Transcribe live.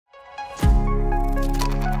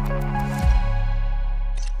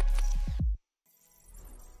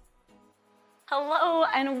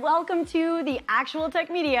and welcome to the Actual Tech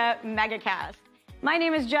Media MegaCast. My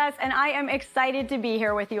name is Jess, and I am excited to be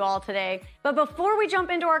here with you all today. But before we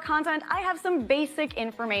jump into our content, I have some basic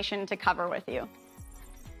information to cover with you.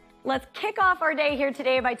 Let's kick off our day here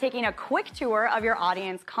today by taking a quick tour of your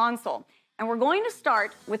audience console. And we're going to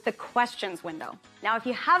start with the questions window. Now, if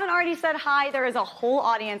you haven't already said hi, there is a whole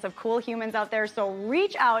audience of cool humans out there, so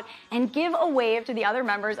reach out and give a wave to the other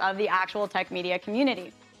members of the Actual Tech Media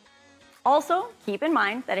community. Also, keep in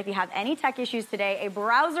mind that if you have any tech issues today, a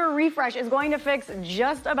browser refresh is going to fix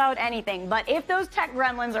just about anything. But if those tech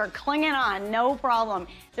gremlins are clinging on, no problem.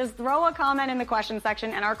 Just throw a comment in the question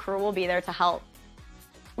section and our crew will be there to help.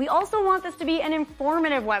 We also want this to be an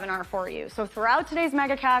informative webinar for you. So throughout today's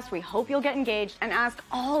MegaCast, we hope you'll get engaged and ask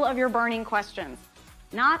all of your burning questions.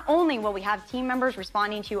 Not only will we have team members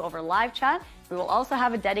responding to you over live chat, we will also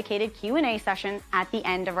have a dedicated Q&A session at the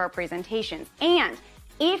end of our presentations. And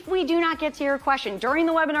if we do not get to your question during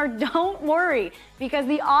the webinar, don't worry, because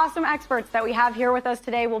the awesome experts that we have here with us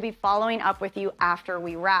today will be following up with you after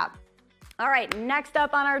we wrap. All right, next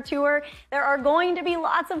up on our tour, there are going to be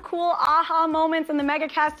lots of cool aha moments in the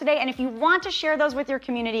MegaCast today, and if you want to share those with your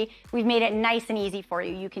community, we've made it nice and easy for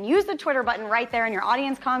you. You can use the Twitter button right there in your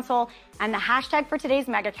audience console, and the hashtag for today's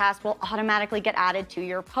MegaCast will automatically get added to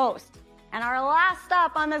your post. And our last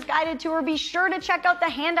stop on this guided tour, be sure to check out the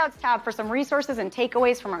Handouts tab for some resources and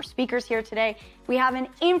takeaways from our speakers here today. We have an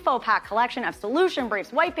info pack collection of solution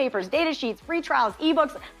briefs, white papers, data sheets, free trials,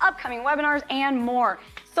 ebooks, upcoming webinars, and more.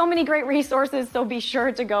 So many great resources, so be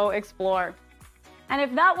sure to go explore. And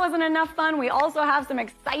if that wasn't enough fun, we also have some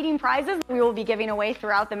exciting prizes we will be giving away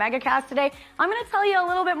throughout the MegaCast today. I'm going to tell you a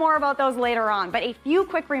little bit more about those later on, but a few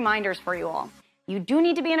quick reminders for you all. You do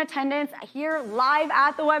need to be in attendance here live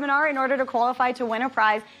at the webinar in order to qualify to win a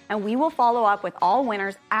prize, and we will follow up with all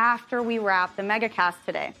winners after we wrap the MegaCast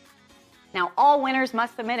today. Now, all winners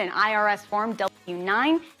must submit an IRS Form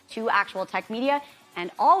W-9 to Actual Tech Media,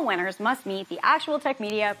 and all winners must meet the Actual Tech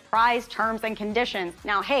Media prize terms and conditions.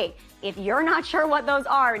 Now, hey, if you're not sure what those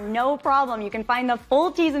are, no problem. You can find the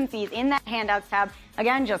full T's and C's in that Handouts tab.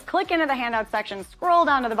 Again, just click into the Handouts section, scroll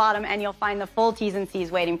down to the bottom, and you'll find the full T's and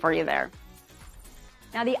C's waiting for you there.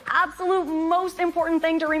 Now, the absolute most important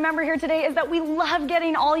thing to remember here today is that we love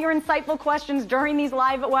getting all your insightful questions during these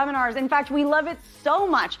live webinars. In fact, we love it so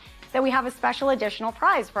much that we have a special additional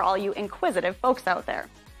prize for all you inquisitive folks out there.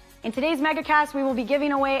 In today's MegaCast, we will be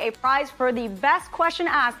giving away a prize for the best question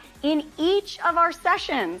asked in each of our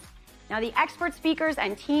sessions. Now, the expert speakers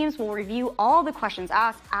and teams will review all the questions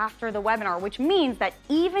asked after the webinar, which means that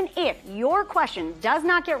even if your question does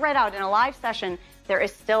not get read out in a live session, there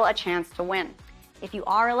is still a chance to win. If you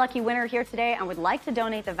are a lucky winner here today and would like to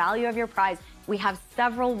donate the value of your prize, we have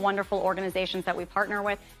several wonderful organizations that we partner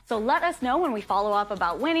with. So let us know when we follow up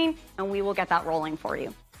about winning, and we will get that rolling for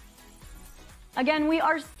you. Again, we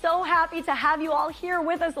are so happy to have you all here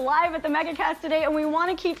with us live at the MegaCast today, and we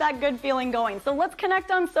want to keep that good feeling going. So let's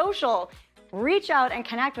connect on social. Reach out and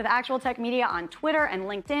connect with Actual Tech Media on Twitter and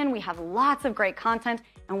LinkedIn. We have lots of great content,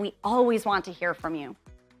 and we always want to hear from you.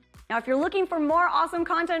 Now, if you're looking for more awesome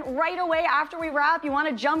content right away after we wrap, you want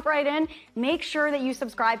to jump right in, make sure that you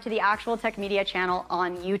subscribe to the Actual Tech Media channel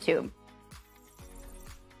on YouTube.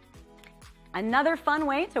 Another fun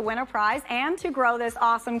way to win a prize and to grow this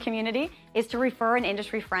awesome community is to refer an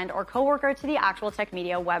industry friend or coworker to the Actual Tech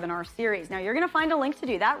Media webinar series. Now, you're going to find a link to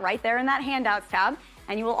do that right there in that Handouts tab,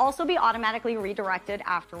 and you will also be automatically redirected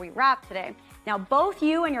after we wrap today. Now, both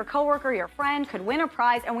you and your coworker, your friend, could win a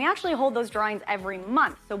prize, and we actually hold those drawings every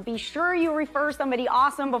month. So be sure you refer somebody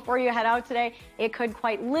awesome before you head out today. It could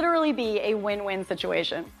quite literally be a win-win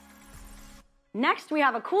situation. Next, we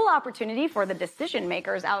have a cool opportunity for the decision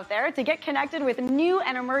makers out there to get connected with new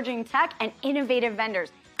and emerging tech and innovative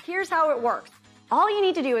vendors. Here's how it works. All you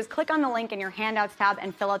need to do is click on the link in your Handouts tab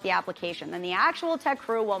and fill out the application. Then the Actual Tech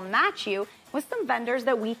crew will match you with some vendors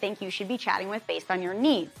that we think you should be chatting with based on your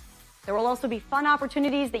needs. There will also be fun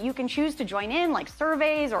opportunities that you can choose to join in, like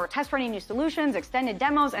surveys or test running new solutions, extended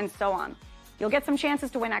demos, and so on. You'll get some chances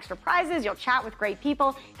to win extra prizes, you'll chat with great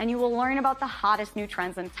people, and you will learn about the hottest new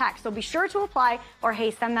trends in tech. So be sure to apply, or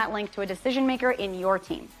hey, send that link to a decision maker in your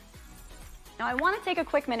team. Now, I want to take a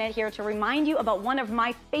quick minute here to remind you about one of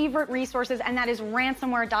my favorite resources, and that is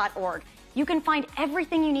ransomware.org. You can find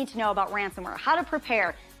everything you need to know about ransomware, how to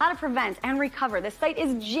prepare, how to prevent and recover. The site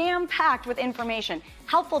is jam-packed with information,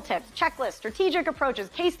 helpful tips, checklists, strategic approaches,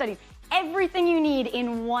 case studies, everything you need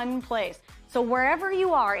in one place. So wherever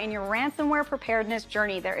you are in your ransomware preparedness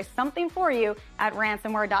journey, there is something for you at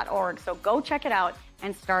ransomware.org. So go check it out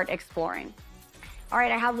and start exploring. All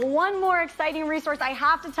right, I have one more exciting resource I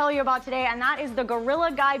have to tell you about today, and that is the Gorilla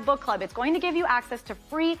Guide Book Club. It's going to give you access to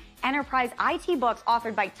free enterprise IT books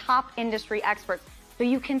authored by top industry experts, so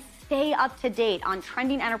you can stay up to date on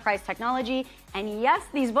trending enterprise technology. And yes,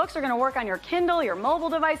 these books are going to work on your Kindle, your mobile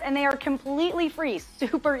device, and they are completely free,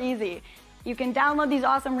 super easy. You can download these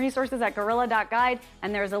awesome resources at gorilla.guide,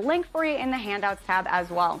 and there's a link for you in the handouts tab as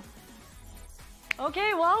well.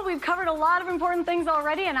 Okay, well, we've covered a lot of important things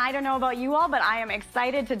already, and I don't know about you all, but I am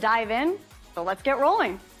excited to dive in. So let's get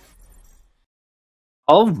rolling.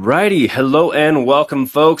 Alrighty, hello and welcome,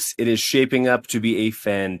 folks. It is shaping up to be a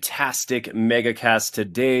fantastic MegaCast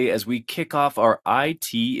today as we kick off our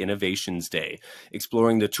IT Innovations Day,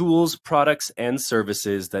 exploring the tools, products, and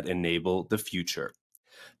services that enable the future.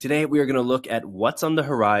 Today, we are going to look at what's on the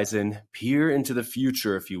horizon, peer into the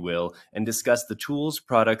future, if you will, and discuss the tools,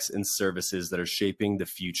 products, and services that are shaping the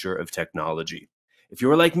future of technology. If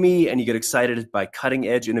you're like me and you get excited by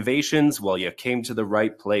cutting-edge innovations, well, you came to the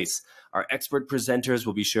right place. Our expert presenters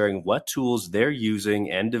will be sharing what tools they're using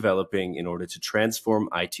and developing in order to transform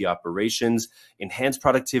IT operations, enhance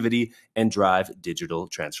productivity, and drive digital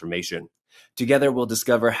transformation. Together, we'll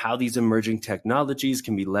discover how these emerging technologies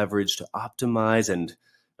can be leveraged to optimize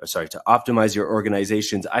your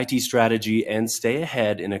organization's IT strategy and stay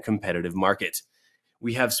ahead in a competitive market.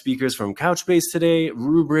 We have speakers from Couchbase today,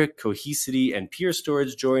 Rubrik, Cohesity, and Peer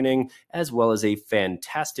Storage joining, as well as a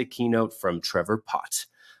fantastic keynote from Trevor Pott.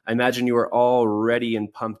 I imagine you are all ready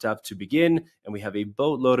and pumped up to begin, and we have a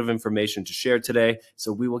boatload of information to share today,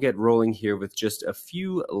 so we will get rolling here with just a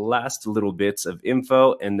few last little bits of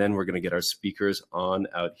info, and then we're going to get our speakers on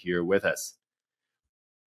out here with us.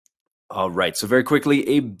 All right, so very quickly,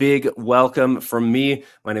 a big welcome from me.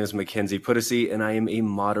 My name is Mackenzie Puddesy, and I am a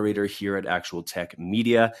moderator here at Actual Tech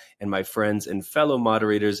Media. And my friends and fellow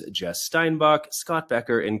moderators, Jess Steinbach, Scott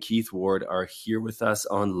Becker, and Keith Ward are here with us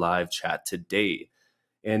on live chat today.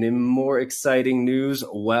 And in more exciting news,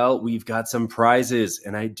 well, we've got some prizes,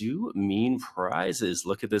 and I do mean prizes.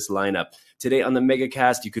 Look at this lineup. Today on the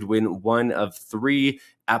MegaCast, you could win one of 3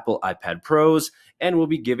 Apple iPad Pros, and we'll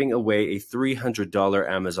be giving away a $300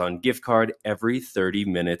 Amazon gift card every 30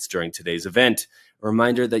 minutes during today's event. A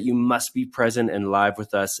reminder that you must be present and live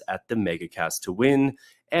with us at the MegaCast to win.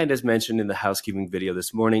 And as mentioned in the housekeeping video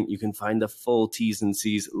this morning, you can find the full T's and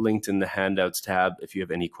C's linked in the handouts tab if you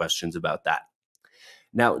have any questions about that.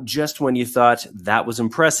 Now, just when you thought that was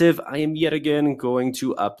impressive, I am yet again going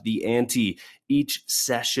to up the ante. Each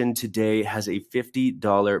session today has a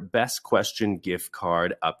 $50 Best Question gift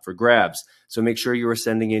card up for grabs. So make sure you are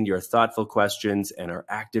sending in your thoughtful questions and are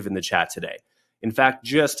active in the chat today. In fact,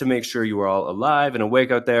 just to make sure you are all alive and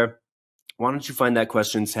awake out there, why don't you find that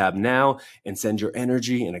questions tab now and send your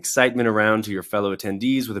energy and excitement around to your fellow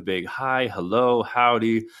attendees with a big hi, hello,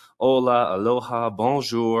 howdy, hola, aloha,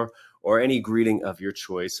 bonjour, or any greeting of your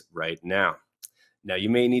choice right now. Now, you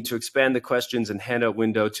may need to expand the questions and handout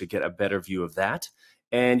window to get a better view of that.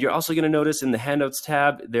 And you're also going to notice in the handouts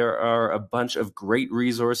tab, there are a bunch of great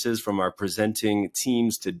resources from our presenting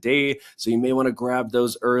teams today. So you may want to grab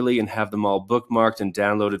those early and have them all bookmarked and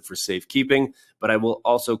downloaded for safekeeping, but I will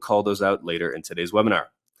also call those out later in today's webinar.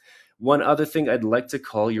 One other thing I'd like to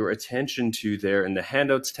call your attention to there in the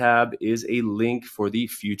handouts tab is a link for the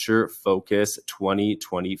Future Focus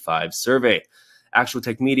 2025 survey. Actual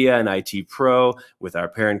Tech Media and IT Pro, with our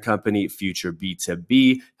parent company Future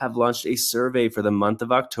B2B, have launched a survey for the month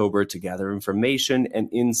of October to gather information and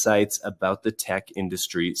insights about the tech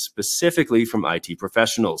industry, specifically from IT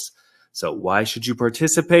professionals. So why should you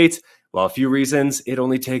participate? Well, a few reasons. It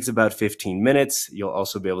only takes about 15 minutes. You'll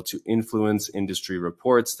also be able to influence industry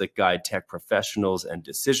reports that guide tech professionals and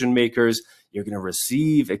decision makers. You're going to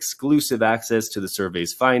receive exclusive access to the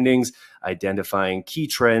survey's findings, identifying key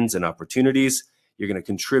trends and opportunities. You're going to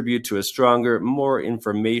contribute to a stronger, more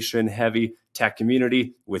information-heavy tech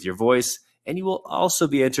community with your voice. And you will also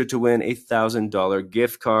be entered to win a $1,000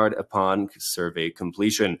 gift card upon survey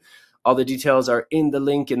completion. All the details are in the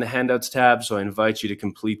link in the handouts tab, so I invite you to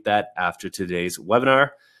complete that after today's webinar.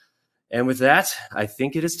 And with that, I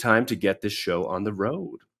think it is time to get this show on the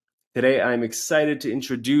road. Today, I'm excited to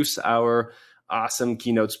introduce our awesome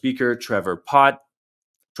keynote speaker, Trevor Pott.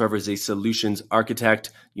 Trevor is a solutions architect.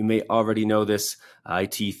 You may already know this,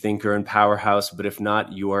 IT thinker and powerhouse, but if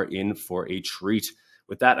not, you are in for a treat.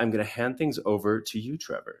 With that, I'm going to hand things over to you,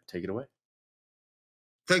 Trevor. Take it away.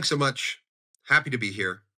 Thanks so much. Happy to be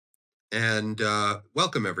here. And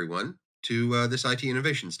welcome, everyone, to this IT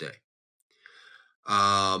Innovations Day.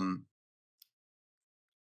 My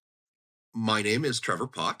name is Trevor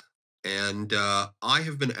Pott, and I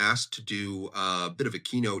have been asked to do a bit of a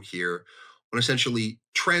keynote here on essentially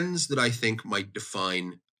trends that I think might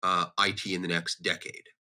define IT in the next decade.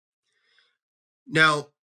 Now,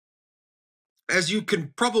 as you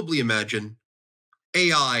can probably imagine,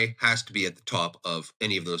 AI has to be at the top of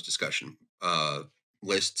any of those discussion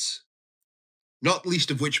lists, not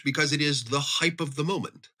least of which because it is the hype of the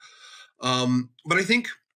moment. But I think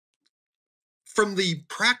from the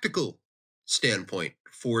practical standpoint,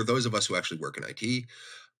 for those of us who actually work in IT,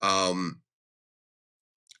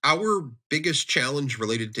 our biggest challenge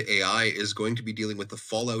related to AI is going to be dealing with the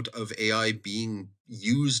fallout of AI being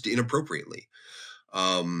used inappropriately.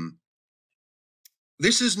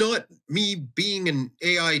 This is not me being an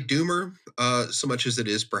AI doomer so much as it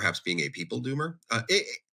is perhaps being a people doomer.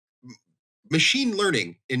 Machine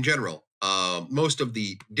learning in general, most of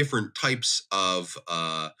the different types of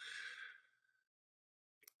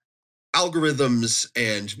algorithms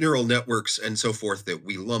and neural networks and so forth that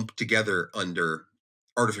we lump together under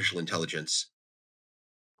artificial intelligence,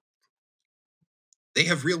 they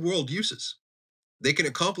have real world uses. They can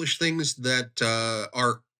accomplish things that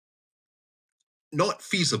are not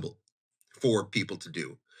feasible for people to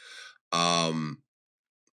do. And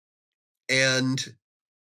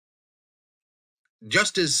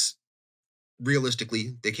just as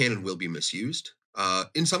realistically, they can and will be misused.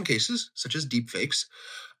 In some cases, such as deepfakes,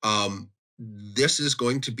 this is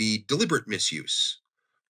going to be deliberate misuse.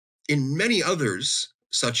 In many others,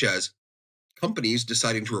 such as companies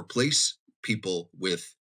deciding to replace people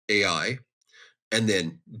with AI and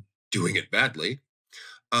then doing it badly,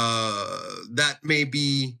 that may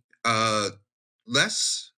be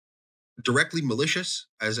less directly malicious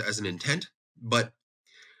as an intent, but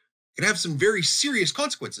can have some very serious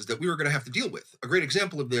consequences that we are going to have to deal with. A great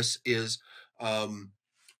example of this is the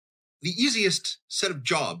easiest set of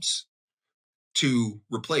jobs to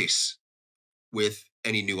replace with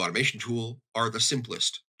any new automation tool are the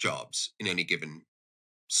simplest jobs in any given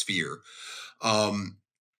sphere.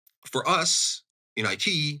 For us in IT,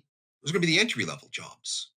 there's going to be the entry-level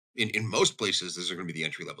jobs. In most places, those are going to be the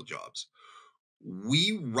entry-level jobs.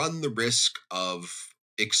 We run the risk of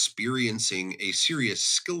experiencing a serious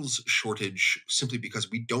skills shortage simply because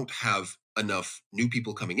we don't have enough new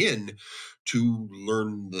people coming in to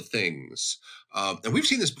learn the things. And we've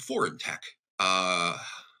seen this before in tech.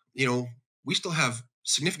 We still have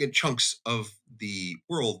significant chunks of the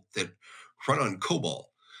world that run on COBOL.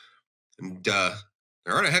 And there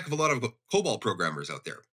aren't a heck of a lot of COBOL programmers out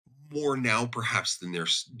there. More now, perhaps, than there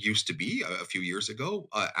used to be a few years ago,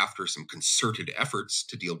 after some concerted efforts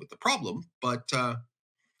to deal with the problem. But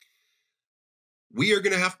we are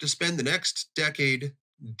going to have to spend the next decade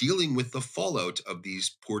dealing with the fallout of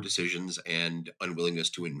these poor decisions and unwillingness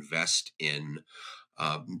to invest in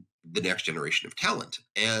the next generation of talent.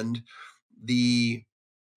 And the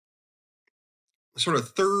sort of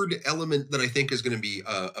third element that I think is going to be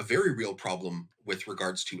a very real problem with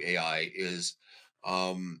regards to AI is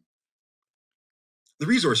the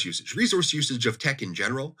resource usage of tech in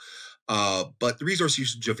general, but the resource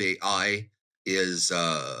usage of AI is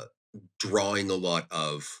drawing a lot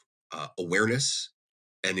of awareness,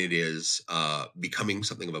 and it is becoming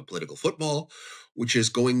something of a political football, which is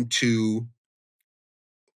going to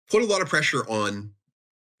put a lot of pressure on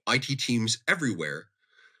IT teams everywhere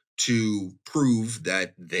to prove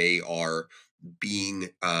that they are being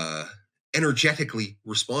energetically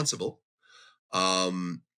responsible.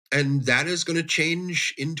 And that is going to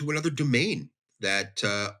change into another domain that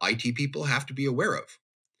IT people have to be aware of.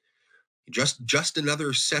 Just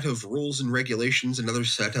another set of rules and regulations, another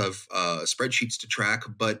set of spreadsheets to track,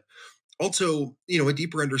 but also, a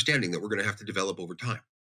deeper understanding that we're going to have to develop over time.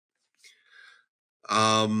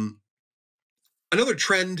 Another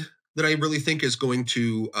trend that I really think is going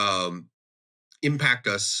to impact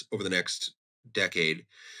us over the next decade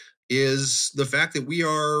is the fact that we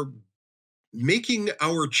are making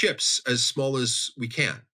our chips as small as we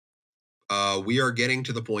can. We are getting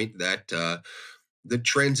to the point that the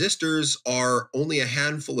transistors are only a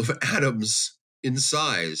handful of atoms in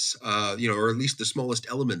size, or at least the smallest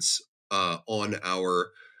elements on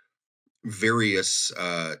our various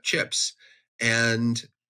chips. And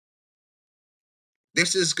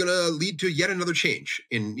this is going to lead to yet another change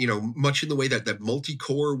in, much in the way that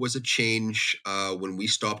multi-core was a change when we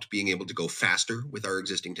stopped being able to go faster with our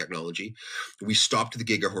existing technology. We stopped the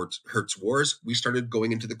gigahertz wars. We started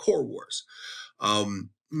going into the core wars.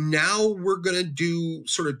 Now we're going to do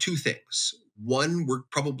sort of two things. One, we're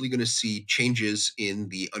probably going to see changes in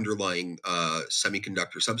the underlying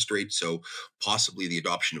semiconductor substrate, so possibly the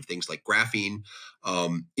adoption of things like graphene,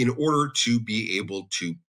 in order to be able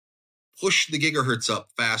to push the gigahertz up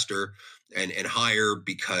faster and higher,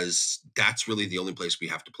 because that's really the only place we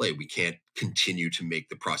have to play. We can't continue to make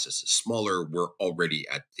the processes smaller. We're already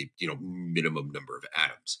at the minimum number of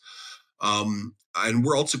atoms. And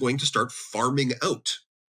we're also going to start farming out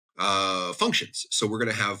functions. So we're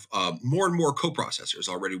going to have more and more coprocessors.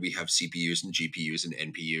 Already we have CPUs and GPUs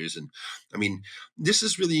and NPUs. And I mean, this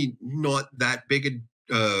is really not that big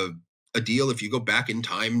a deal. If you go back in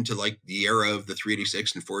time to like the era of the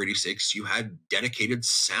 386 and 486, you had dedicated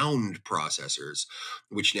sound processors,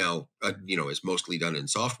 which now, is mostly done in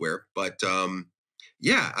software. But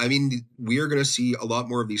yeah, I mean, we are going to see a lot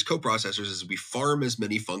more of these coprocessors as we farm as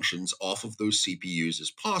many functions off of those CPUs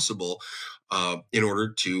as possible, in order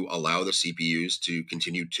to allow the CPUs to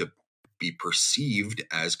continue to be perceived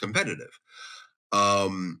as competitive.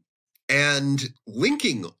 And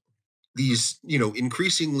linking these,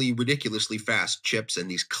 increasingly ridiculously fast chips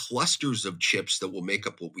and these clusters of chips that will make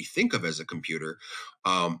up what we think of as a computer,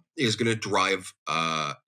 is going to drive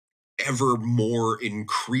ever more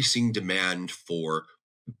increasing demand for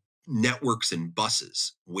networks and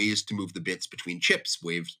buses, ways to move the bits between chips,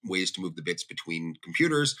 ways to move the bits between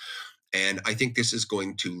computers. And I think this is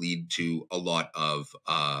going to lead to a lot of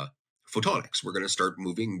photonics. We're going to start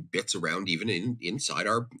moving bits around even inside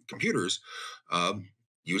our computers,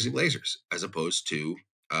 using lasers, as opposed to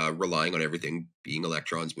relying on everything being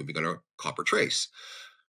electrons moving on a copper trace.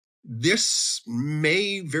 This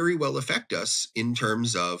may very well affect us in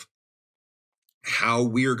terms of how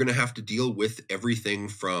we are going to have to deal with everything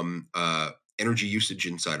from energy usage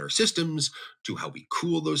inside our systems to how we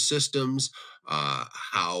cool those systems,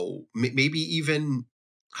 how maybe even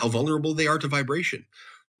how vulnerable they are to vibration.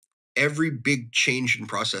 Every big change in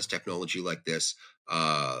process technology like this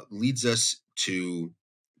leads us to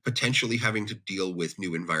potentially having to deal with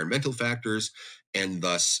new environmental factors, and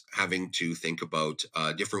thus having to think about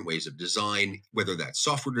different ways of design, whether that's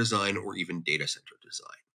software design or even data center design.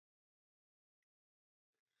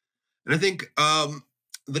 And I think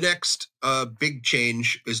the next big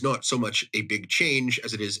change is not so much a big change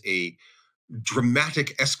as it is a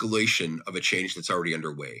dramatic escalation of a change that's already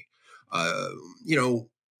underway.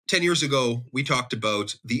 10 years ago, we talked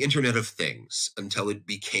about the Internet of Things until it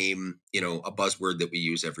became, a buzzword that we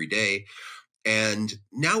use every day. And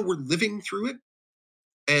now we're living through it.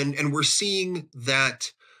 And we're seeing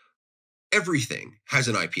that everything has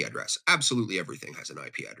an IP address. Absolutely everything has an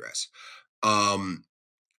IP address.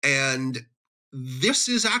 And this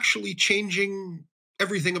is actually changing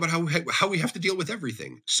everything about how we have to deal with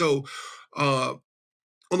everything. So,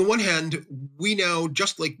 on the one hand, we now,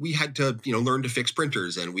 just like we had to, learn to fix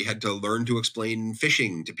printers, and we had to learn to explain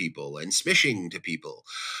phishing to people and smishing to people,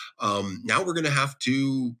 now we're going to have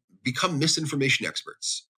to become misinformation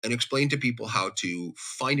experts and explain to people how to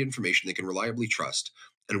find information they can reliably trust,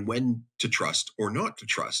 and when to trust or not to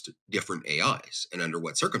trust different AIs, and under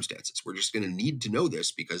what circumstances. We're just going to need to know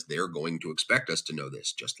this because they're going to expect us to know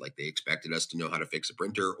this, just like they expected us to know how to fix a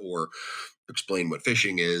printer or explain what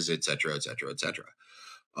phishing is, et cetera, et cetera, et cetera.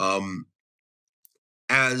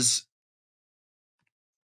 As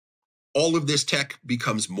all of this tech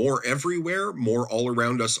becomes more everywhere, more all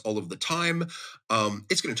around us all of the time,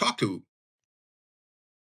 it's going to talk to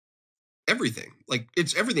everything. Like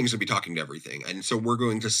everything's going to be talking to everything. And so we're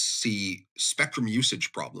going to see spectrum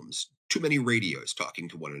usage problems, too many radios talking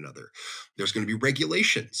to one another. There's going to be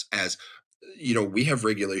regulations, as we have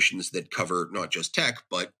regulations that cover not just tech,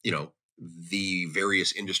 but the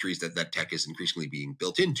various industries that tech is increasingly being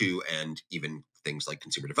built into, and even things like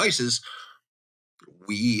consumer devices.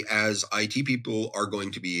 We as IT people are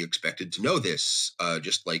going to be expected to know this,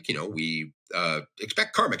 just like, we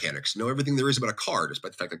expect car mechanics to know everything there is about a car,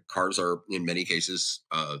 despite the fact that cars are, in many cases,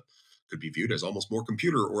 could be viewed as almost more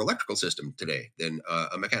computer or electrical system today than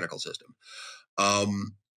a mechanical system.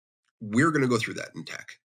 We're going to go through that in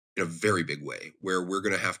tech in a very big way, where we're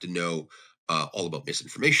going to have to know all about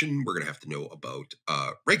misinformation. We're going to have to know about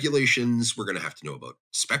regulations. We're going to have to know about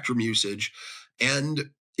spectrum usage. And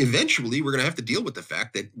eventually, we're going to have to deal with the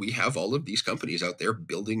fact that we have all of these companies out there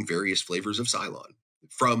building various flavors of Cylon.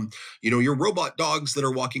 From, your robot dogs that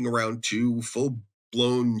are walking around to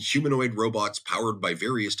full-blown humanoid robots powered by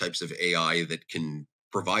various types of AI that can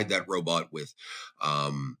provide that robot with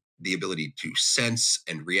the ability to sense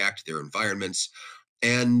and react to their environments.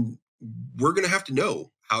 And we're going to have to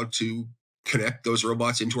know how to connect those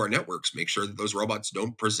robots into our networks, make sure that those robots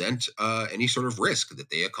don't present any sort of risk, that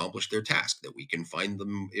they accomplish their task, that we can find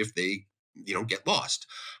them if they, get lost.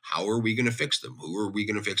 How are we going to fix them? Who are we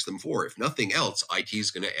going to fix them for? If nothing else, IT is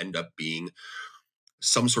going to end up being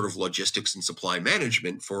some sort of logistics and supply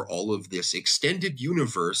management for all of this extended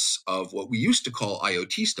universe of what we used to call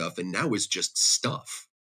IoT stuff, and now is just stuff.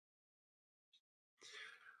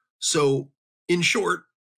 So, in short,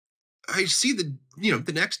 I see the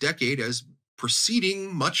next decade as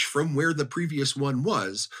proceeding much from where the previous one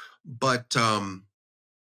was, but the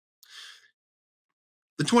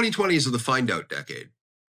 2020s are the find out decade,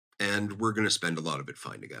 and we're going to spend a lot of it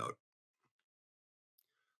finding out.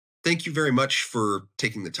 Thank you very much for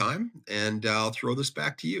taking the time, and I'll throw this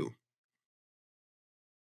back to you.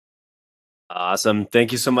 Awesome.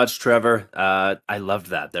 Thank you so much, Trevor. I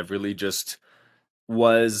loved that. That really just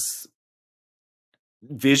was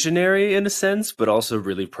visionary in a sense, but also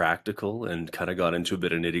really practical and kind of got into a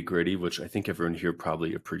bit of nitty gritty, which I think everyone here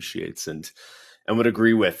probably appreciates and would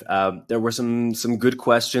agree with. There were some good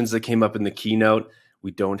questions that came up in the keynote.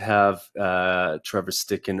 We don't have Trevor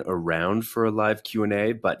sticking around for a live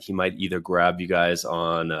Q&A, but he might either grab you guys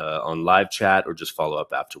on live chat or just follow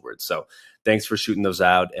up afterwards. So thanks for shooting those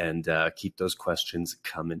out, and keep those questions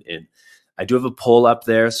coming in. I do have a poll up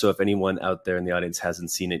there, so if anyone out there in the audience hasn't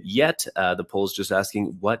seen it yet, the poll is just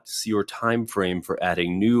asking, what's your time frame for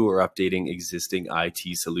adding new or updating existing IT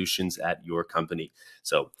solutions at your company?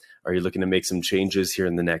 So are you looking to make some changes here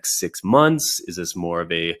in the next 6 months? Is this more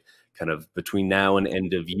of a kind of between now and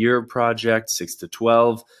end of year project, 6 to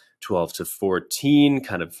 12, 12 to 14,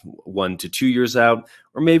 kind of 1 to 2 years out?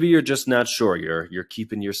 Or maybe you're just not sure. You're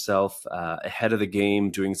keeping yourself ahead of the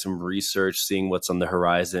game, doing some research, seeing what's on the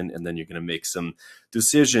horizon, and then you're going to make some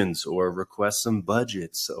decisions or request some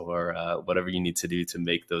budgets or whatever you need to do to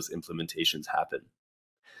make those implementations happen.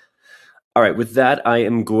 All right, with that, I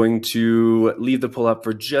am going to leave the poll up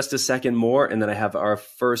for just a second more, and then I have our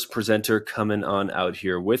first presenter coming on out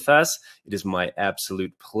here with us. It is my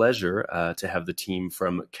absolute pleasure to have the team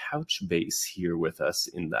from Couchbase here with us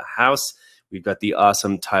in the house. We've got the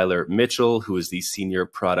awesome Tyler Mitchell, who is the Senior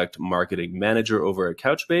Product Marketing Manager over at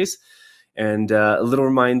Couchbase. And a little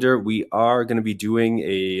reminder, we are going to be doing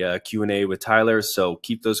a Q&A with Tyler, so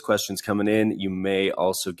keep those questions coming in. You may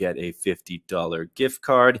also get a $50 gift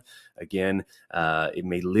card. Again, it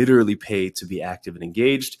may literally pay to be active and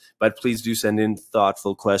engaged, but please do send in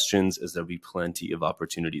thoughtful questions, as there'll be plenty of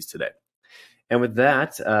opportunities today. And with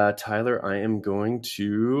that, Tyler, I am going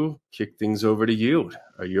to kick things over to you.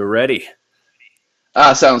 Are you ready?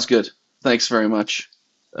 Sounds good. Thanks very much.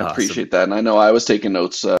 I appreciate that. And I know I was taking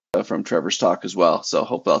notes from Trevor's talk as well, so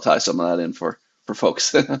hope I'll tie some of that in for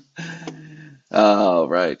folks. All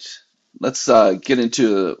right. Let's get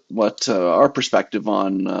into what our perspective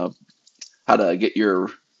on how to get your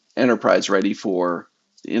enterprise ready for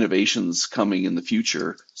the innovations coming in the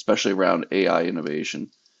future, especially around AI innovation.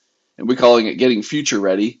 And we're calling it getting future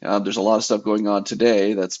ready. There's a lot of stuff going on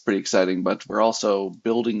today that's pretty exciting, but we're also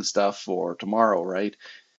building stuff for tomorrow, right?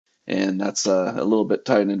 And that's a little bit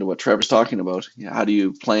tied into what Trevor's talking about. How do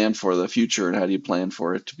you plan for the future, and how do you plan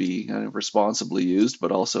for it to be kind of responsibly used,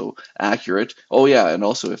 but also accurate? Oh yeah, and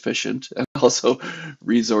also efficient, and also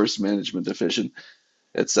resource management efficient,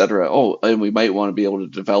 etc. Oh, and we might want to be able to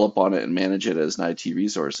develop on it and manage it as an IT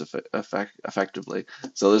resource effectively.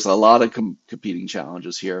 So there's a lot of competing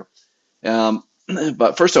challenges here.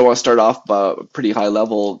 But first, I want to start off by a pretty high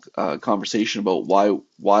level conversation about why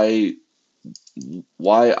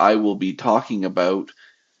I will be talking about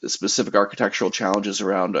the specific architectural challenges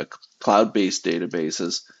around cloud-based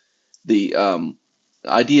databases. The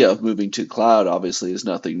idea of moving to cloud obviously is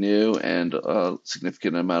nothing new, and a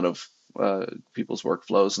significant amount of people's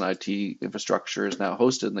workflows and IT infrastructure is now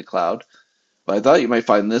hosted in the cloud. But I thought you might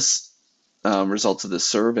find this results of this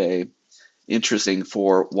survey interesting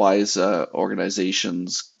for wise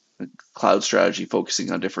organizations' cloud strategy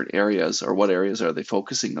focusing on different areas, or what areas are they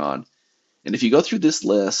focusing on. And if you go through this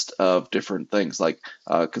list of different things like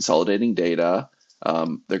consolidating data,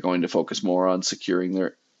 they're going to focus more on securing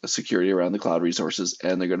their security around the cloud resources,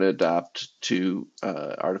 and they're going to adapt to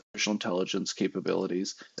artificial intelligence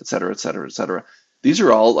capabilities, et cetera, et cetera, et cetera. These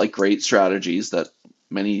are all like great strategies that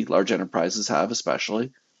many large enterprises have,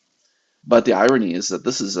 especially. But the irony is that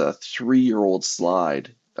this is a 3-year-old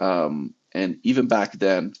slide. And even back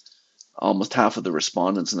then, almost half of the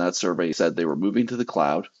respondents in that survey said they were moving to the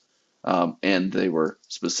cloud. And they were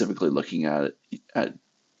specifically looking at a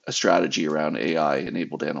strategy around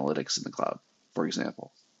AI-enabled analytics in the cloud, for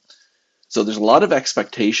example. So there's a lot of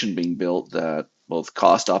expectation being built that both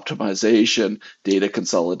cost optimization, data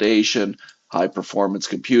consolidation, high performance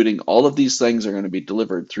computing, all of these things are going to be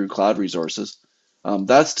delivered through cloud resources.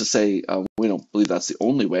 That's to say, we don't believe that's the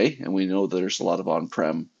only way, and we know there's a lot of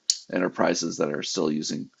on-prem enterprises that are still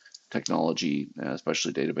using technology,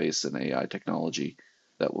 especially database and AI technology,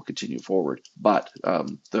 that will continue forward. But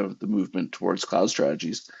the movement towards cloud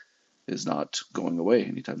strategies is not going away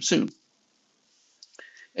anytime soon.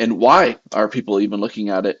 And why are people even looking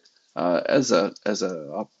at it? as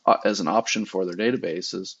an option for their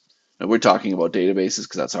databases. And we're talking about databases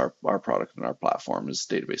because that's our product and our platform is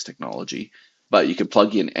database technology. But you can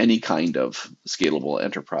plug in any kind of scalable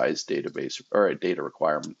enterprise database or a data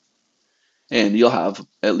requirement, and you'll have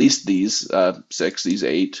at least these these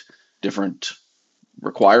 8 different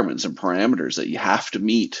requirements and parameters that you have to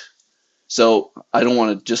meet. So I don't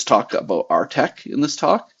want to just talk about our tech in this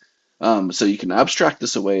talk. So you can abstract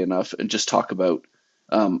this away enough and just talk about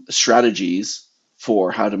strategies for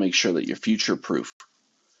how to make sure that you're future proof.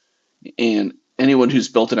 And anyone who's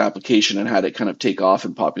built an application and had it kind of take off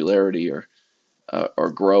in popularity or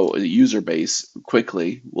grow a user base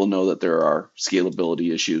quickly will know that there are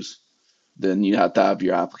scalability issues. Then you have to have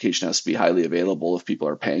your application has to be highly available. If people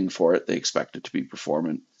are paying for it, they expect it to be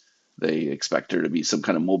performant. They expect there to be some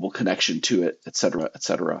kind of mobile connection to it, et cetera, et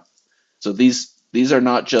cetera. So these are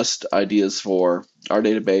not just ideas for our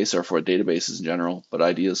database or for databases in general, but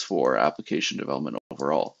ideas for application development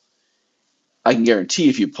overall. I can guarantee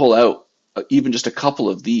if you pull out even just a couple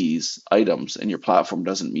of these items and your platform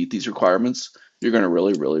doesn't meet these requirements, you're going to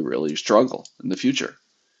really, really, really struggle in the future.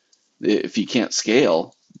 If you can't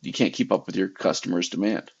scale, you can't keep up with your customers'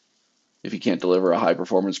 demand. If you can't deliver a high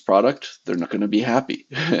performance product, they're not going to be happy.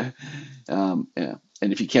 Yeah.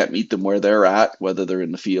 And if you can't meet them where they're at, whether they're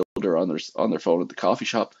in the field or on their phone at the coffee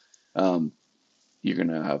shop, you're going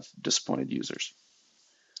to have disappointed users.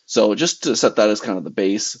 So just to set that as kind of the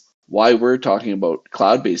base, why we're talking about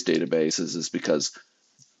cloud-based databases is because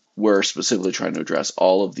we're specifically trying to address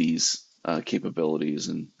all of these capabilities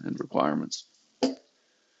and requirements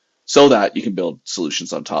so that you can build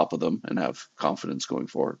solutions on top of them and have confidence going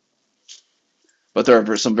forward. But there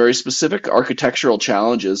are some very specific architectural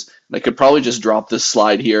challenges. And I could probably just drop this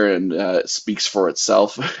slide here and it speaks for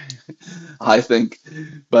itself, I think.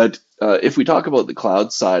 But if we talk about the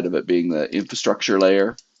cloud side of it being the infrastructure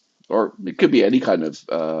layer, or it could be any kind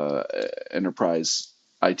of enterprise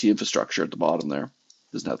IT infrastructure at the bottom there.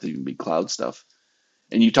 It doesn't have to even be cloud stuff.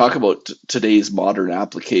 And you talk about today's modern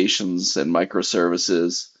applications and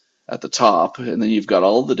microservices at the top, and then you've got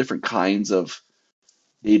all the different kinds of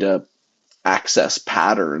data access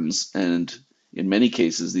patterns, and in many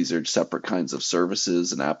cases these are separate kinds of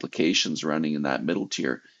services and applications running in that middle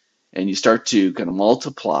tier, and you start to kind of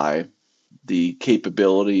multiply the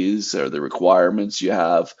capabilities or the requirements you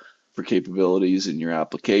have for capabilities in your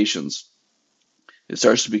applications. It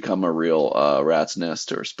starts to become a real rat's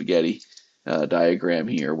nest or spaghetti diagram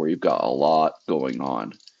here where you've got a lot going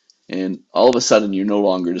on, and all of a sudden you're no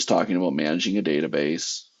longer just talking about managing a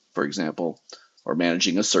database, for example, or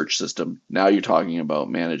managing a search system. Now you're talking about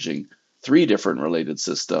managing 3 different related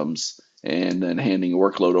systems and then handing a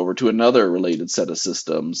workload over to another related set of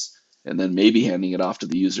systems and then maybe handing it off to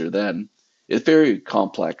the user then. It's a very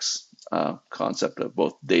complex concept of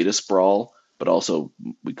both data sprawl, but also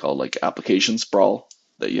we call like application sprawl,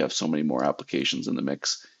 that you have so many more applications in the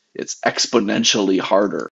mix. It's exponentially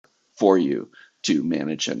harder for you to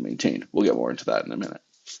manage and maintain. We'll get more into that in a minute.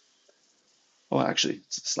 Oh, actually,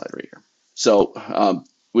 it's a slide right here. So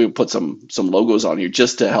we put some logos on here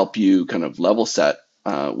just to help you kind of level set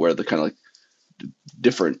where the kind of like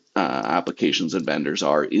different applications and vendors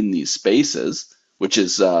are in these spaces, which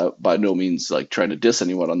is by no means like trying to diss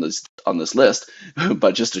anyone on this list,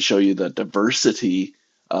 but just to show you the diversity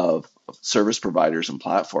of service providers and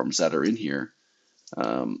platforms that are in here.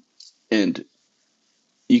 And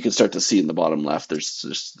you can start to see in the bottom left,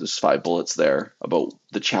 there's 5 bullets there about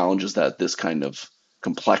the challenges that this kind of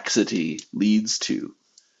complexity leads to,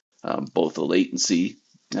 both the latency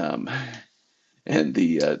and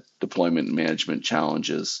the deployment and management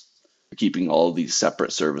challenges, keeping all of these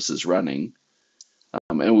separate services running.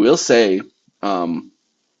 And we'll say,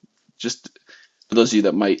 just for those of you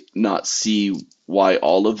that might not see why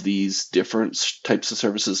all of these different types of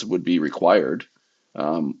services would be required,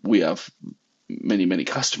 we have many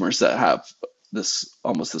customers that have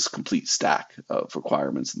almost this complete stack of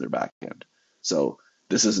requirements in their backend. So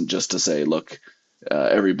this isn't just to say, look,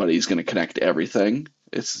 everybody's going to connect to everything.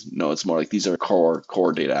 It's more like these are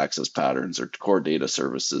core data access patterns or core data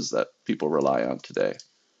services that people rely on today.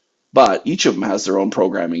 But each of them has their own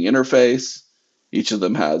programming interface. Each of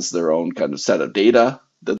them has their own kind of set of data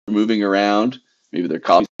that they're moving around. Maybe they're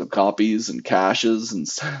copies of copies and caches and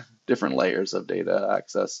different layers of data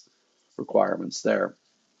access requirements there.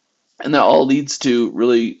 And that all leads to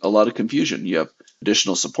really a lot of confusion. You have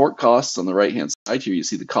additional support costs on the right-hand side here. You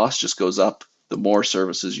see the cost just goes up the more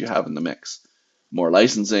services you have in the mix. More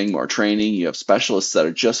licensing, more training. You have specialists that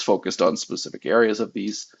are just focused on specific areas of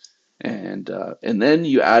these. And then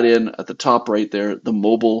you add in at the top right there, the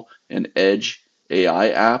mobile and edge AI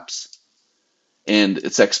apps. and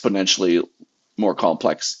it's exponentially more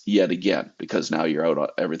complex yet again, because now you're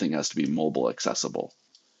out, everything has to be mobile accessible.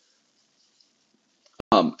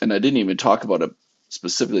 And I didn't even talk about it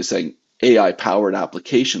specifically saying AI powered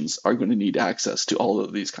applications are going to need access to all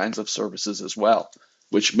of these kinds of services as well,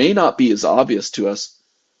 which may not be as obvious to us.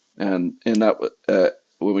 And that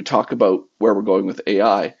when we talk about where we're going with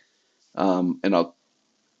AI, and I'll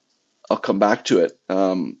come back to it,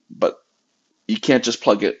 but you can't just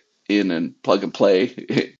plug it in and plug and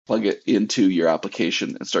play, plug it into your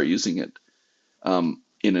application and start using it.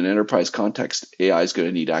 In an enterprise context, AI is going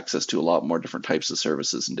to need access to a lot more different types of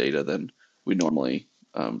services and data than we normally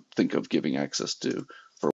think of giving access to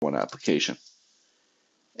for one application.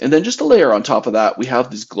 And then just a layer on top of that, we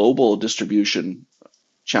have this global distribution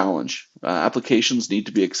challenge. Applications need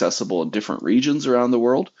to be accessible in different regions around the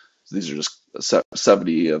world. So these are just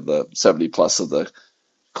 70 plus of the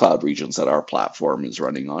cloud regions that our platform is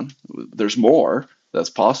running on. There's more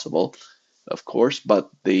that's possible, of course, but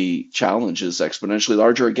the challenge is exponentially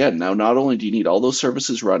larger again. Now, not only do you need all those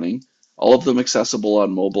services running, all of them accessible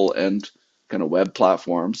on mobile and kind of web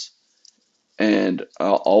platforms, and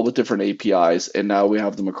all with different APIs, and now we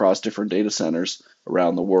have them across different data centers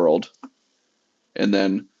around the world. And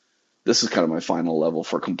then this is kind of my final level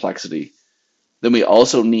for complexity. Then we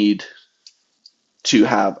also need to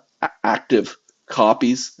have active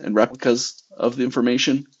copies and replicas of the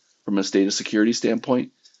information from a data security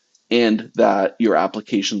standpoint, and that your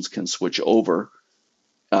applications can switch over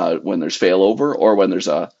when there's failover or when there's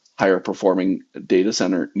a higher performing data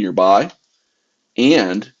center nearby.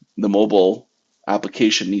 And the mobile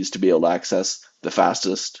application needs to be able to access the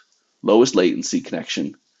fastest, lowest latency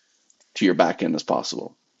connection to your backend as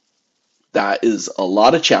possible. That is a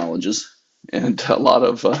lot of challenges and a lot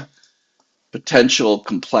of potential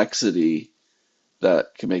complexity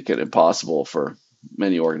that can make it impossible for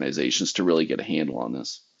many organizations to really get a handle on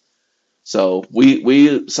this. So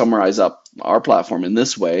we summarize up our platform in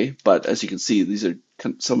this way, but as you can see, these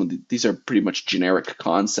are pretty much generic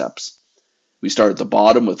concepts. We start at the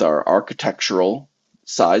bottom with our architectural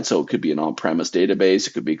side, so it could be an on-premise database,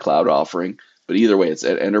 it could be a cloud offering, but either way, it's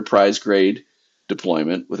an enterprise-grade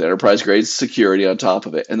deployment with enterprise-grade security on top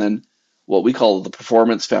of it, and then what we call the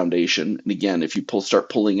performance foundation. And again, if you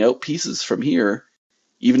start pulling out pieces from here,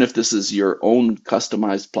 even if this is your own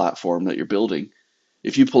customized platform that you're building,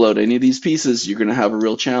 if you pull out any of these pieces, you're going to have a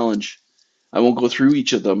real challenge. I won't go through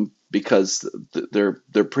each of them because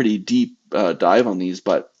they're pretty deep dive on these,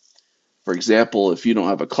 but for example, if you don't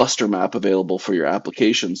have a cluster map available for your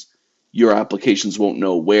applications won't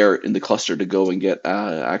know where in the cluster to go and get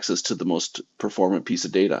access to the most performant piece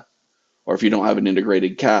of data. Or if you don't have an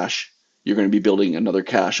integrated cache, you're going to be building another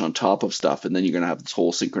cache on top of stuff, and then you're going to have this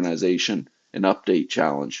whole synchronization and update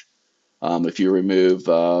challenge. If you remove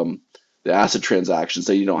the ACID transactions,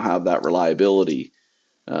 then you don't have that reliability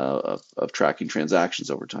of tracking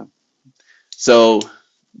transactions over time. So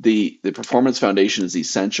the performance foundation is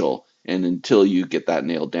essential, and until you get that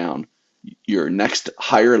nailed down, your next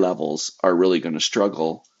higher levels are really going to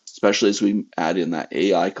struggle, especially as we add in that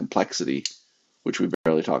AI complexity, which we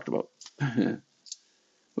barely talked about.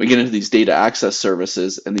 We get into these data access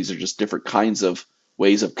services, and these are just different kinds of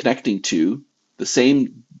ways of connecting to the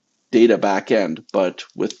same data backend, but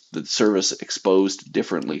with the service exposed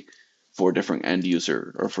differently for different end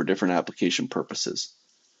user or for different application purposes.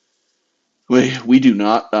 We do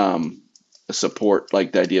not support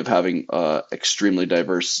like the idea of having extremely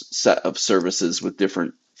diverse set of services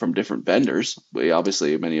from different vendors.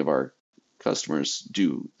 Obviously, many of our customers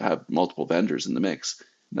do have multiple vendors in the mix,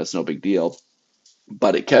 and that's no big deal.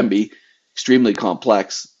 But it can be extremely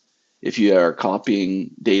complex if you are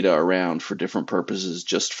copying data around for different purposes,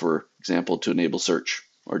 just for example, to enable search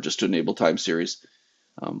or just to enable time series.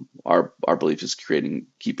 Our belief is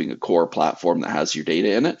keeping a core platform that has your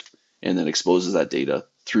data in it and then exposes that data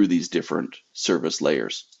through these different service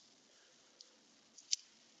layers,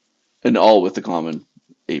 and all with the common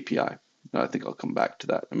API. I think I'll come back to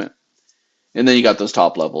that in a minute. And then you got those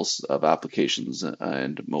top levels of applications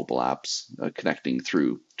and mobile apps connecting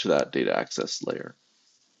through to that data access layer.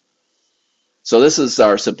 So this is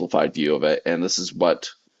our simplified view of it, and this is what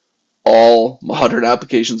all modern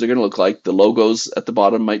applications are going to look like. The logos at the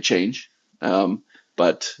bottom might change,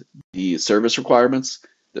 but the service requirements,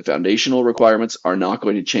 the foundational requirements are not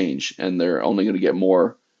going to change, and they're only going to get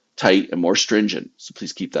more tight and more stringent. So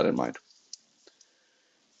please keep that in mind.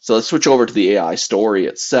 So let's switch over to the AI story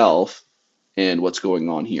itself and what's going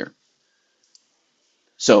on here.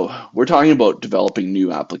 So we're talking about developing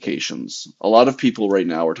new applications. A lot of people right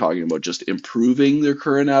now are talking about just improving their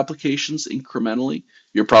current applications incrementally.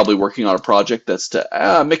 You're probably working on a project that's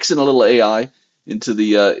to mix in a little AI into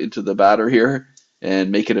the batter here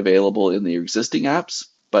and make it available in the existing apps.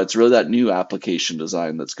 But it's really that new application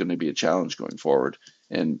design that's going to be a challenge going forward.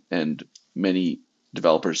 And many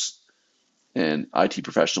developers and IT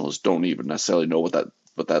professionals don't even necessarily know what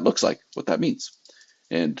that looks like, what that means.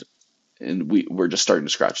 And we're just starting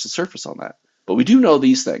to scratch the surface on that. But we do know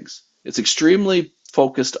these things. It's extremely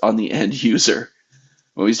focused on the end user.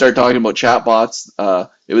 When we start talking about chatbots,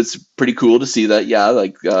 it was pretty cool to see that, yeah,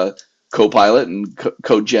 like Copilot and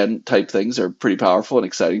code gen type things are pretty powerful and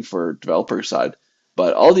exciting for developer side.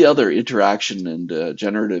 But all the other interaction and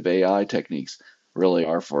generative AI techniques really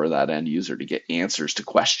are for that end user to get answers to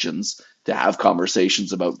questions, to have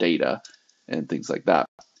conversations about data and things like that.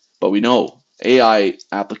 But we know AI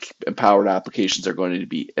empowered applications are going to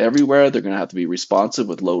be everywhere. They're going to have to be responsive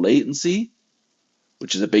with low latency,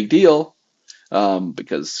 which is a big deal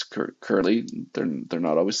because currently they're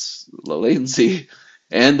not always low latency,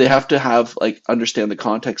 and they have to have understand the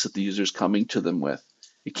context that the user's coming to them with.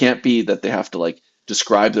 It can't be that they have to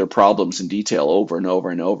describe their problems in detail over and over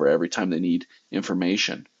and over every time they need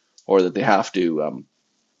information, or that they have to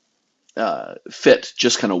fit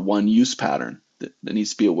just kind of one use pattern. That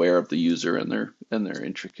needs to be aware of the user and their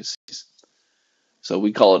intricacies. So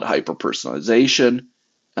we call it hyper personalization.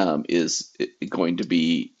 Is going to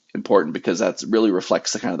be important because that really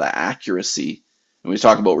reflects the kind of the accuracy. When we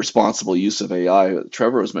talk about responsible use of AI,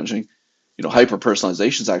 Trevor was mentioning, hyper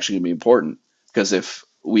personalization is actually going to be important, because if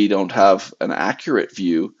we don't have an accurate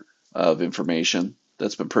view of information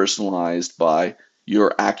that's been personalized by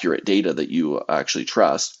your accurate data that you actually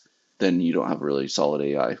trust, then you don't have a really solid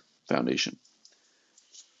AI foundation.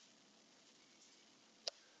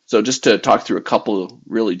 So just to talk through a couple of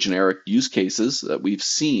really generic use cases that we've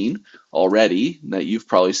seen already, that you've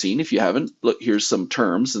probably seen. If you haven't, look, here's some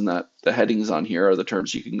terms, and that the headings on here are the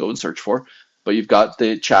terms you can go and search for. But you've got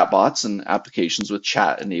the chatbots and applications with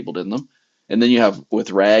chat enabled in them. And then you have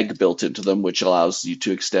with RAG built into them, which allows you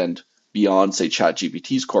to extend beyond, say,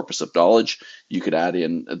 ChatGPT's corpus of knowledge. You could add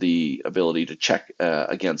in the ability to check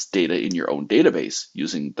against data in your own database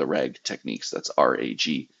using the RAG techniques. That's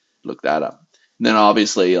RAG. Look that up. And then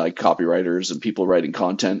obviously, copywriters and people writing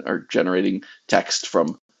content are generating text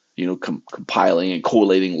from, compiling and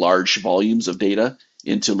collating large volumes of data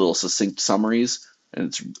into little succinct summaries,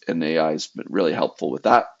 and AI has been really helpful with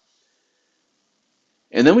that.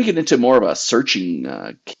 And then we get into more of a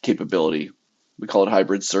searching capability. We call it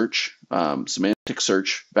hybrid search, semantic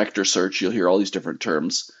search, vector search. You'll hear all these different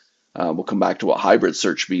terms. We'll come back to what hybrid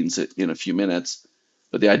search means in a few minutes.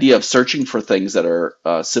 But the idea of searching for things that are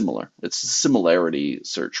similar, it's a similarity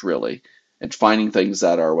search really, and finding things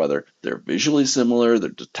that are, whether they're visually similar, they're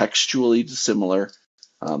textually similar,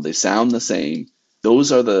 they sound the same.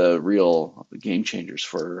 Those are the real game changers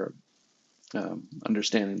for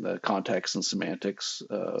understanding the context and semantics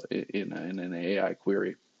in an AI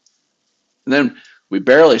query. And then we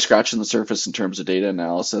barely scratching the surface in terms of data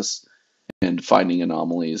analysis and finding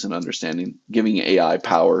anomalies and understanding, giving AI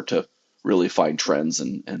power to really find trends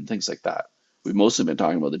and things like that. We've mostly been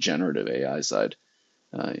talking about the generative AI side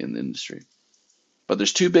in the industry. But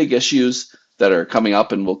there's two big issues that are coming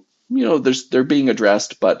up, and they're being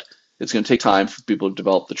addressed, but it's going to take time for people to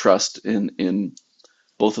develop the trust in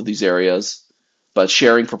both of these areas. But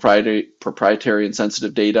sharing proprietary and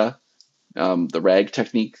sensitive data, the RAG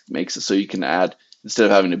technique makes it so you can add, instead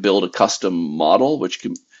of having to build a custom model, which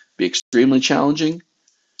can be extremely challenging,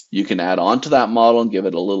 you can add on to that model and give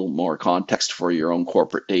it a little more context for your own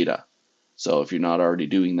corporate data. So if you're not already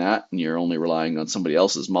doing that and you're only relying on somebody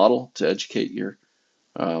else's model to educate your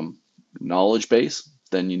knowledge base,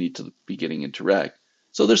 then you need to be getting into RAG.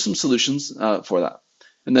 So there's some solutions for that.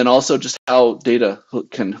 And then also just how data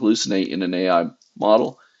can hallucinate in an AI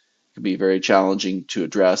model can be very challenging to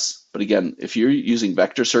address. But again, if you're using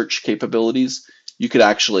vector search capabilities, you could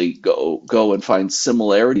actually go and find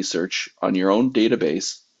similarity search on your own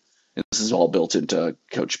database. And this is all built into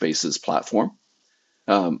Couchbase's platform.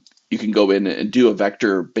 You can go in and do a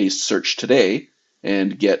vector-based search today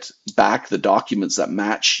and get back the documents that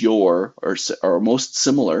match your or are most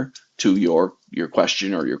similar to your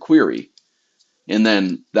question or your query. And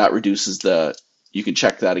then that reduces you can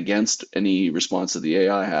check that against any response that the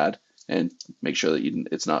AI had and make sure that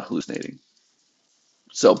it's not hallucinating.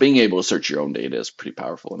 So being able to search your own data is pretty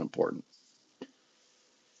powerful and important.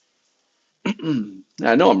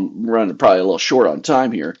 I know I'm running probably a little short on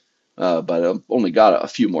time here, but I've only got a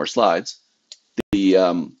few more slides.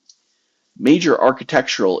 The major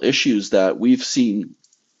architectural issues that we've seen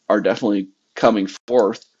are definitely coming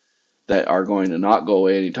forth that are going to not go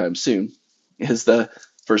away anytime soon is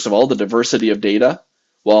first of all, the diversity of data.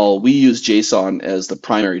 While we use JSON as the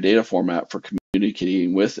primary data format for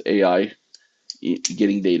communicating with AI,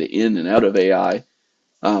 getting data in and out of AI.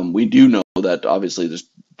 We do know that obviously there's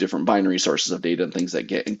different binary sources of data and things that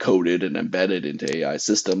get encoded and embedded into AI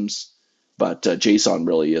systems, but JSON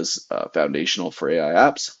really is foundational for AI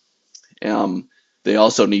apps. They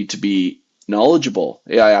also need to be knowledgeable.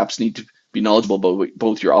 AI apps need to be knowledgeable about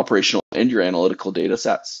both your operational and your analytical data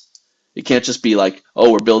sets. It can't just be like,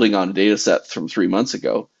 oh, we're building on a data set from 3 months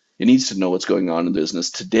ago. It needs to know what's going on in the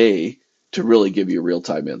business today to really give you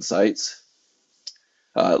real-time insights.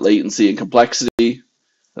 Latency and complexity,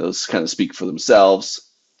 those kind of speak for themselves.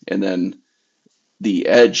 And then the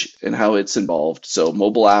edge and how it's involved. So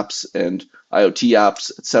mobile apps and IoT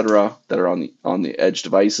apps, etc., that are on the edge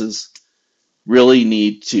devices really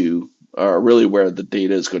need to are really where the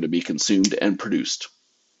data is going to be consumed and produced.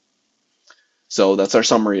 So that's our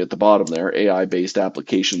summary at the bottom there. AI-based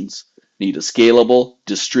applications need a scalable,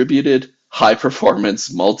 distributed,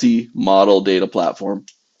 high-performance, multi-model data platform.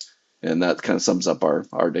 And that kind of sums up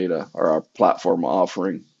our data, or our platform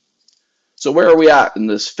offering. So where are we at in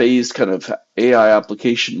this phased kind of AI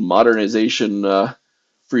application modernization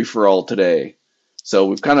free-for-all today? So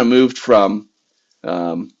we've kind of moved from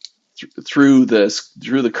through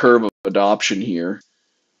the curve of adoption here.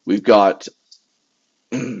 We've got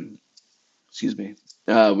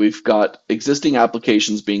we've got existing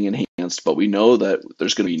applications being enhanced, but we know that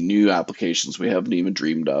there's going to be new applications we haven't even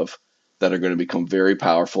dreamed of that are going to become very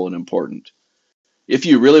powerful and important. If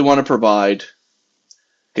you really want to provide,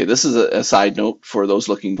 okay, this is a side note for those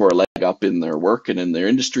looking for a leg up in their work and in their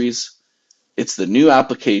industries. It's the new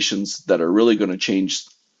applications that are really going to change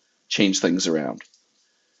things around.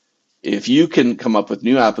 If you can come up with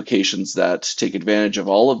new applications that take advantage of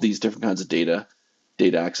all of these different kinds of data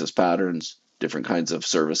access patterns, different kinds of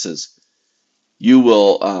services, you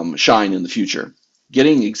will shine in the future.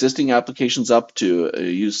 Getting existing applications up to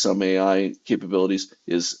use some AI capabilities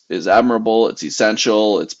is admirable, it's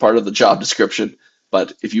essential, it's part of the job description.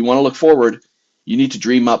 But if you want to look forward, you need to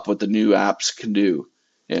dream up what the new apps can do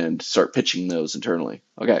and start pitching those internally.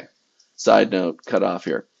 Okay, side note, cut off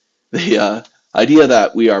here. The idea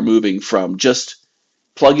that we are moving from just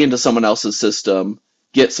plug into someone else's system,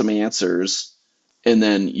 get some answers, and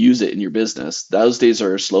then use it in your business, those days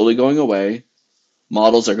are slowly going away.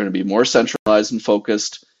 Models are going to be more centralized and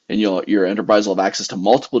focused, and your enterprise will have access to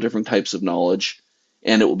multiple different types of knowledge,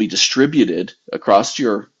 and it will be distributed across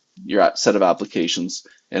your set of applications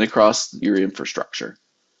and across your infrastructure.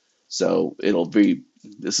 So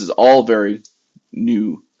this is all very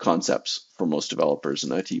new concepts for most developers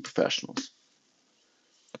and IT professionals.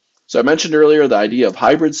 So I mentioned earlier the idea of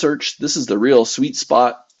hybrid search. This is the real sweet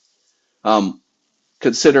spot.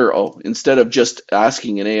 Consider, instead of just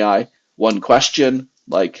asking an AI one question,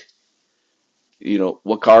 like,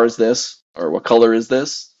 what car is this, or what color is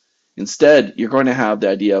this? Instead, you're going to have the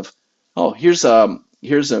idea of, here's an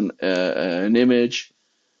image,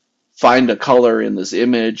 find a color in this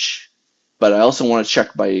image, but I also want to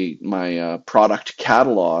check my product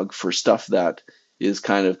catalog for stuff that is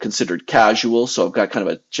kind of considered casual. So I've got kind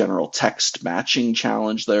of a general text matching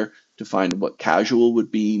challenge there to find what casual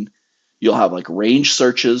would mean. You'll have like range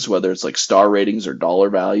searches, whether it's like star ratings or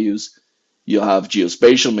dollar values. You'll have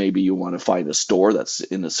geospatial, maybe you want to find a store that's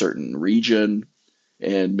in a certain region,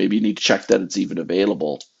 and maybe you need to check that it's even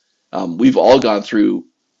available. We've all gone through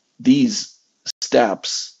these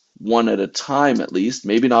steps one at a time, at least,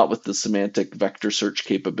 maybe not with the semantic vector search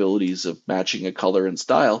capabilities of matching a color and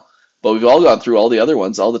style, but we've all gone through all the other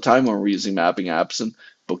ones all the time when we're using mapping apps and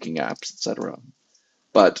booking apps, etc.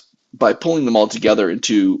 But by pulling them all together in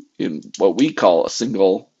what we call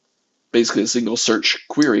basically a single search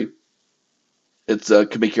query, it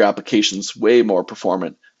can make your applications way more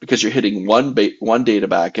performant because you're hitting one data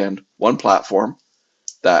backend, one platform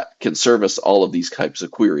that can service all of these types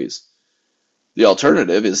of queries. The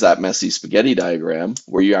alternative is that messy spaghetti diagram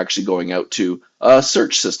where you're actually going out to a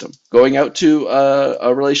search system, going out to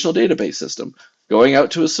a relational database system, going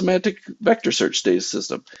out to a semantic vector search data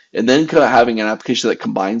system, and then having an application that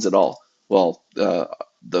combines it all. Well, the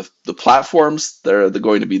platforms that are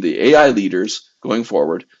going to be the AI leaders going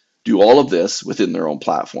forward do all of this within their own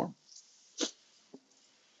platform.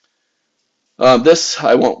 This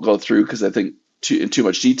I won't go through because I think in too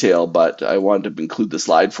much detail, but I wanted to include the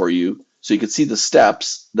slide for you so you can see the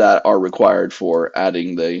steps that are required for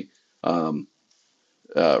adding the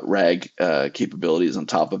RAG capabilities on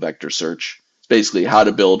top of vector search. Basically, how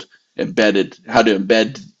to create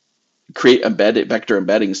vector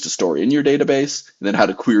embeddings to store in your database, and then how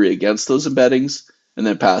to query against those embeddings, and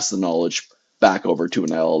then pass the knowledge back over to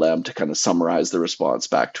an LLM to kind of summarize the response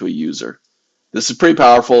back to a user. This is pretty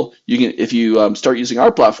powerful. If you start using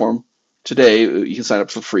our platform, today, you can sign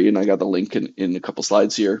up for free, and I got the link in a couple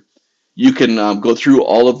slides here. You can go through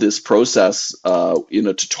all of this process in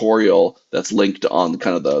a tutorial that's linked on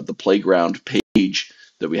kind of the playground page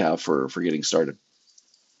that we have for getting started,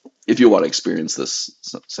 if you want to experience this.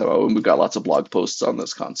 So we've got lots of blog posts on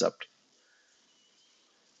this concept.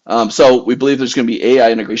 So we believe there's going to be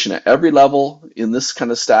AI integration at every level in this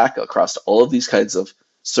kind of stack across all of these kinds of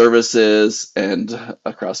services and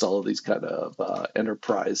across all of these kind of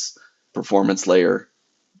enterprise performance layer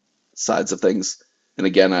sides of things. And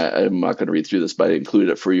again, I'm not going to read through this, but I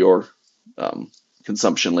included it for your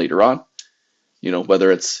consumption later on. You know,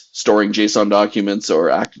 whether it's storing JSON documents or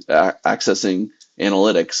accessing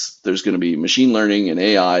analytics, there's going to be machine learning and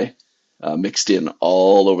AI mixed in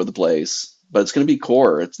all over the place. But it's going to be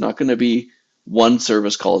core. It's not going to be one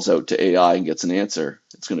service calls out to AI and gets an answer.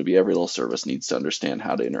 It's going to be every little service needs to understand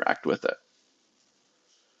how to interact with it.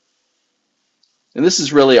 And this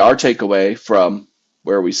is really our takeaway from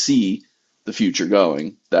where we see the future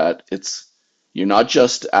going, that you're not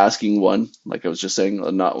just asking one, like I was just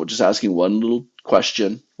saying, not just asking one little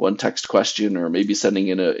question, one text question, or maybe sending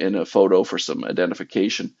in a photo for some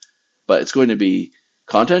identification, but it's going to be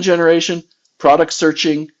content generation, product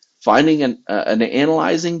searching, finding and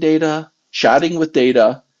analyzing data, chatting with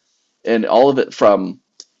data, and all of it from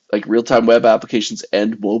like real-time web applications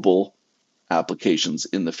and mobile applications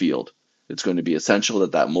in the field. It's going to be essential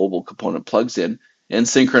that that mobile component plugs in and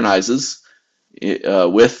synchronizes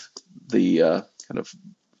with the kind of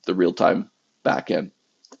the real-time backend.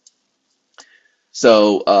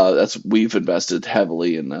 So we've invested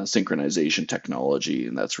heavily in synchronization technology,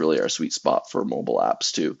 and that's really our sweet spot for mobile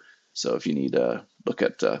apps too. So if you need to look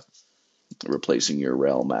at replacing your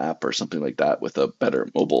Realm app or something like that with a better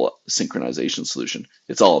mobile synchronization solution,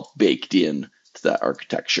 it's all baked in to that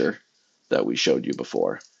architecture that we showed you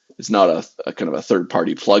before. It's not a kind of a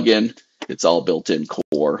third-party plugin. It's all built-in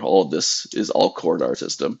core. All of this is all core to our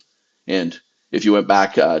system. And if you went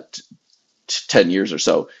back 10 years or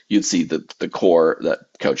so, you'd see that the core that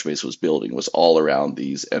Couchbase was building was all around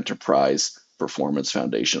these enterprise performance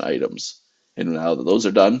foundation items. And now that those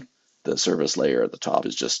are done, the service layer at the top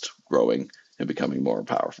is just growing and becoming more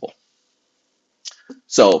powerful.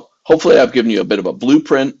 So hopefully I've given you a bit of a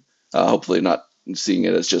blueprint, hopefully not seeing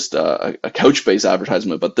it as just a Couchbase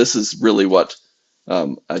advertisement, but this is really what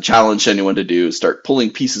I challenge anyone to do, is start pulling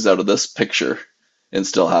pieces out of this picture and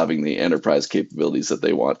still having the enterprise capabilities that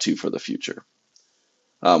they want to for the future.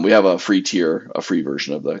 We have a free tier, a free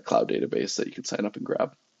version of the cloud database that you can sign up and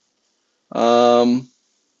grab.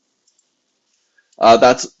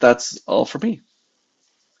 That's all for me.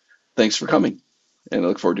 Thanks for coming, and I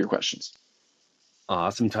look forward to your questions.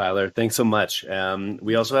 Awesome, Tyler. Thanks so much.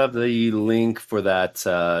 We also have the link for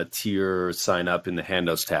that tier sign up in the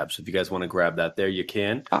handouts tab. So if you guys want to grab that there, you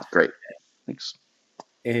can. Great. Thanks.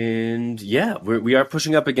 And yeah, we are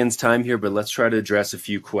pushing up against time here, but let's try to address a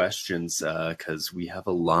few questions because we have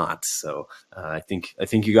a lot. So I think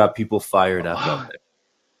you got people fired up out there.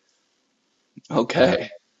 Okay.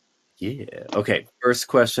 Yeah. Okay. First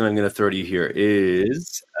question I'm going to throw to you here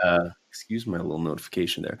is, excuse my little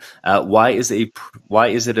notification there. Why is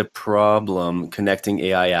it a problem connecting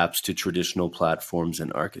AI apps to traditional platforms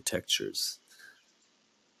and architectures?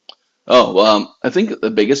 I think the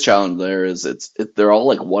biggest challenge there is they're all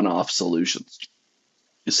like one-off solutions.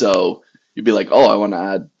 So you'd be like, oh, I want to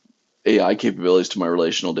add AI capabilities to my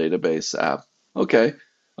relational database app. Okay.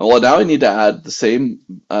 Well, now I need to add the same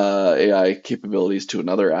AI capabilities to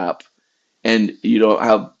another app, and you don't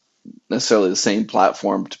have necessarily the same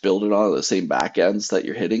platform to build it on, the same backends that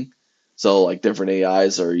you're hitting. So like different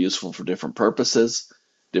AIs are useful for different purposes.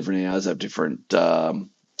 Different AIs have different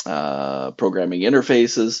programming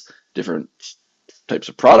interfaces. Different types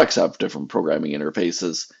of products have different programming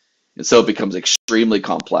interfaces. And so it becomes extremely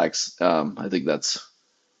complex. I think that's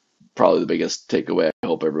probably the biggest takeaway I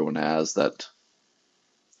hope everyone has, that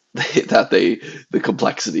the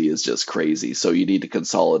complexity is just crazy. So you need to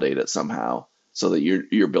consolidate it somehow so that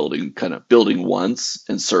you're building once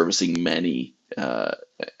and servicing many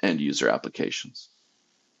end user applications.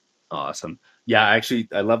 Awesome. Yeah, actually,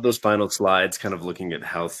 I love those final slides, kind of looking at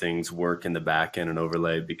how things work in the back end and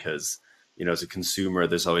overlay, because, you know, as a consumer,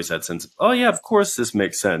 there's always that sense of, oh yeah, of course this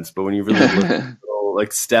makes sense. But when you really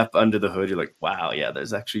look, step under the hood, you're like, wow, yeah,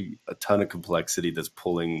 there's actually a ton of complexity that's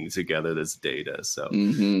pulling together this data. So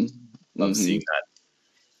love seeing that.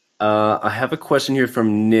 I have a question here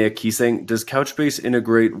from Nick. He's saying, does Couchbase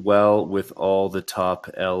integrate well with all the top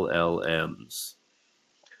LLMs?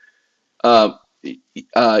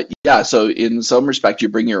 Yeah, so in some respect, you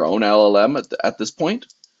bring your own LLM at this point.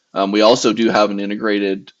 We also do have an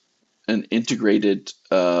integrated an integrated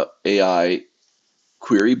AI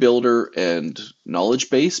query builder and knowledge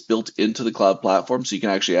base built into the cloud platform, so you can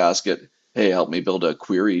actually ask it, hey, help me build a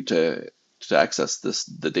query to access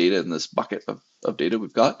the data in this bucket of data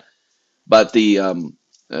we've got. But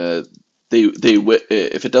if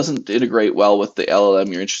it doesn't integrate well with the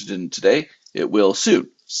LLM you're interested in today, it will soon.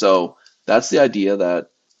 So that's the idea, that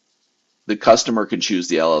the customer can choose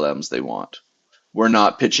the LLMs they want. We're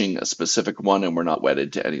not pitching a specific one, and we're not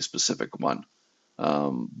wedded to any specific one.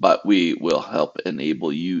 But we will help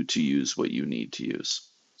enable you to use what you need to use.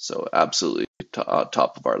 So absolutely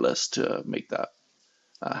top of our list to make that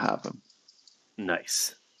happen.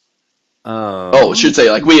 Nice. I should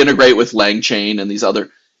say, like, we integrate with LangChain and these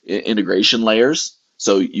other integration layers,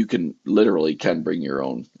 so you can literally bring your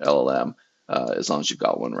own LLM as long as you've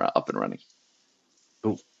got one up and running.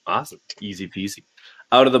 Oh, awesome. Easy peasy.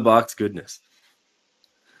 Out of the box goodness.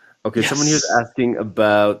 Okay, yes. Someone here's asking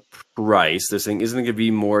about price. They're saying, isn't it going to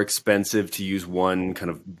be more expensive to use one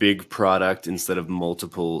kind of big product instead of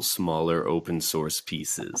multiple smaller open source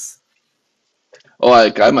pieces? Oh,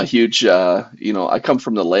 I'm a huge, I come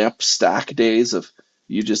from the LAMP stack days of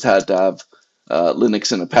you just had to have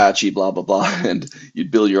Linux and Apache, blah, blah, blah, and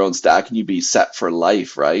you'd build your own stack and you'd be set for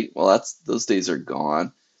life, right? Well, those days are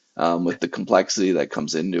gone with the complexity that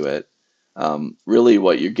comes into it. Really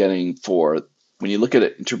what you're getting for, when you look at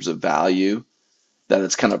it in terms of value, that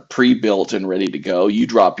it's kind of pre-built and ready to go. You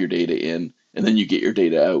drop your data in and then you get your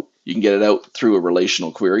data out. You can get it out through a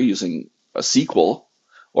relational query using a SQL,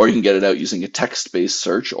 or you can get it out using a text-based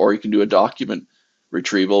search, or you can do a document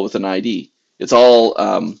retrieval with an ID. It's all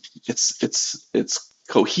it's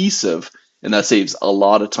cohesive, and that saves a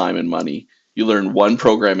lot of time and money. You learn one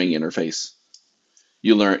programming interface.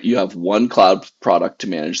 You have one cloud product to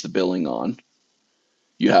manage the billing on.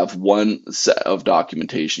 You have one set of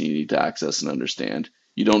documentation you need to access and understand.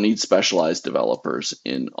 You don't need specialized developers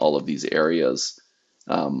in all of these areas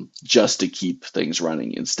just to keep things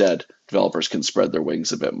running. Instead, developers can spread their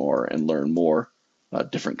wings a bit more and learn more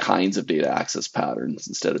different kinds of data access patterns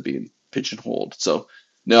instead of being pigeonholed. So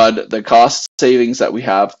no, the cost savings that we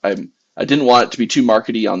have, I didn't want it to be too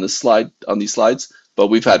markety on these slides, but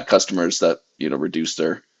we've had customers that reduce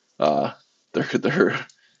their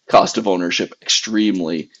cost of ownership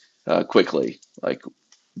extremely quickly, like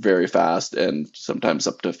very fast, and sometimes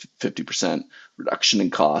up to 50% reduction in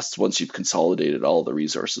costs once you've consolidated all the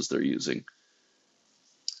resources they're using.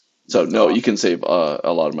 So no, you can save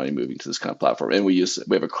a lot of money moving to this kind of platform. And we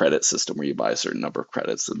have a credit system where you buy a certain number of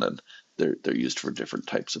credits, and then they're used for different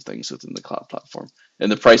types of things within the cloud platform.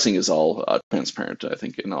 And the pricing is all transparent, I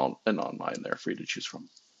think, and online there for you to choose from.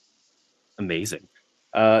 Amazing.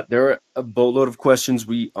 There are a boatload of questions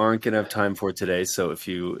we aren't going to have time for today. So if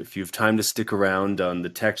you have time to stick around on the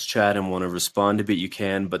text chat and want to respond a bit, you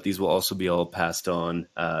can, but these will also be all passed on.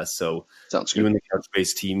 So sounds good. You and the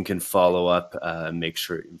Couchbase team can follow up and make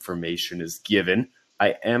sure information is given.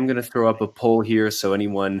 I am going to throw up a poll here. So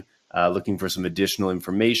anyone looking for some additional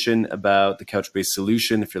information about the Couchbase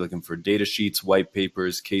solution, if you're looking for data sheets, white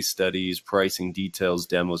papers, case studies, pricing details,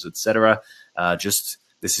 demos, etc.,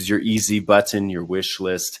 this is your easy button, your wish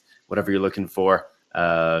list, whatever you're looking for.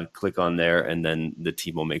 Click on there, and then the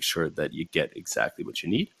team will make sure that you get exactly what you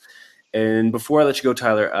need. And before I let you go,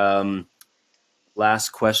 Tyler, last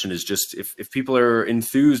question is just if people are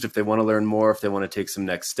enthused, if they want to learn more, if they want to take some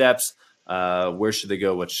next steps, where should they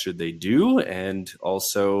go? What should they do? And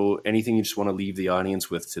also anything you just want to leave the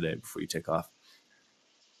audience with today before you take off.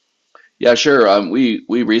 Yeah, sure. We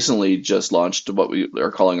recently just launched what we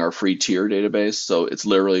are calling our free tier database. So it's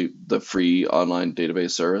literally the free online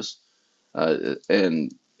database service.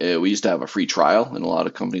 And we used to have a free trial, and a lot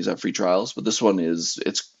of companies have free trials, but this one is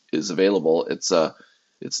available. It's a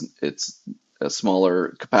smaller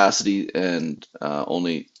capacity and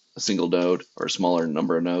only a single node or a smaller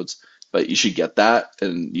number of nodes. But you should get that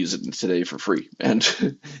and use it today for free, and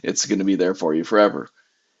it's going to be there for you forever.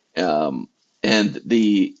 And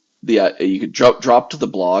you could drop to the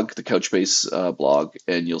blog, the Couchbase blog,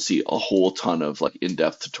 and you'll see a whole ton of like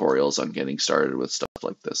in-depth tutorials on getting started with stuff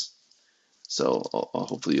like this. So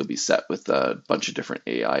hopefully you'll be set with a bunch of different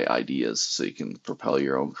AI ideas so you can propel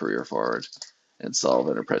your own career forward and solve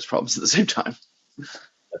enterprise problems at the same time.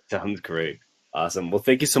 That sounds great. Awesome. Well,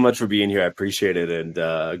 thank you so much for being here. I appreciate it,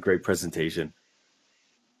 and great presentation.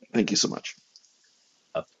 Thank you so much.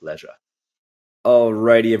 A pleasure.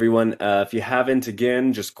 Alrighty, everyone. If you haven't,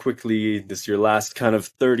 again, just quickly, this is your last kind of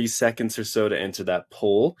 30 seconds or so to enter that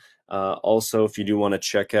poll. Also, if you do want to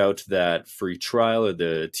check out that free trial or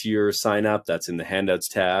the tier sign up, that's in the handouts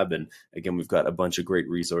tab. And again, we've got a bunch of great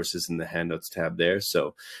resources in the handouts tab there.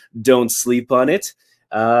 So don't sleep on it.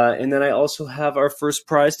 And then I also have our first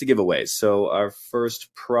prize to give away. So our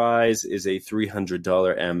first prize is a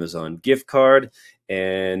 $300 Amazon gift card.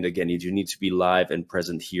 And again, you do need to be live and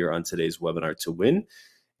present here on today's webinar to win.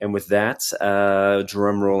 And with that,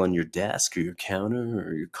 drum roll on your desk or your counter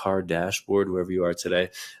or your car dashboard, wherever you are today.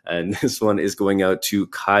 And this one is going out to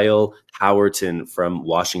Kyle Howerton from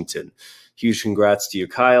Washington. Huge congrats to you,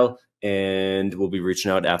 Kyle. And we'll be reaching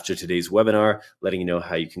out after today's webinar, letting you know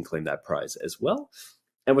how you can claim that prize as well.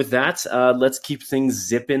 And with that, let's keep things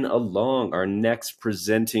zipping along. Our next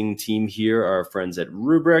presenting team here are our friends at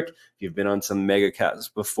Rubrik. If you've been on some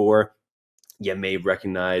MegaCasts before, you may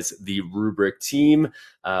recognize the Rubrik team.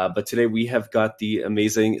 But today we have got the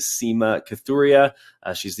amazing Seema Kathuria.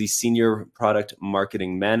 She's the Senior Product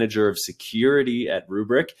Marketing Manager of Security at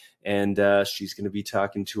Rubrik. And she's going to be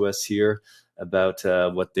talking to us here about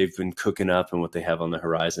what they've been cooking up and what they have on the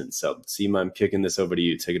horizon. So Seema, I'm kicking this over to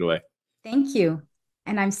you. Take it away. Thank you.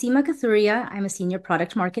 And I'm Seema Kathuria. I'm a Senior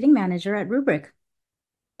Product Marketing Manager at Rubrik.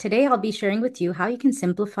 Today, I'll be sharing with you how you can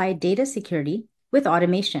simplify data security with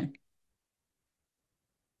automation.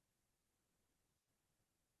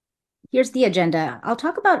 Here's the agenda. I'll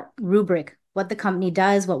talk about Rubrik, what the company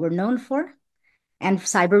does, what we're known for, and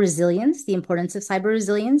cyber resilience, the importance of cyber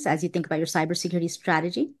resilience as you think about your cybersecurity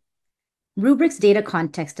strategy. Rubrik's data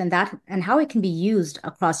context and how it can be used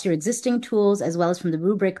across your existing tools as well as from the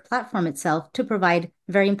Rubrik platform itself to provide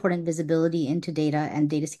very important visibility into data and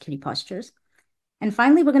data security postures. And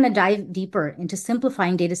finally, we're going to dive deeper into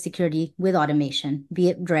simplifying data security with automation, be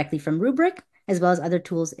it directly from Rubrik as well as other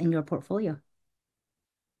tools in your portfolio.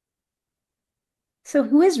 So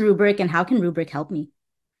who is Rubrik and how can Rubrik help me?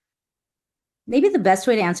 Maybe the best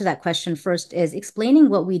way to answer that question first is explaining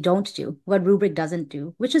what we don't do, what Rubrik doesn't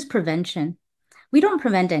do, which is prevention. We don't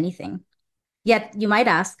prevent anything. Yet you might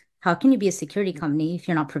ask, how can you be a security company if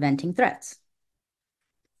you're not preventing threats?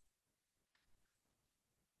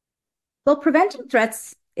 Well, preventing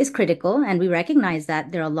threats is critical, and we recognize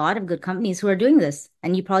that there are a lot of good companies who are doing this,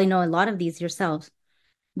 and you probably know a lot of these yourselves.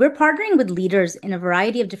 We're partnering with leaders in a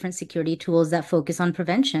variety of different security tools that focus on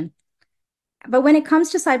prevention. But when it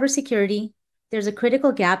comes to cybersecurity, there's a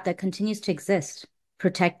critical gap that continues to exist,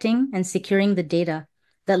 protecting and securing the data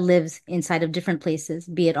that lives inside of different places,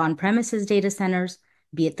 be it on-premises data centers,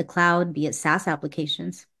 be it the cloud, be it SaaS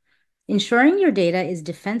applications. Ensuring your data is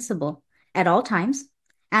defensible at all times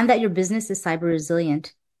and that your business is cyber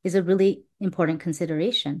resilient is a really important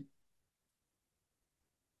consideration.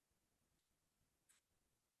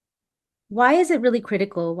 Why is it really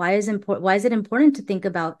critical? Why is it important to think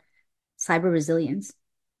about cyber resilience?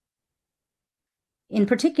 In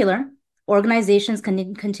particular, organizations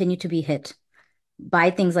can continue to be hit by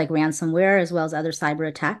things like ransomware as well as other cyber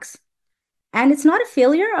attacks. And it's not a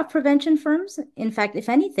failure of prevention firms. In fact, if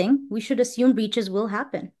anything, we should assume breaches will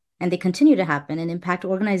happen, and they continue to happen and impact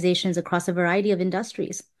organizations across a variety of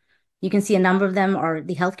industries. You can see a number of them are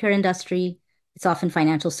the healthcare industry, it's often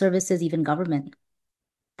financial services, even government.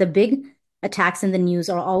 The big attacks in the news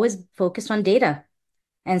are always focused on data.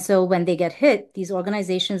 And so when they get hit, these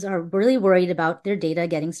organizations are really worried about their data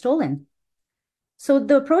getting stolen. So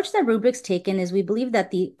the approach that Rubrik's taken is we believe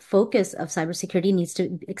that the focus of cybersecurity needs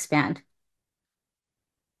to expand.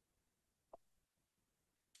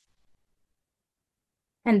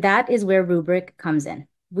 And that is where Rubrik comes in.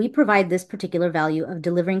 We provide this particular value of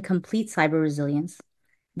delivering complete cyber resilience.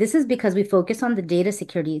 This is because we focus on the data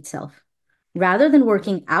security itself. Rather than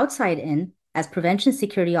working outside in, as prevention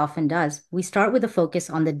security often does, we start with a focus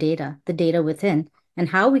on the data within, and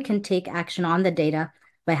how we can take action on the data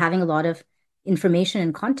by having a lot of information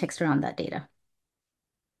and context around that data.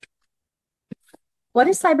 What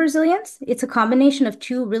is cyber resilience? It's a combination of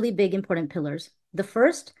two really big important pillars. The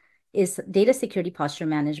first is data security posture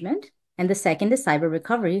management, and the second is cyber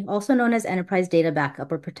recovery, also known as enterprise data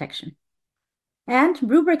backup or protection. And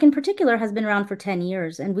Rubrik in particular has been around for 10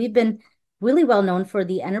 years, and we've been really well known for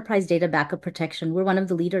the enterprise data backup protection. We're one of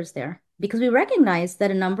the leaders there because we recognize that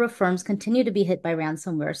a number of firms continue to be hit by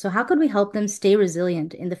ransomware. So how could we help them stay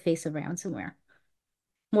resilient in the face of ransomware?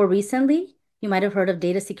 More recently, you might have heard of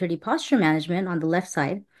data security posture management on the left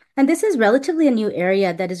side. And this is relatively a new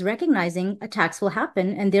area that is recognizing attacks will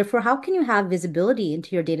happen. And therefore, how can you have visibility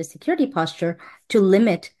into your data security posture to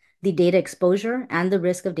limit the data exposure and the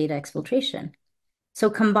risk of data exfiltration? So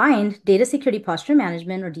combined, data security posture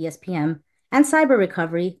management, or DSPM, and cyber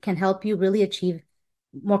recovery can help you really achieve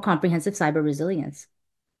more comprehensive cyber resilience.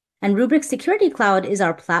 And Rubrik Security Cloud is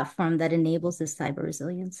our platform that enables this cyber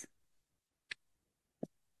resilience.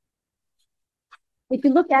 If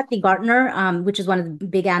you look at the Gartner, which is one of the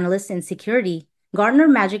big analysts in security, Gartner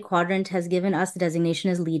Magic Quadrant has given us the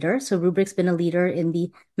designation as leader. So Rubrik's been a leader in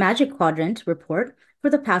the Magic Quadrant report for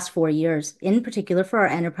the past 4 years, in particular for our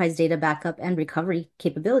enterprise data backup and recovery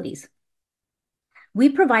capabilities. We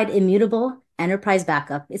provide immutable enterprise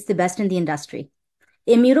backup. It's the best in the industry.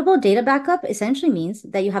 Immutable data backup essentially means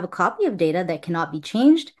that you have a copy of data that cannot be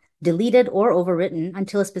changed, deleted, or overwritten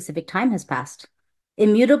until a specific time has passed.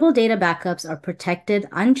 Immutable data backups are protected,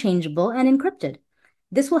 unchangeable, and encrypted.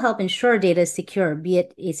 This will help ensure data is secure, be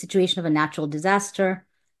it a situation of a natural disaster,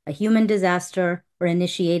 a human disaster, or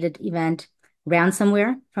initiated event,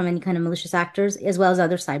 ransomware from any kind of malicious actors, as well as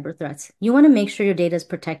other cyber threats. You want to make sure your data is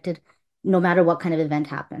protected no matter what kind of event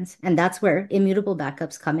happens. And that's where immutable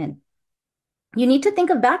backups come in. You need to think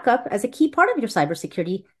of backup as a key part of your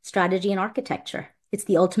cybersecurity strategy and architecture. It's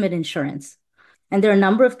the ultimate insurance. And there are a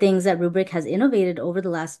number of things that Rubrik has innovated over the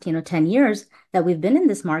last 10 years that we've been in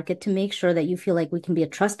this market to make sure that you feel like we can be a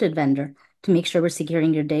trusted vendor to make sure we're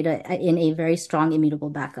securing your data in a very strong immutable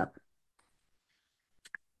backup.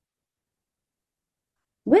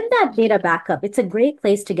 With that data backup, it's a great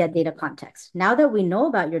place to get data context. Now that we know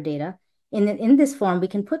about your data, in this form, we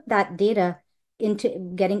can put that data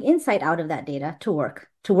into getting insight out of that data to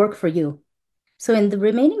work for you. So in the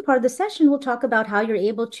remaining part of the session, we'll talk about how you're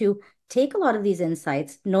able to take a lot of these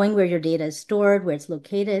insights, knowing where your data is stored, where it's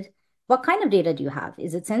located. What kind of data do you have?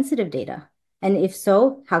 Is it sensitive data? And if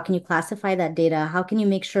so, how can you classify that data? How can you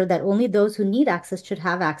make sure that only those who need access should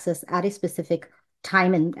have access at a specific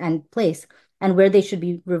time and place, and where they should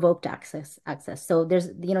be revoked access? So there's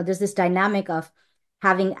this dynamic of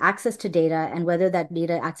having access to data and whether that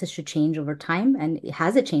data access should change over time, and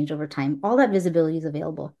has it changed over time? All that visibility is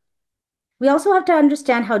available. We also have to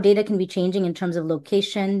understand how data can be changing in terms of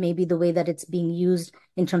location, maybe the way that it's being used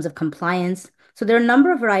in terms of compliance. So there are a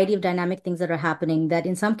number of variety of dynamic things that are happening that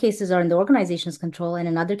in some cases are in the organization's control, and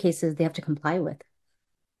in other cases they have to comply with.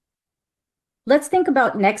 Let's think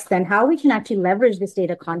about next then how we can actually leverage this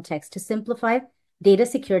data context to simplify data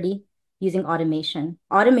security using automation.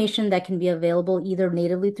 Automation that can be available either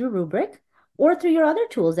natively through Rubrik or through your other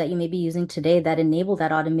tools that you may be using today that enable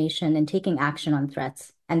that automation and taking action on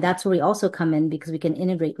threats. And that's where we also come in because we can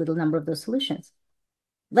integrate with a number of those solutions.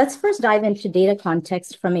 Let's first dive into data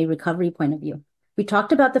context from a recovery point of view. We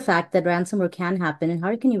talked about the fact that ransomware can happen and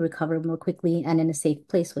how can you recover more quickly and in a safe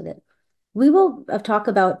place with it. We will talk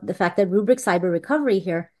about the fact that Rubrik Cyber Recovery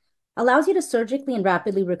here allows you to surgically and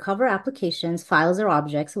rapidly recover applications, files, or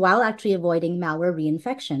objects while actually avoiding malware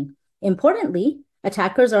reinfection. Importantly,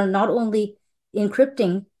 attackers are not only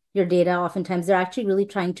encrypting your data, oftentimes they're actually really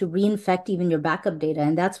trying to reinfect even your backup data.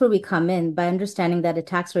 And that's where we come in by understanding that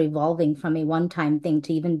attacks are evolving from a one-time thing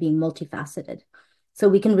to even being multifaceted. So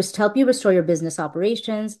we can help you restore your business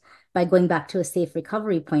operations by going back to a safe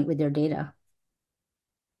recovery point with your data.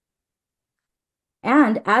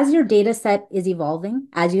 And as your data set is evolving,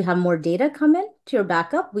 as you have more data come in to your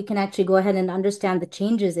backup, we can actually go ahead and understand the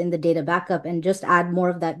changes in the data backup and just add more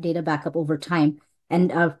of that data backup over time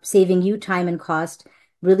and saving you time and cost,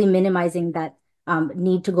 really minimizing that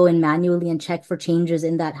need to go in manually and check for changes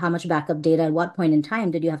in that, how much backup data, at what point in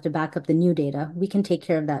time did you have to back up the new data. We can take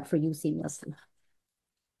care of that for you seamlessly.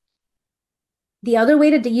 The other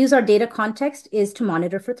way to use our data context is to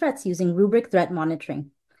monitor for threats using Rubrik Threat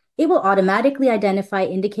Monitoring. It will automatically identify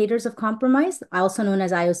indicators of compromise, also known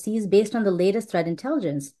as IOCs, based on the latest threat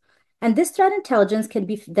intelligence. And this threat intelligence can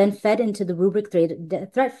be then fed into the Rubrik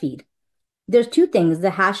threat feed. There's two things. The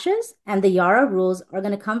hashes and the Yara rules are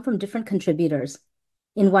going to come from different contributors.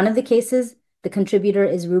 In one of the cases, the contributor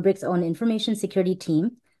is Rubrik's own information security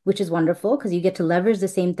team, which is wonderful because you get to leverage the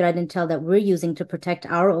same threat intel that we're using to protect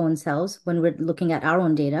our own selves when we're looking at our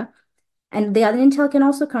own data. And the other intel can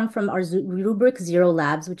also come from our Rubrik Zero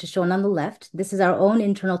Labs, which is shown on the left. This is our own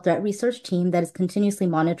internal threat research team that is continuously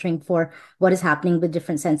monitoring for what is happening with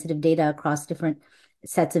different sensitive data across different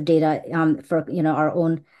sets of data for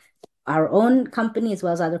our own company as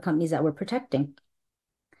well as other companies that we're protecting.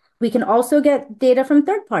 We can also get data from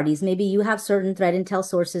third parties. Maybe you have certain threat intel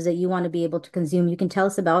sources that you want to be able to consume. You can tell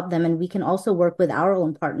us about them, and we can also work with our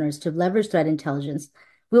own partners to leverage threat intelligence.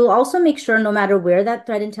 We will also make sure no matter where that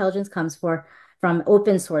threat intelligence comes from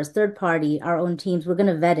open source, third party, our own teams, we're going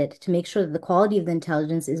to vet it to make sure that the quality of the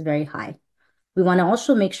intelligence is very high. We want to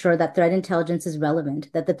also make sure that threat intelligence is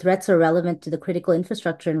relevant, that the threats are relevant to the critical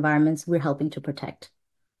infrastructure environments we're helping to protect.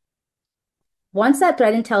 Once that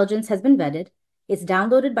threat intelligence has been vetted, it's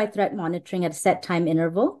downloaded by threat monitoring at a set time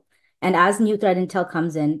interval. And as new threat intel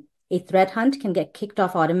comes in, a threat hunt can get kicked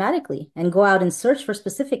off automatically and go out and search for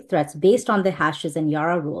specific threats based on the hashes and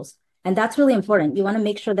Yara rules. And that's really important. You want to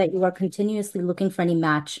make sure that you are continuously looking for any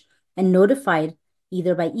match and notified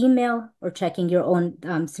either by email or checking your own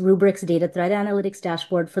Rubrik's data threat analytics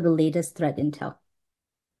dashboard for the latest threat intel.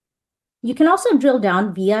 You can also drill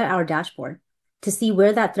down via our dashboard to see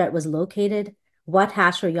where that threat was located, what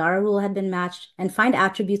hash or Yara rule had been matched, and find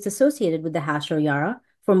attributes associated with the hash or Yara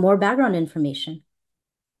for more background information.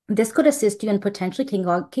 This could assist you in potentially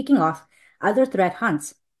kicking off other threat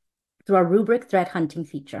hunts through our Rubrik threat hunting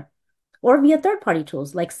feature, or via third-party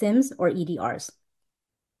tools like SIMs or EDRs.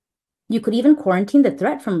 You could even quarantine the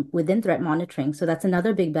threat from within threat monitoring. So that's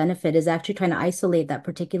another big benefit, is actually trying to isolate that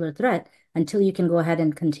particular threat until you can go ahead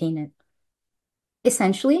and contain it.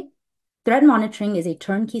 Essentially, threat monitoring is a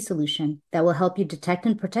turnkey solution that will help you detect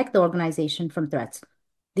and protect the organization from threats.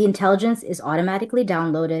 The intelligence is automatically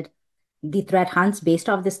downloaded. The threat hunts based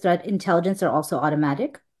off this threat intelligence are also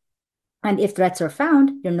automatic. And if threats are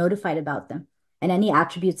found, you're notified about them. And any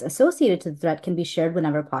attributes associated to the threat can be shared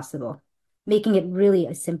whenever possible, making it really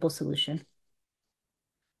a simple solution.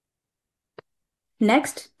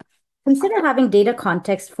 Next, consider having data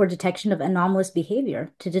context for detection of anomalous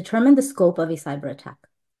behavior to determine the scope of a cyber attack.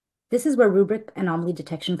 This is where Rubrik anomaly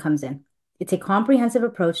detection comes in. It's a comprehensive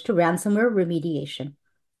approach to ransomware remediation.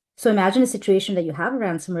 So imagine a situation that you have a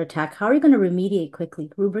ransomware attack. How are you going to remediate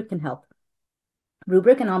quickly? Rubrik can help.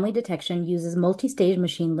 Rubrik anomaly detection uses multi-stage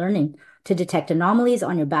machine learning to detect anomalies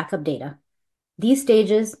on your backup data. These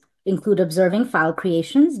stages include observing file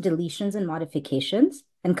creations, deletions, and modifications,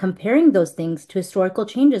 and comparing those things to historical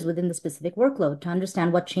changes within the specific workload to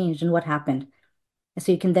understand what changed and what happened. And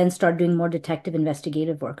so you can then start doing more detective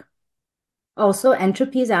investigative work. Also,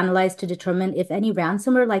 entropy is analyzed to determine if any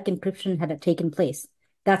ransomware-like encryption had taken place.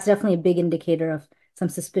 That's definitely a big indicator of some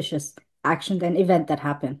suspicious action and event that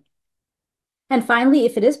happened. And finally,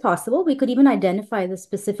 if it is possible, we could even identify the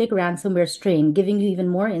specific ransomware strain, giving you even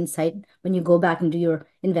more insight when you go back and do your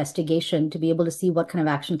investigation to be able to see what kind of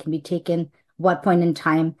action can be taken, what point in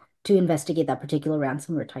time to investigate that particular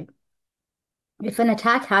ransomware type. If an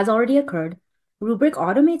attack has already occurred, Rubrik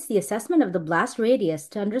automates the assessment of the blast radius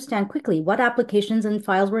to understand quickly what applications and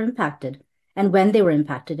files were impacted and when they were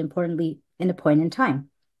impacted, importantly, in a point in time.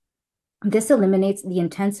 This eliminates the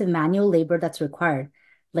intensive manual labor that's required,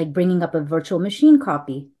 like bringing up a virtual machine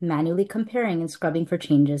copy, manually comparing and scrubbing for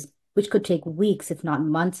changes, which could take weeks, if not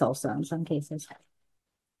months also in some cases.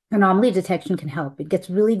 Anomaly detection can help. It gets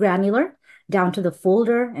really granular, down to the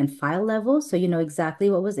folder and file level, so you know exactly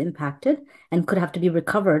what was impacted and could have to be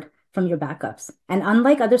recovered from your backups. And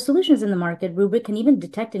unlike other solutions in the market, Rubrik can even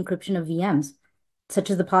detect encryption of VMs, such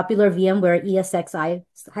as the popular VMware ESXi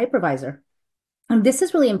hypervisor. And this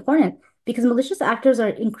is really important because malicious actors are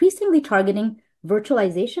increasingly targeting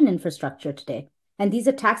virtualization infrastructure today. And these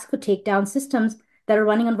attacks could take down systems that are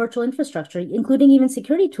running on virtual infrastructure, including even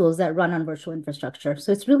security tools that run on virtual infrastructure.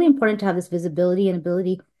 So it's really important to have this visibility and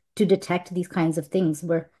ability to detect these kinds of things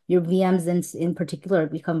where your VMs in particular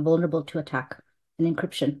become vulnerable to attack and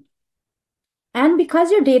encryption. And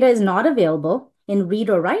because your data is not available in read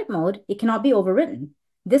or write mode, it cannot be overwritten.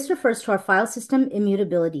 This refers to our file system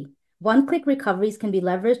immutability. One-click recoveries can be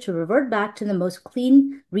leveraged to revert back to the most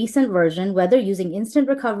clean, recent version, whether using instant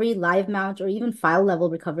recovery, live mount, or even file-level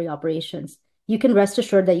recovery operations. You can rest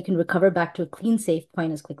assured that you can recover back to a clean, safe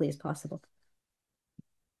point as quickly as possible.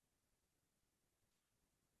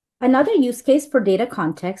 Another use case for data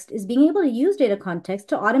context is being able to use data context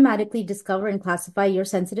to automatically discover and classify your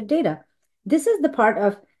sensitive data. This is the part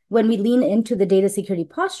of when we lean into the data security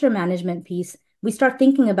posture management piece, we start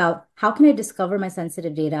thinking about how can I discover my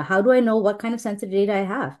sensitive data? How do I know what kind of sensitive data I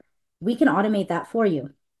have? We can automate that for you.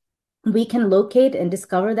 We can locate and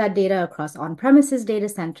discover that data across on-premises data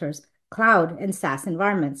centers, cloud, and SaaS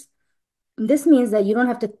environments. This means that you don't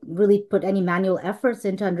have to really put any manual efforts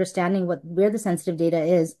into understanding where the sensitive data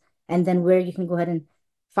is and then where you can go ahead and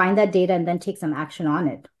find that data and then take some action on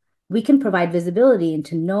it. We can provide visibility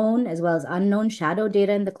into known as well as unknown shadow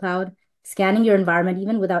data in the cloud, scanning your environment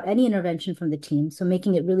even without any intervention from the team, so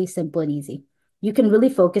making it really simple and easy. You can really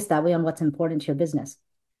focus that way on what's important to your business.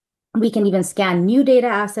 We can even scan new data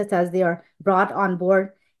assets as they are brought on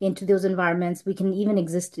board into those environments. We can even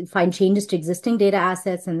find changes to existing data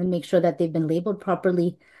assets and then make sure that they've been labeled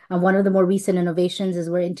properly. And one of the more recent innovations is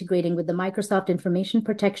we're integrating with the Microsoft Information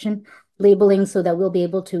Protection labeling so that we'll be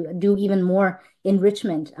able to do even more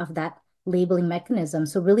enrichment of that labeling mechanism.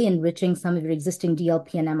 So really enriching some of your existing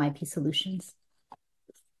DLP and MIP solutions.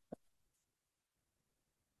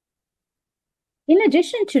 In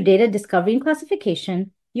addition to data discovery and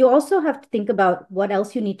classification, you also have to think about what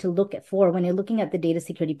else you need to look for when you're looking at the data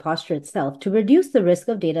security posture itself to reduce the risk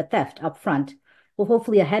of data theft upfront, or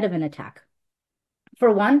hopefully ahead of an attack. For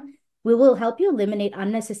one, We will help you eliminate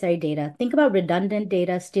unnecessary data. Think about redundant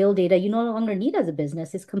data, stale data you no longer need as a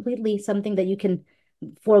business. It's completely something that you can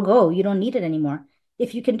forego. You don't need it anymore.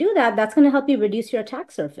 If you can do that, that's going to help you reduce your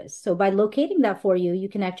attack surface. So by locating that for you, you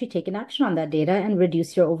can actually take an action on that data and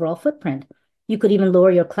reduce your overall footprint. You could even lower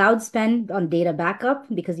your cloud spend on data backup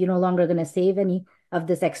because you're no longer going to save any of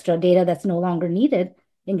this extra data that's no longer needed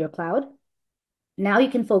in your cloud. Now you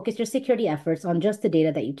can focus your security efforts on just the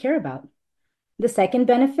data that you care about. The second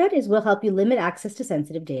benefit is we'll help you limit access to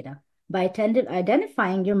sensitive data by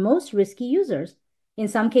identifying your most risky users. In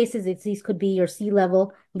some cases, these could be your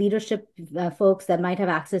C-level leadership folks that might have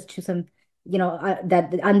access to some,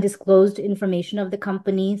 that undisclosed information of the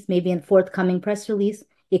companies, maybe in forthcoming press release.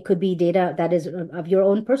 It could be data that is of your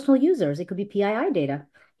own personal users. It could be PII data.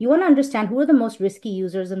 You want to understand who are the most risky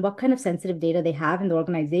users and what kind of sensitive data they have in the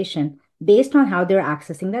organization based on how they're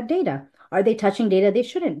accessing that data. Are they touching data they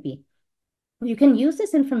shouldn't be? You can use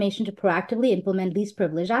this information to proactively implement least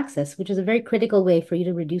privileged access, which is a very critical way for you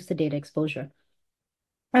to reduce the data exposure.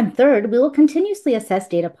 And third, we will continuously assess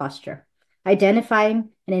data posture, identifying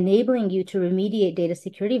and enabling you to remediate data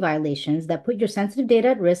security violations that put your sensitive data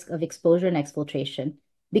at risk of exposure and exfiltration,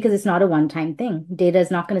 because it's not a one-time thing. Data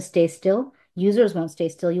is not going to stay still. Users won't stay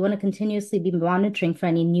still. You want to continuously be monitoring for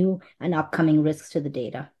any new and upcoming risks to the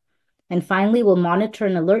data. And finally, we'll monitor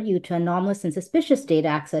and alert you to anomalous and suspicious data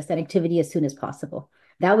access and activity as soon as possible.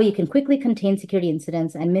 That way you can quickly contain security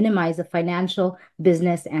incidents and minimize the financial,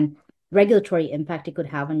 business, and regulatory impact it could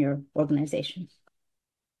have on your organization.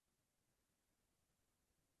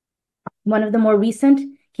 One of the more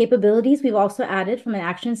recent capabilities we've also added from an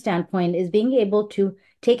action standpoint is being able to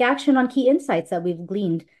take action on key insights that we've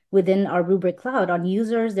gleaned within our Rubrik Cloud on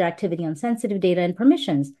users, their activity on sensitive data, and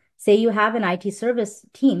permissions. Say you have an IT service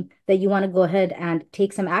team that you want to go ahead and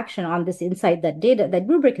take some action on this insight that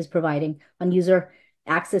Rubrik is providing on user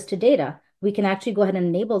access to data. We can actually go ahead and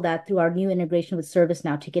enable that through our new integration with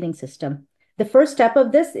ServiceNow ticketing system. The first step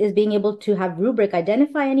of this is being able to have Rubrik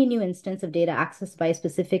identify any new instance of data accessed by a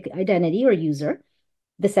specific identity or user.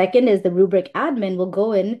 The second is the Rubrik admin will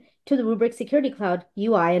go in to the Rubrik Security Cloud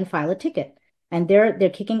UI and file a ticket. And they're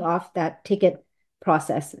kicking off that ticket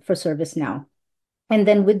process for ServiceNow. And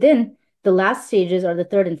then within the last stages are the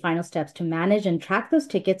third and final steps to manage and track those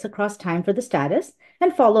tickets across time for the status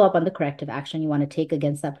and follow up on the corrective action you want to take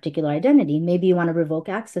against that particular identity. Maybe you want to revoke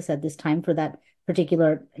access at this time for that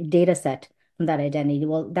particular data set from that identity.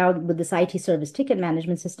 Well, with this IT service ticket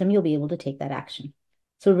management system, you'll be able to take that action.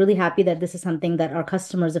 So we're really happy that this is something that our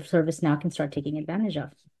customers of ServiceNow can start taking advantage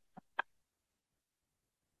of.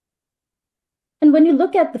 And when you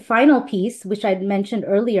look at the final piece, which I mentioned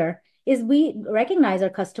earlier, is we recognize our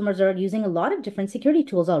customers are using a lot of different security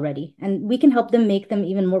tools already, and we can help them make them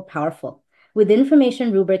even more powerful. With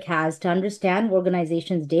information Rubrik has to understand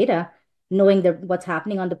organizations' data, knowing what's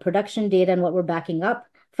happening on the production data and what we're backing up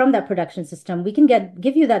from that production system, we can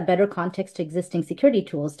give you that better context to existing security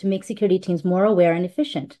tools to make security teams more aware and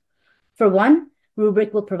efficient. For one,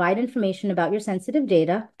 Rubrik will provide information about your sensitive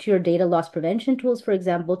data to your data loss prevention tools, for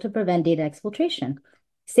example, to prevent data exfiltration.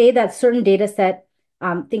 Say that certain data set,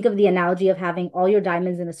 think of the analogy of having all your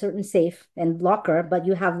diamonds in a certain safe and locker, but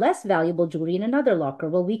you have less valuable jewelry in another locker.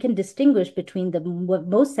 Well, we can distinguish between the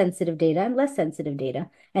most sensitive data and less sensitive data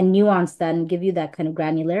and nuance that and give you that kind of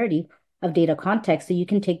granularity of data context so you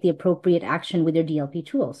can take the appropriate action with your DLP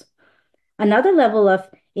tools. Another level of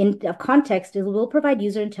context is we'll provide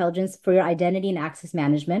user intelligence for your identity and access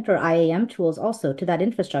management or IAM tools also to that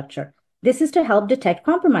infrastructure. This is to help detect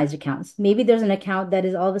compromised accounts. Maybe there's an account that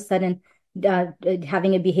is all of a sudden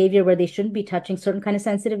having a behavior where they shouldn't be touching certain kind of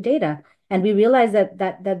sensitive data. And we realize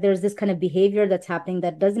that there's this kind of behavior that's happening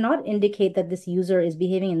that does not indicate that this user is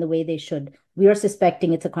behaving in the way they should. We are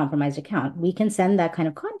suspecting it's a compromised account. We can send that kind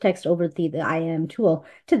of context over the IAM tool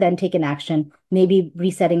to then take an action, maybe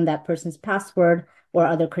resetting that person's password or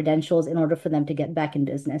other credentials in order for them to get back in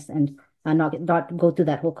business and not go through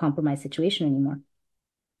that whole compromised situation anymore.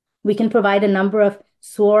 We can provide a number of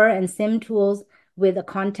SOAR and SIM tools with a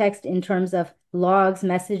context in terms of logs,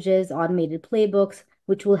 messages, automated playbooks,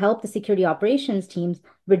 which will help the security operations teams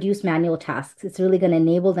reduce manual tasks. It's really going to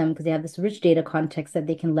enable them because they have this rich data context that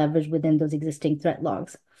they can leverage within those existing threat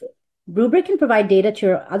logs. Rubrik can provide data to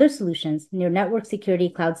your other solutions, your network security,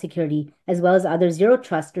 cloud security, as well as other zero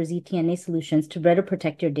trust or ZTNA solutions to better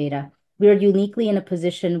protect your data. We are uniquely in a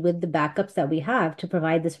position with the backups that we have to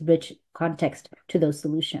provide this rich context to those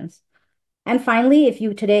solutions. And finally, if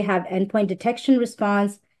you today have endpoint detection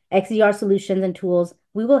response, XDR solutions and tools,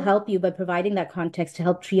 we will help you by providing that context to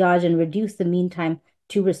help triage and reduce the mean time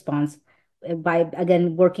to response by,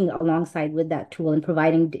 again, working alongside with that tool and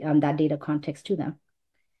providing that data context to them.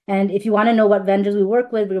 And if you want to know what vendors we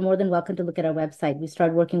work with, we're more than welcome to look at our website. We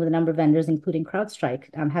started working with a number of vendors, including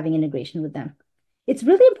CrowdStrike, having integration with them. It's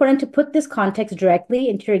really important to put this context directly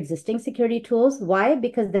into your existing security tools. Why?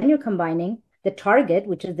 Because then you're combining the target,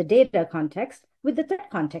 which is the data context, with the threat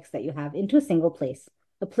context that you have into a single place,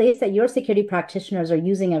 a place that your security practitioners are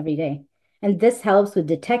using every day. And this helps with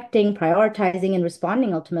detecting, prioritizing, and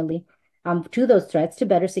responding ultimately to those threats to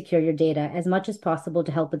better secure your data as much as possible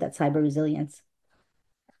to help with that cyber resilience.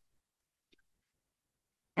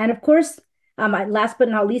 And of course, last but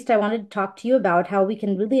not least, I wanted to talk to you about how we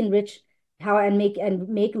can really enrich and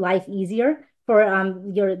make life easier for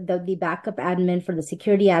the backup admin, for the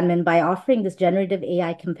security admin, by offering this generative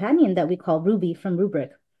AI companion that we call Ruby from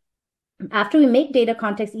Rubrik. After we make data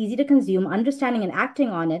context easy to consume, understanding and acting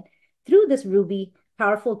on it through this Ruby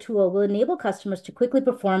powerful tool will enable customers to quickly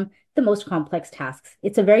perform the most complex tasks.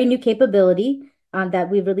 It's a very new capability that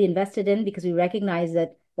we've really invested in because we recognize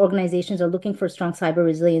that organizations are looking for strong cyber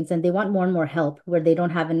resilience and they want more and more help where they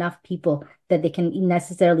don't have enough people that they can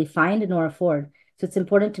necessarily find nor afford. So it's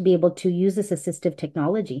important to be able to use this assistive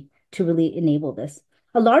technology to really enable this.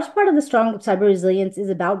 A large part of the strong cyber resilience is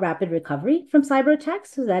about rapid recovery from cyber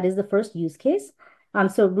attacks. So that is the first use case.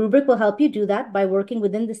 So Rubrik will help you do that by working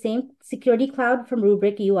within the same security cloud from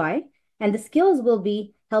Rubrik UI. And the skills will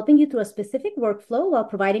be helping you through a specific workflow while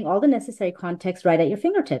providing all the necessary context right at your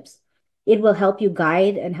fingertips. It will help you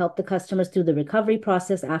guide and help the customers through the recovery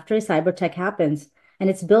process after a cyber attack happens.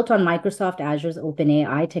 And it's built on Microsoft Azure's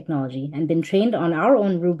OpenAI technology and been trained on our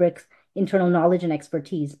own Rubrik's internal knowledge and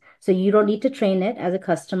expertise. So you don't need to train it as a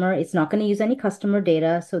customer. It's not going to use any customer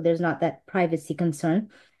data, so there's not that privacy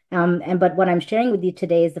concern. But what I'm sharing with you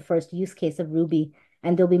today is the first use case of Ruby,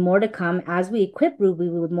 and there'll be more to come as we equip Ruby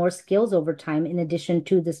with more skills over time, in addition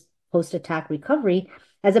to this post-attack recovery,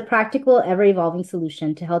 as a practical, ever-evolving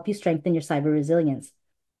solution to help you strengthen your cyber resilience.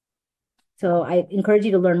 So I encourage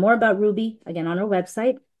you to learn more about Ruby, again, on our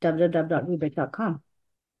website, www.rubrik.com.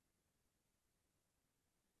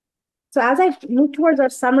 So as I move towards our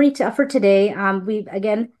summary for today,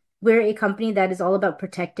 we're a company that is all about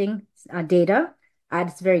protecting data at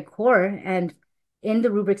its very core. And in the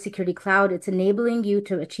Rubrik Security Cloud, it's enabling you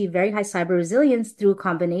to achieve very high cyber resilience through a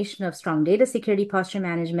combination of strong data security posture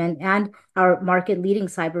management and our market-leading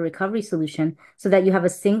cyber recovery solution, so that you have a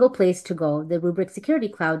single place to go, the Rubrik Security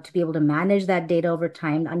Cloud, to be able to manage that data over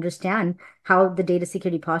time, understand how the data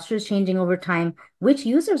security posture is changing over time, which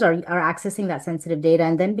users are accessing that sensitive data,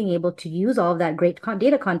 and then being able to use all of that great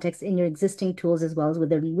data context in your existing tools as well as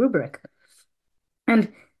within Rubrik.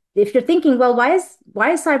 And if you're thinking, well, why is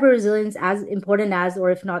cyber resilience as important as,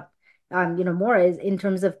 or if not, more, is in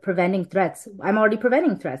terms of preventing threats? I'm already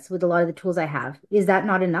preventing threats with a lot of the tools I have. Is that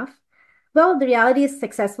not enough? Well, the reality is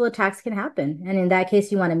successful attacks can happen. And in that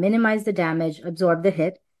case, you want to minimize the damage, absorb the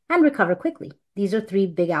hit, and recover quickly. These are three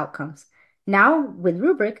big outcomes. Now, with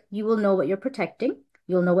Rubrik, you will know what you're protecting.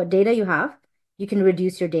 You'll know what data you have. You can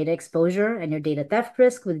reduce your data exposure and your data theft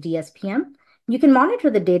risk with DSPM. You can monitor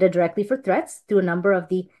the data directly for threats through a number of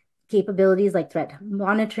the capabilities like threat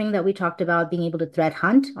monitoring that we talked about, being able to threat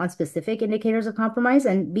hunt on specific indicators of compromise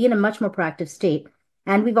and be in a much more proactive state.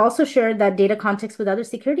 And we've also shared that data context with other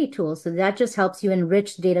security tools. So that just helps you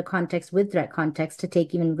enrich data context with threat context to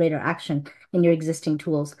take even greater action in your existing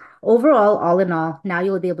tools. Overall, all in all, now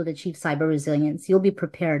you'll be able to achieve cyber resilience. You'll be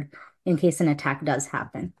prepared in case an attack does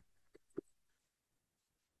happen.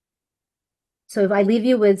 So if I leave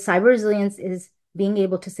you with, cyber resilience is being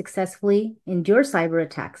able to successfully endure cyber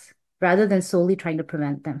attacks rather than solely trying to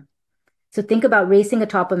prevent them. So think about racing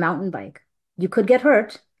atop a mountain bike. You could get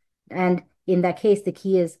hurt. And in that case, the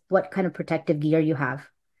key is what kind of protective gear you have,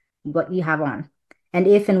 what you have on. And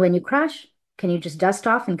if and when you crash, can you just dust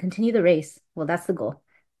off and continue the race? Well, that's the goal.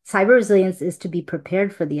 Cyber resilience is to be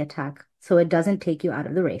prepared for the attack so it doesn't take you out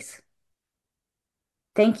of the race.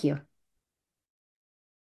 Thank you.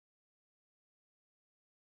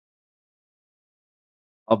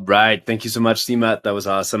 All right. Thank you so much, Seema. That was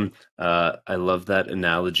awesome. I love that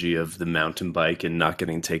analogy of the mountain bike and not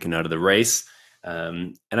getting taken out of the race.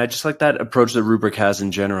 And I just like that approach that Rubrik has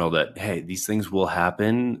in general, that, hey, these things will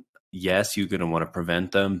happen. Yes, you're going to want to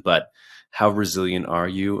prevent them, but how resilient are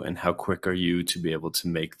you and how quick are you to be able to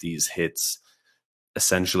make these hits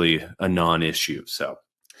essentially a non-issue? So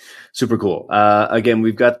super cool. Again,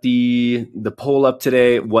 we've got the poll up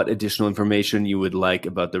today, what additional information you would like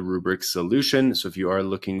about the Rubrik solution. So if you are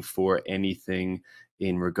looking for anything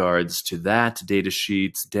in regards to that, data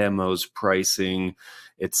sheets, demos, pricing,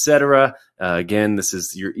 etc., again, this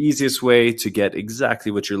is your easiest way to get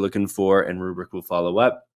exactly what you're looking for, and Rubrik will follow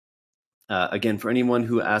up. Again, for anyone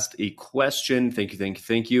who asked a question,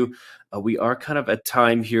 thank you. We are kind of at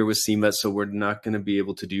time here with SEMA, so we're not going to be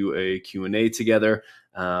able to do a Q&A together.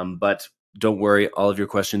 But don't worry, all of your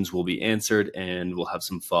questions will be answered, and we'll have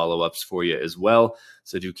some follow-ups for you as well.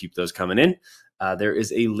 So do keep those coming in. There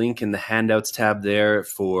is a link in the handouts tab there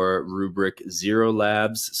for Rubrik Zero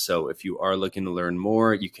Labs. So if you are looking to learn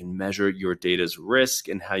more, you can measure your data's risk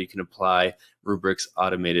and how you can apply Rubrik's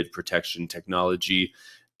automated protection technology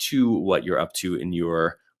to what you're up to in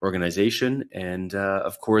your organization. And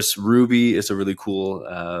of course, Ruby is a really cool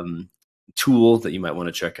tool that you might want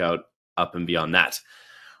to check out up and beyond that.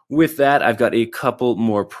 With that, I've got a couple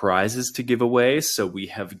more prizes to give away. So we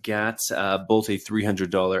have got both a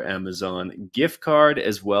 $300 Amazon gift card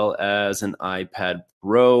as well as an iPad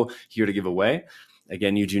Pro here to give away.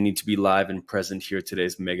 Again, you do need to be live and present here at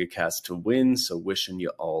today's MegaCast to win. So wishing you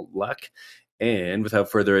all luck. And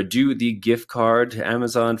without further ado, the gift card to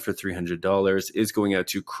Amazon for $300 is going out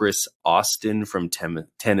to Chris Austin from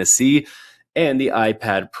Tennessee. And the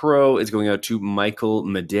iPad Pro is going out to Michael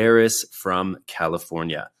Medeiros from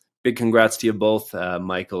California. Big congrats to you both,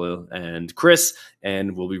 Michael and Chris.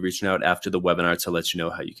 And we'll be reaching out after the webinar to let you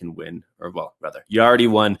know how you can win, or well, rather, you already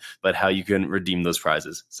won, but how you can redeem those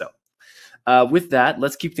prizes. So with that,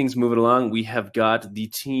 let's keep things moving along. We have got the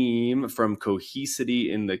team from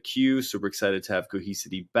Cohesity in the queue. Super excited to have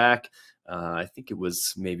Cohesity back. I think it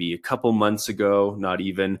was maybe a couple months ago, not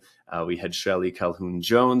even. We had Shelley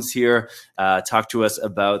Calhoun-Jones here talk to us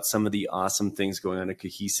about some of the awesome things going on at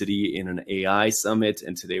Cohesity in an AI summit.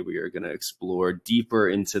 And today we are going to explore deeper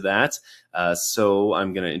into that. So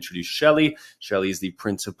I'm going to introduce Shelley. Shelley is the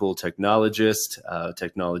principal technologist,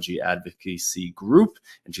 technology advocacy group,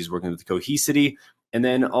 and she's working with Cohesity. And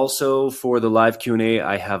then also for the live Q&A,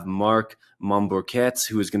 I have Mark Mombourquette,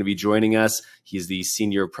 who is going to be joining us. He's the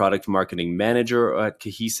Senior Product Marketing Manager at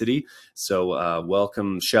Cohesity. So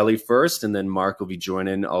welcome Shelley first, and then Mark will be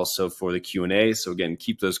joining also for the Q&A. So again,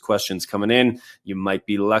 keep those questions coming in. You might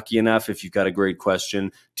be lucky enough, if you've got a great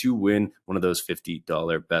question, to win one of those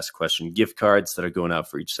 $50 Best Question gift cards that are going out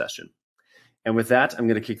for each session. And with that, I'm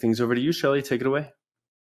going to kick things over to you, Shelley. Take it away.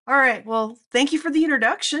 All right. Well, thank you for the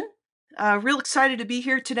introduction. Real excited to be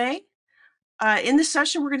here today. In this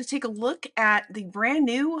session, we're going to take a look at the brand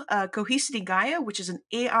new Cohesity Gaia, which is an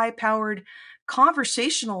AI-powered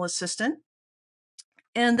conversational assistant.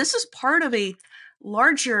 And this is part of a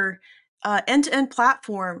larger end-to-end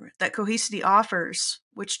platform that Cohesity offers,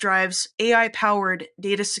 which drives AI-powered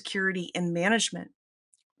data security and management.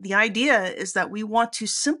 The idea is that we want to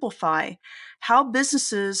simplify how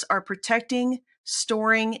businesses are protecting,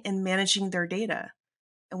 storing, and managing their data.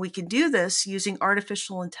 And we can do this using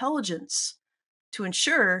artificial intelligence to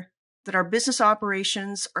ensure that our business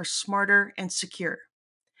operations are smarter and secure.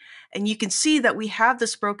 And you can see that we have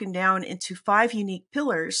this broken down into 5 unique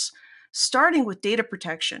pillars, starting with data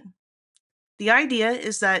protection. The idea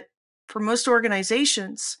is that for most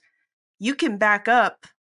organizations, you can back up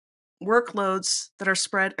workloads that are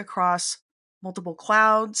spread across multiple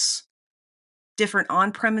clouds, different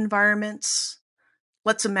on-prem environments.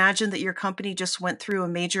 Let's imagine that your company just went through a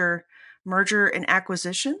major merger and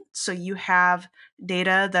acquisition. So you have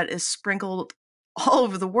data that is sprinkled all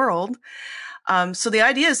over the world. So the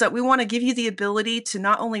idea is that we want to give you the ability to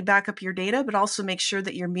not only back up your data, but also make sure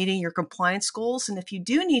that you're meeting your compliance goals. And if you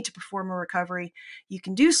do need to perform a recovery, you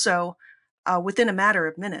can do so within a matter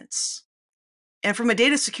of minutes. And from a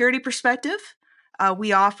data security perspective,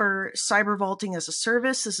 we offer cyber vaulting as a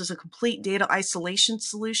service. This is a complete data isolation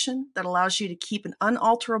solution that allows you to keep an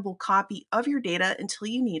unalterable copy of your data until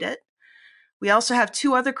you need it. We also have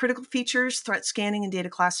 2 other critical features, threat scanning and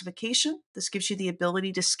data classification. This gives you the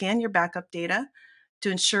ability to scan your backup data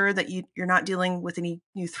to ensure that you're not dealing with any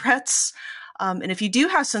new threats. And if you do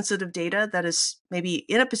have sensitive data that is maybe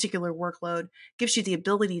in a particular workload, gives you the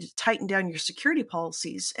ability to tighten down your security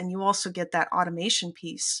policies. And you also get that automation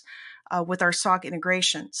piece with our SOC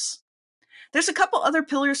integrations. There's a couple other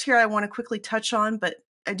pillars here I want to quickly touch on, but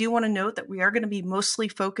I do want to note that we are going to be mostly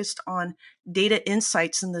focused on data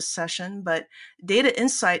insights in this session, but data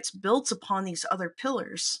insights builds upon these other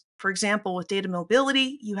pillars. For example, with data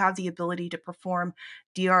mobility, you have the ability to perform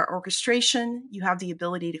DR orchestration. You have the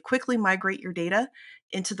ability to quickly migrate your data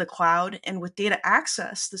into the cloud. And with data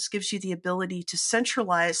access, this gives you the ability to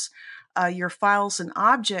centralize your files and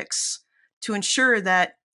objects to ensure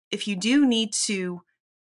that if you do need to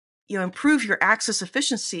improve your access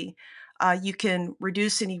efficiency, you can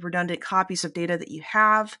reduce any redundant copies of data that you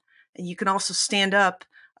have. And you can also stand up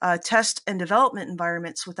test and development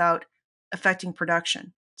environments without affecting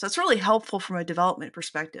production. So it's really helpful from a development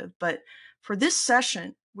perspective. But for this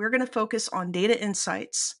session, we're going to focus on data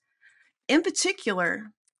insights. in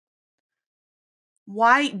particular,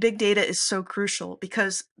 why big data is so crucial,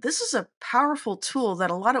 because this is a powerful tool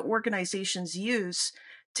that a lot of organizations use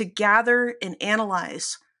to gather and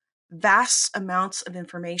analyze vast amounts of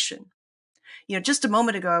information. Just a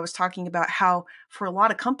moment ago, I was talking about how for a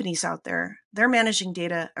lot of companies out there, they're managing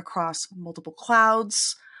data across multiple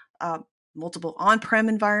clouds, multiple on-prem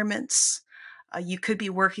environments. You could be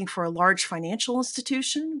working for a large financial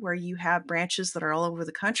institution where you have branches that are all over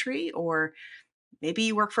the country, or maybe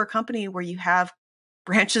you work for a company where you have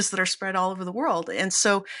branches that are spread all over the world. And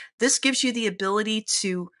so this gives you the ability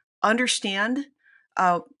to understand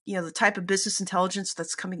the type of business intelligence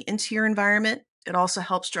that's coming into your environment. It also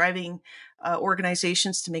helps driving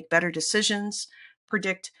organizations to make better decisions,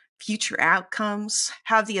 predict future outcomes,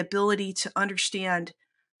 have the ability to understand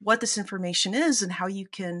what this information is and how you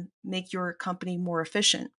can make your company more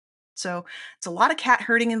efficient. So it's a lot of cat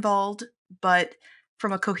herding involved, but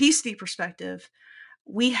from a Cohesity perspective,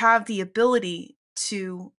 we have the ability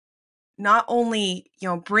to not only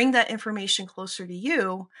bring that information closer to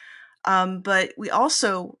you, but we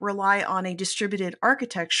also rely on a distributed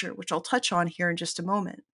architecture, which I'll touch on here in just a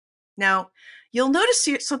moment. Now, you'll notice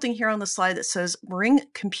something here on the slide that says bring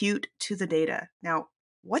compute to the data. Now,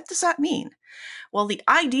 what does that mean? Well, the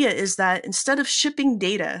idea is that instead of shipping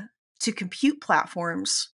data to compute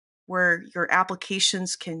platforms where your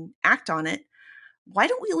applications can act on it, why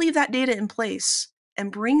don't we leave that data in place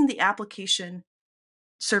and bring the application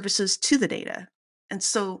services to the data? And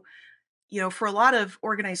so, for a lot of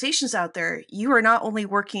organizations out there, you are not only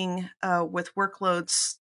working with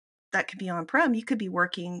workloads that could be on-prem, you could be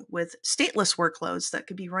working with stateless workloads that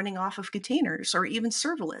could be running off of containers or even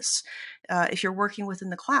serverless if you're working within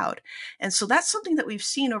the cloud. And so that's something that we've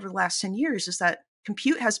seen over the last 10 years, is that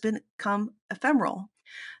compute has become ephemeral.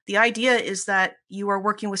 The idea is that you are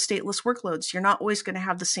working with stateless workloads. You're not always going to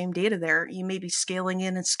have the same data there. You may be scaling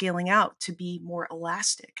in and scaling out to be more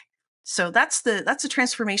elastic. So that's the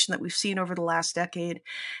transformation that we've seen over the last decade.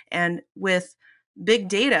 And with big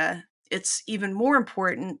data, it's even more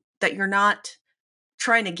important that you're not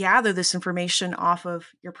trying to gather this information off of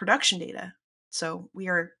your production data. So we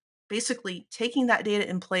are basically taking that data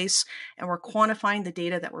in place and we're quantifying the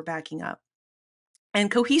data that we're backing up.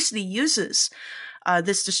 And Cohesity uses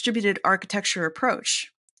this distributed architecture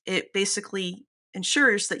approach. It basically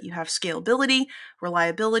ensures that you have scalability,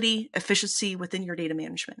 reliability, efficiency within your data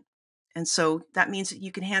management. And so that means that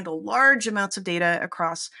you can handle large amounts of data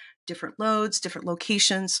across different loads, different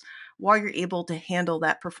locations, while you're able to handle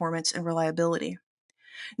that performance and reliability.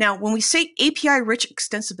 Now, when we say API-rich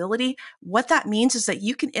extensibility, what that means is that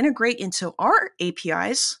you can integrate into our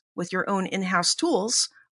APIs with your own in-house tools,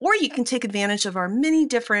 or you can take advantage of our many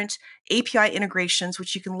different API integrations,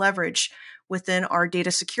 which you can leverage within our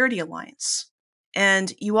Data Security Alliance.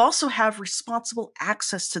 And you also have responsible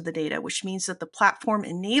access to the data, which means that the platform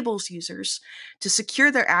enables users to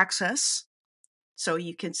secure their access. So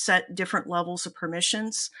you can set different levels of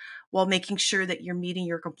permissions while making sure that you're meeting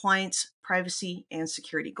your compliance, privacy, and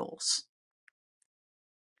security goals.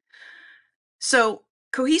 So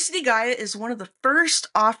Cohesity Gaia is one of the first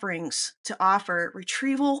offerings to offer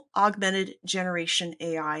retrieval augmented generation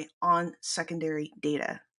AI on secondary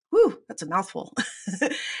data. Whew, that's a mouthful.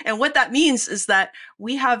 And what that means is that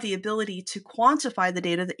we have the ability to quantify the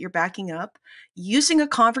data that you're backing up using a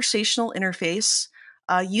conversational interface,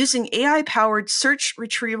 using AI-powered search,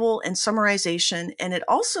 retrieval, and summarization. And it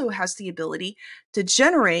also has the ability to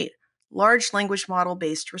generate large language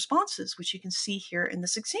model-based responses, which you can see here in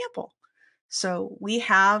this example. So we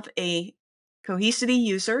have a Cohesity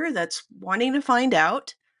user that's wanting to find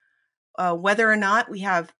out whether or not we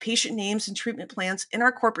have patient names and treatment plans in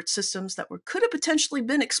our corporate systems that could have potentially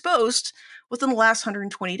been exposed within the last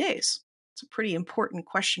 120 days. It's a pretty important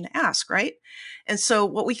question to ask, right? And so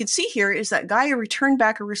what we can see here is that Gaia returned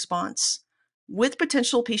back a response with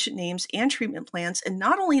potential patient names and treatment plans. And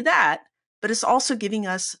not only that, but it's also giving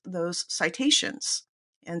us those citations.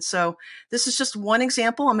 And so this is just one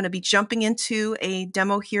example. I'm going to be jumping into a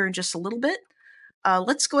demo here in just a little bit.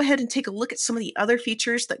 Let's go ahead and take a look at some of the other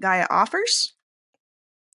features that Gaia offers.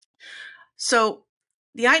 So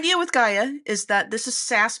the idea with Gaia is that this is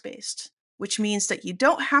SaaS-based, which means that you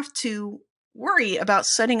don't have to worry about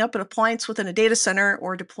setting up an appliance within a data center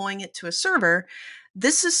or deploying it to a server.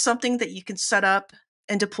 This is something that you can set up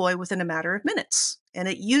and deploy within a matter of minutes. And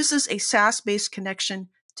it uses a SaaS-based connection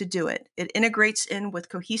to do it. It integrates in with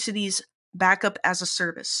Cohesity's backup as a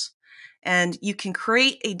service. And you can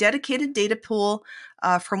create a dedicated data pool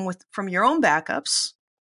from your own backups.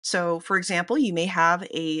 So, for example, you may have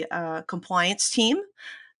a compliance team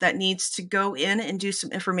that needs to go in and do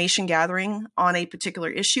some information gathering on a particular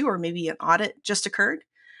issue, or maybe an audit just occurred,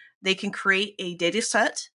 they can create a data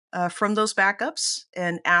set from those backups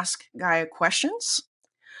and ask Gaia questions.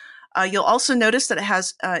 You'll also notice that it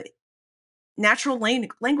has natural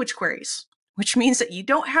language queries, which means that you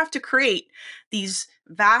don't have to create these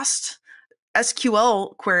vast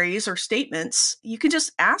SQL queries or statements. You can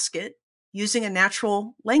just ask it using a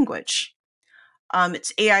natural language.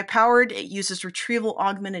 It's AI powered, it uses retrieval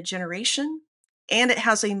augmented generation, and it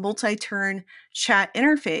has a multi-turn chat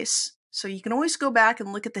interface. So you can always go back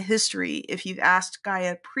and look at the history if you've asked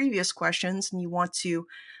Gaia previous questions and you want to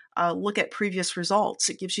look at previous results.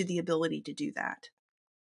 It gives you the ability to do that.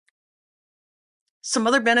 Some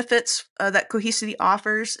other benefits that Cohesity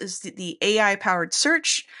offers is the AI-powered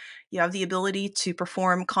search. You have the ability to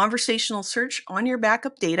perform conversational search on your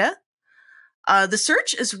backup data. The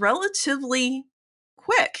search is relatively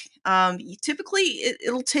quick. Typically,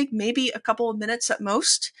 it'll take maybe a couple of minutes at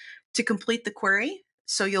most to complete the query.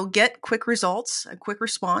 So you'll get quick results, a quick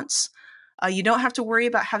response. You don't have to worry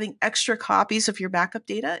about having extra copies of your backup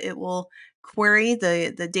data. It will query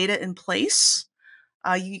the data in place.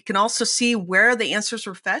 You can also see where the answers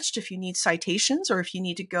were fetched if you need citations or if you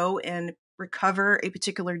need to go and recover a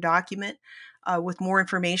particular document with more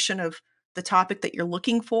information of the topic that you're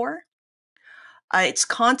looking for. It's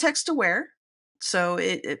context aware, so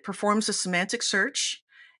it performs a semantic search,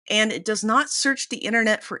 and it does not search the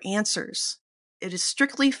internet for answers. It is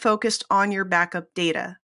strictly focused on your backup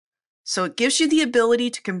data. So it gives you the ability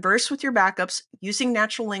to converse with your backups using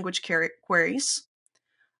natural language queries.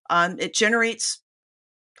 It generates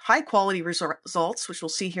high quality results, which we'll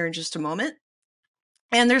see here in just a moment.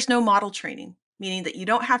 And there's no model training, meaning that you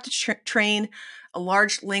don't have to train a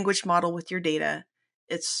large language model with your data.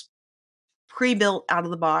 It's pre-built out of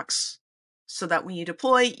the box so that when you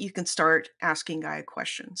deploy, you can start asking Gaia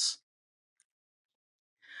questions.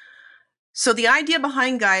 So the idea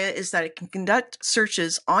behind Gaia is that it can conduct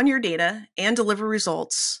searches on your data and deliver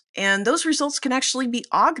results, and those results can actually be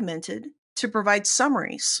augmented to provide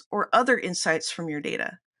summaries or other insights from your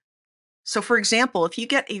data. So for example, if you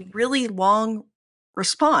get a really long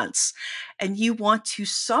response and you want to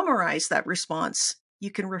summarize that response,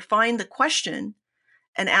 you can refine the question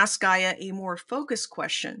and ask Gaia a more focused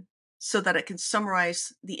question so that it can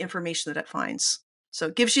summarize the information that it finds. So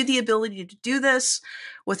it gives you the ability to do this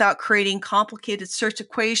without creating complicated search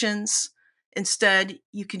equations. Instead,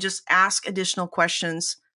 you can just ask additional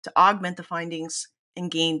questions to augment the findings and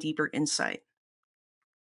gain deeper insight.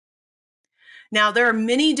 Now, there are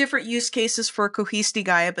many different use cases for Cohesity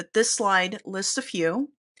Gaia, but this slide lists a few.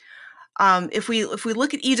 If we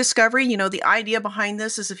look at e-discovery, the idea behind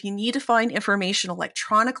this is if you need to find information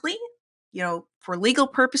electronically, for legal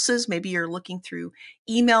purposes, maybe you're looking through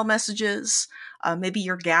email messages, maybe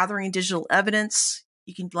you're gathering digital evidence,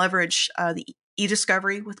 you can leverage the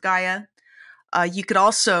e-discovery with Gaia. You could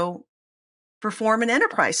also perform an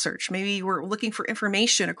enterprise search. Maybe we're looking for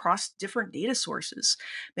information across different data sources.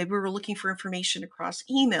 Maybe we're looking for information across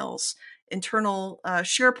emails, internal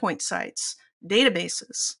SharePoint sites,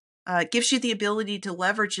 databases. It gives you the ability to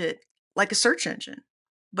leverage it like a search engine.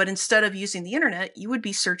 But instead of using the internet, you would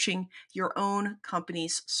be searching your own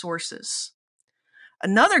company's sources.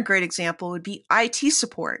 Another great example would be IT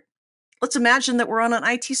support. Let's imagine that we're on an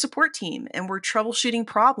IT support team and we're troubleshooting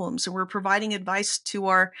problems and we're providing advice to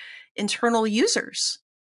our internal users.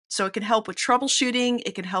 So it can help with troubleshooting,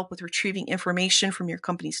 it can help with retrieving information from your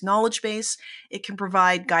company's knowledge base, it can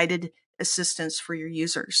provide guided assistance for your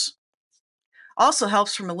users. Also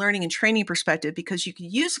helps from a learning and training perspective because you can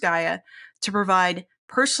use Gaia to provide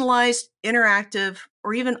personalized, interactive,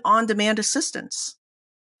 or even on-demand assistance.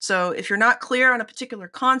 So if you're not clear on a particular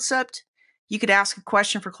concept, you could ask a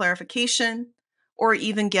question for clarification or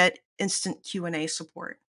even get instant Q&A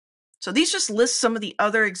support. So these just list some of the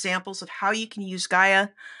other examples of how you can use Gaia.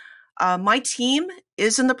 My team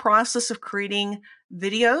is in the process of creating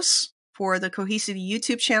videos for the Cohesity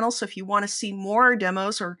YouTube channel. So if you want to see more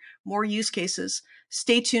demos or more use cases,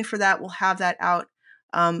 stay tuned for that. We'll have that out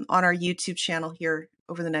on our YouTube channel here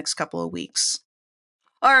over the next couple of weeks.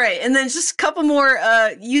 All right, and then just a couple more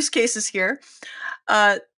use cases here.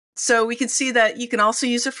 So we can see that you can also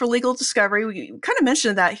use it for legal discovery. We kind of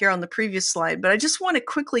mentioned that here on the previous slide, but I just want to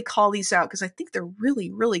quickly call these out because I think they're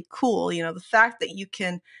really, really cool. The fact that you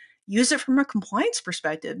can use it from a compliance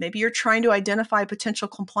perspective. Maybe you're trying to identify potential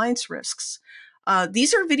compliance risks.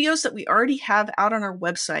 These are videos that we already have out on our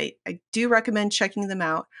website. I do recommend checking them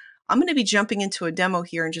out. I'm going to be jumping into a demo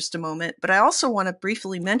here in just a moment, but I also want to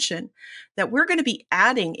briefly mention that we're going to be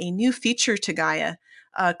adding a new feature to Gaia,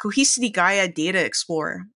 Cohesity Gaia Data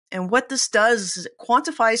Explorer. And what this does is it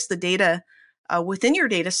quantifies the data within your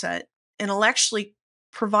data set, and it'll actually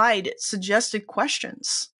provide suggested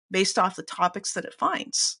questions based off the topics that it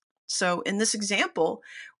finds. So in this example,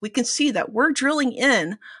 we can see that we're drilling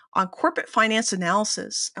in on corporate finance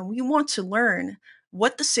analysis, and we want to learn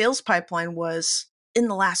what the sales pipeline was in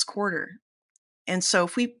the last quarter. And so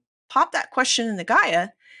if we pop that question into Gaia,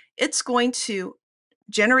 it's going to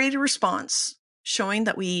generate a response showing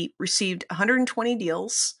that we received 120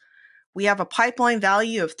 deals. We have a pipeline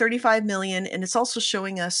value of 35 million, and it's also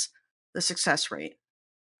showing us the success rate.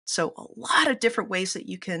 So a lot of different ways that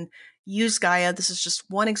you can use Gaia. This is just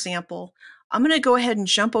one example. I'm going to go ahead and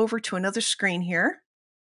jump over to another screen here.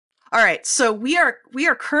 All right, so we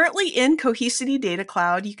are currently in Cohesity Data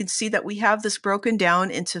Cloud. You can see that we have this broken down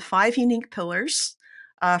into 5 unique pillars,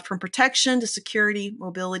 from protection to security,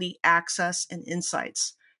 mobility, access, and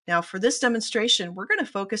insights. Now, for this demonstration, we're going to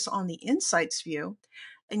focus on the insights view,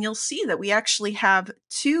 and you'll see that we actually have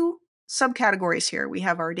 2 subcategories here. We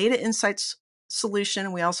have our data insights solution,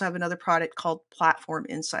 and we also have another product called platform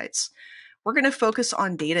insights. We're going to focus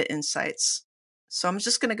on data insights. So I'm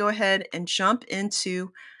just going to go ahead and jump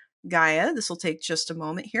into Gaia. This will take just a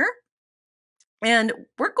moment here. And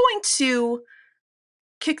we're going to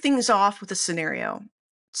kick things off with a scenario.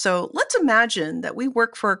 So let's imagine that we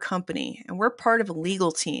work for a company and we're part of a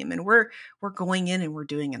legal team, and we're going in and we're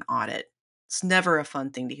doing an audit. It's never a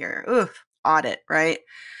fun thing to hear. Oof, audit, right?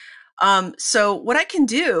 So what I can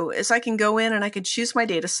do is I can go in and I can choose my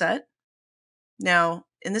data set. Now,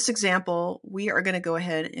 in this example, we are going to go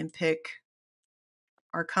ahead and pick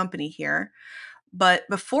our company here. But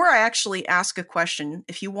before I actually ask a question,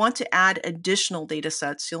 if you want to add additional data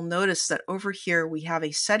sets, you'll notice that over here we have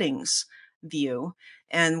a settings view.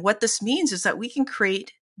 And what this means is that we can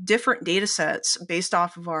create different data sets based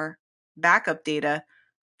off of our backup data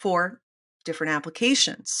for different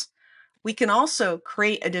applications. We can also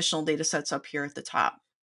create additional data sets up here at the top.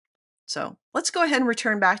 So let's go ahead and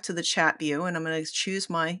return back to the chat view, and I'm going to choose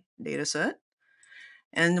my data set.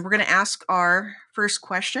 And we're going to ask our first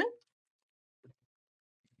question.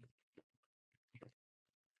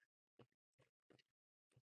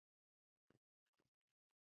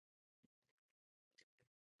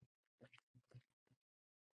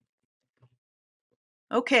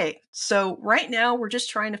 Okay, so right now we're just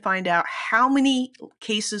trying to find out how many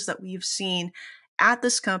cases that we've seen at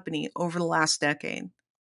this company over the last decade.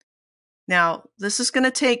 Now, this is going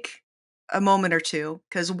to take a moment or two,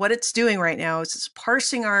 because what it's doing right now is it's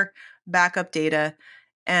parsing our backup data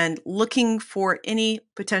and looking for any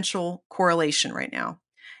potential correlation right now.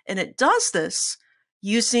 And it does this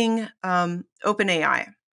using OpenAI.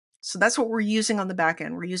 So that's what we're using on the back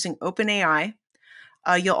end. We're using OpenAI.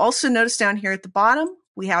 You'll also notice down here at the bottom,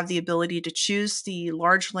 we have the ability to choose the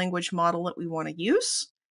large language model that we want to use.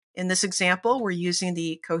 In this example, we're using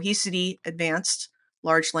the Cohesity Advanced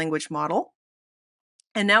Large Language Model.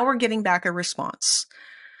 And now we're getting back a response.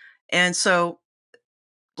 And so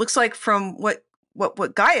looks like from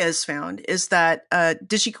what Gaia has found is that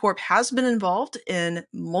DigiCorp has been involved in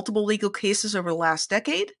multiple legal cases over the last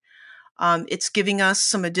decade. It's giving us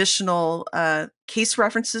some additional case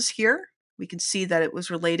references here. We can see that it was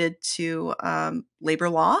related to labor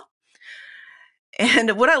law.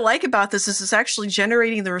 And what I like about this is it's actually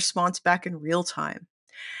generating the response back in real time.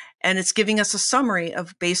 And it's giving us a summary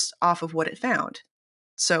of based off of what it found.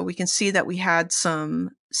 So we can see that we had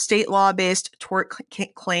some state law-based tort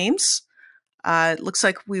claims. It looks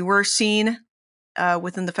like we were seen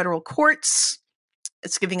within the federal courts.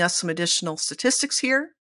 It's giving us some additional statistics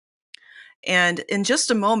here. And in just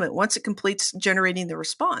a moment, once it completes generating the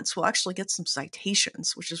response, we'll actually get some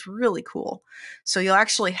citations, which is really cool. So you'll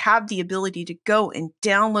actually have the ability to go and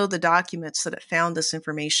download the documents that it found this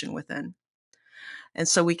information within. And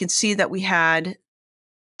so we can see that we had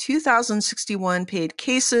 2,061 paid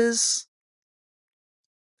cases.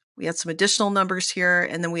 We had some additional numbers here,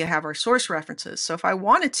 and then we have our source references. So if I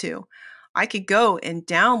wanted to, I could go and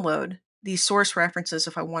download these source references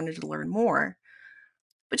if I wanted to learn more.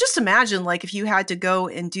 But just imagine, like, if you had to go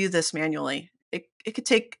and do this manually, it could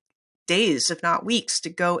take days, if not weeks, to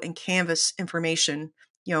go and canvas information,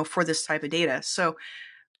 for this type of data. So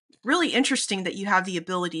really interesting that you have the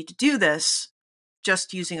ability to do this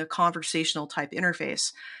just using a conversational type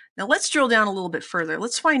interface. Now let's drill down a little bit further.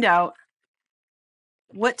 Let's find out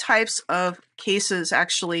what types of cases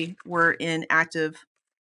actually were in active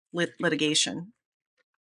litigation.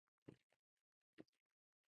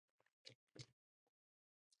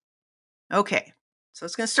 Okay, so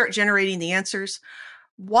it's going to start generating the answers.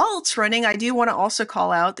 While it's running, I do want to also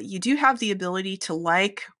call out that you do have the ability to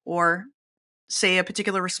like or say a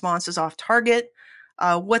particular response is off target.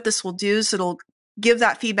 What this will do is it'll give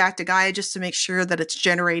that feedback to Gaia just to make sure that it's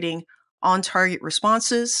generating on-target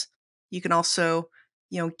responses. You can also,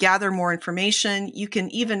 gather more information. You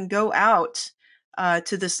can even go out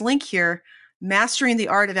to this link here, Mastering the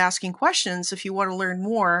Art of Asking Questions, if you want to learn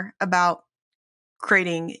more about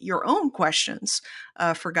creating your own questions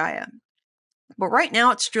for Gaia. But right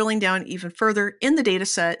now it's drilling down even further in the data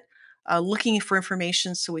set, looking for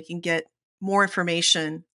information so we can get more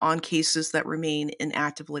information on cases that remain in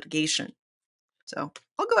active litigation. So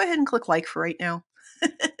I'll go ahead and click like for right now.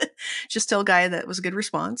 Just tell Gaia that was a good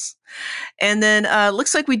response. And then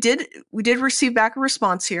looks like we did receive back a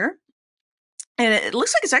response here. And it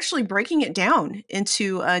looks like it's actually breaking it down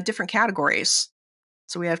into different categories.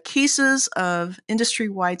 So we have cases of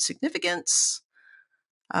industry-wide significance.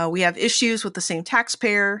 We have issues with the same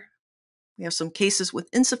taxpayer. We have some cases with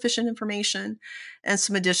insufficient information and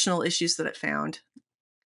some additional issues that it found.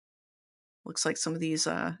 Looks like some of these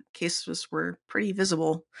cases were pretty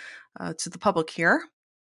visible to the public here.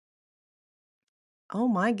 Oh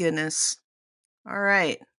my goodness. All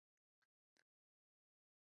right.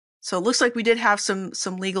 So it looks like we did have some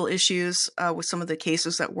legal issues with some of the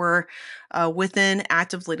cases that were within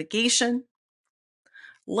active litigation.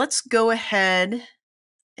 Let's go ahead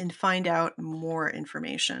and find out more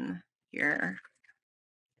information here.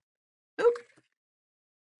 Oop.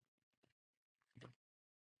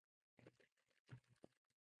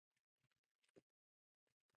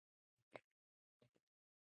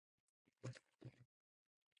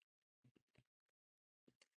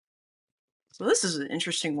 So this is an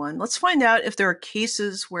interesting one. Let's find out if there are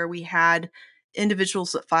cases where we had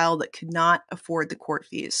individuals that filed that could not afford the court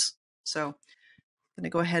fees. So I'm going to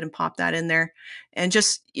go ahead and pop that in there. And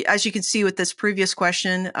just as you can see with this previous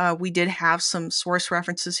question, we did have some source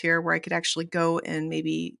references here where I could actually go and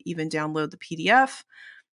maybe even download the PDF.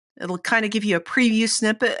 It'll kind of give you a preview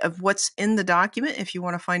snippet of what's in the document if you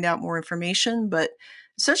want to find out more information. But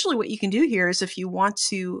essentially what you can do here is if you want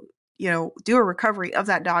to do a recovery of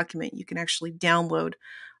that document, you can actually download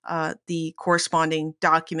the corresponding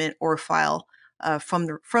document or file from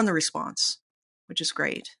the response, which is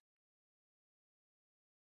great.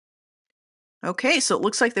 Okay, so it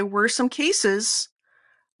looks like there were some cases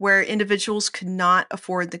where individuals could not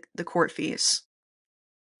afford the court fees.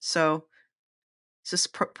 So it's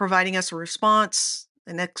just providing us a response,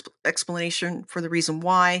 an explanation for the reason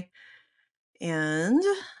why, and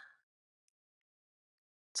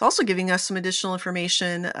it's also giving us some additional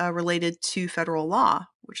information related to federal law,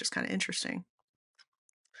 which is kind of interesting.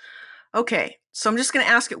 Okay, so I'm just going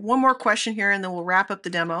to ask it one more question here and then we'll wrap up the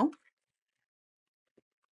demo.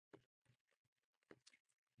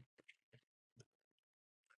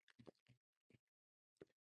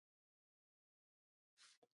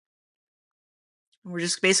 We're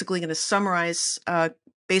just basically going to summarize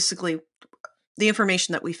basically the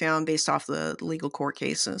information that we found based off the legal court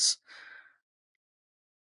cases.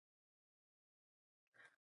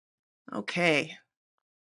 Okay.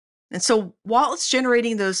 And so while it's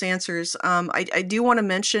generating those answers, I do want to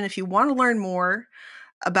mention, if you want to learn more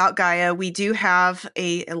about Gaia, we do have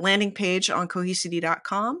a landing page on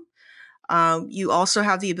cohesity.com. You also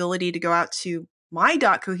have the ability to go out to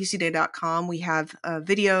my.cohesity.com. We have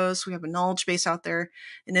videos, we have a knowledge base out there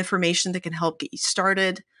and information that can help get you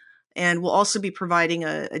started. And we'll also be providing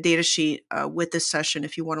a data sheet with this session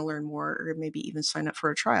if you want to learn more or maybe even sign up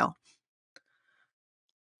for a trial.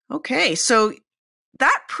 Okay, so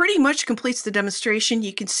that pretty much completes the demonstration.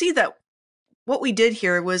 You can see that what we did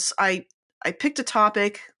here was I picked a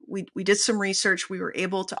topic, we did some research, we were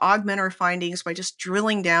able to augment our findings by just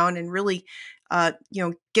drilling down and really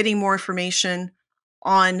getting more information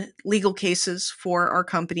on legal cases for our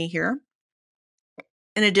company here.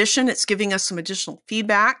 In addition, it's giving us some additional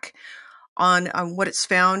feedback on what it's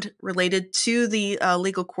found related to the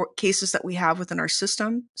legal court cases that we have within our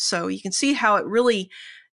system. So you can see how it really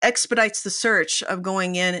expedites the search of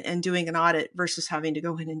going in and doing an audit versus having to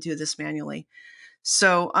go in and do this manually.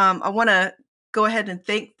 So I want to go ahead and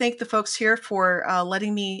thank the folks here for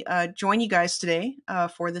letting me join you guys today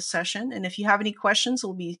for this session. And if you have any questions,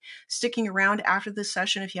 we'll be sticking around after this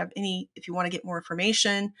session. If you want to get more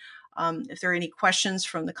information, if there are any questions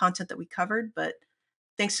from the content that we covered. But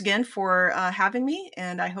thanks again for having me,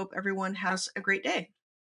 and I hope everyone has a great day.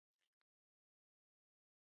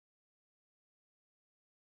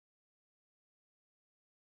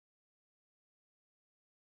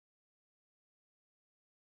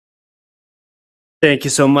 Thank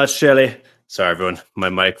you so much, Shelley. Sorry, everyone. My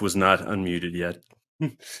mic was not unmuted yet.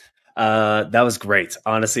 That was great.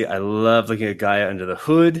 Honestly, I love looking at Gaia under the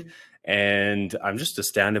hood, and I'm just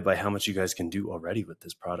astounded by how much you guys can do already with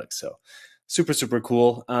this product. So Super, super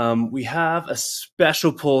cool. We have a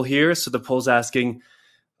special poll here. So the poll's asking,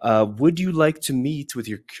 would you like to meet with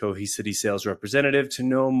your Cohesity sales representative to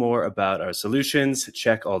know more about our solutions?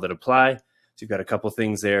 Check all that apply. So you've got a couple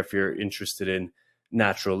things there if you're interested in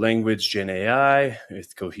natural language Gen AI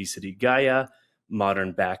with Cohesity Gaia,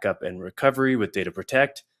 modern backup and recovery with Data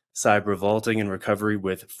Protect, cyber vaulting and recovery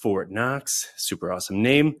with Fort Knox, super awesome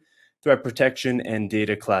name, threat protection and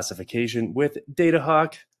data classification with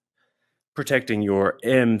DataHawk, protecting your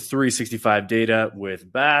M365 data with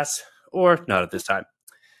BAS, or not at this time.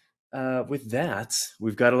 With that,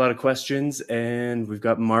 we've got a lot of questions, and we've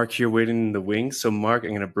got Mark here waiting in the wings. So, Mark,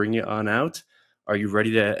 I'm going to bring you on out. Are you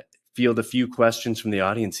ready to field a few questions from the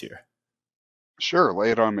audience here? Sure,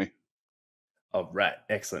 lay it on me. All right,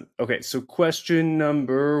 excellent. Okay, so question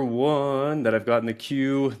number 1 that I've got in the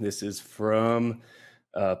queue. This is from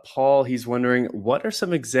Paul. He's wondering, what are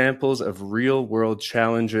some examples of real-world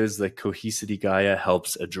challenges that Cohesity Gaia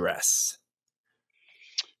helps address?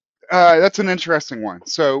 That's an interesting one.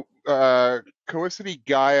 So, Cohesity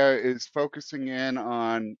Gaia is focusing in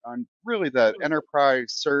on really that enterprise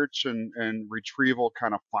search and retrieval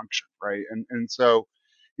kind of function, right? And so,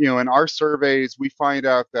 in our surveys, we find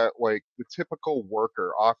out that like the typical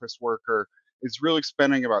worker, office worker, is really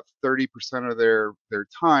spending about 30% of their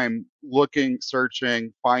time looking,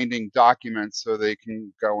 searching, finding documents so they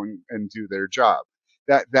can go and do their job.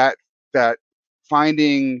 That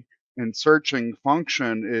finding and searching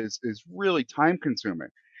function is really time consuming.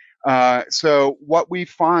 So what we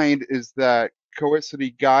find is that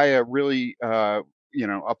Cohesity Gaia really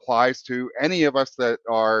applies to any of us that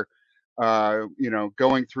are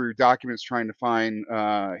going through documents trying to find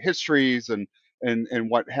histories and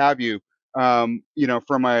what have you. From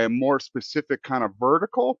a more specific kind of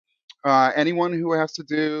vertical, anyone who has to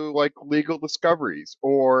do like legal discoveries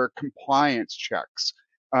or compliance checks,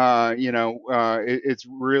 it's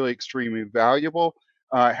really extremely valuable.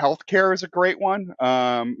 Healthcare is a great one.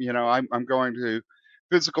 I'm going to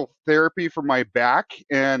physical therapy for my back,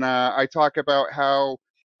 and I talk about how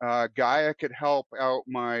Gaia could help out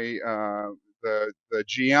the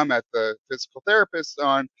GM at the physical therapist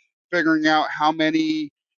on figuring out how many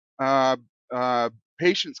uh, uh,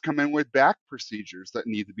 patients come in with back procedures that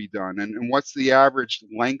need to be done, and what's the average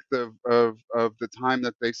length of the time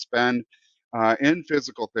that they spend in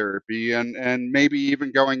physical therapy, and maybe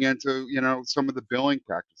even going into some of the billing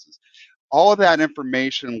practices. All of that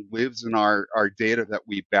information lives in our data that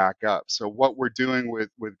we back up. So what we're doing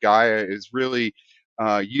with Gaia is really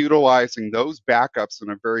utilizing those backups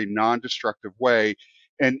in a very non-destructive way,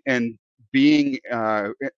 and being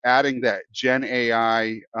adding that Gen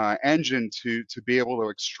AI engine to be able to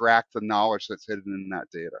extract the knowledge that's hidden in that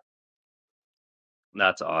data.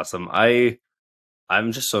 That's awesome.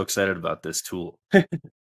 I'm just so excited about this tool.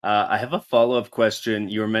 I have a follow-up question.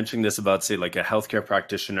 You were mentioning this about, say, like a healthcare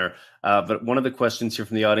practitioner, but one of the questions here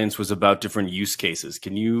from the audience was about different use cases.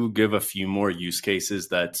 Can you give a few more use cases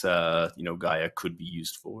that Gaia could be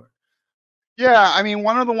used for? Yeah, I mean,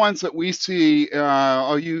 one of the ones that we see,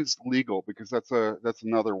 I'll use legal because that's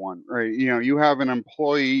another one, right? You have an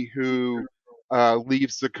employee who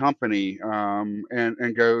leaves the company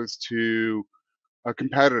and goes to a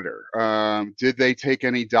competitor. Did they take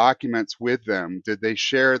any documents with them? Did they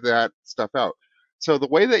share that stuff out? So the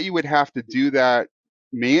way that you would have to do that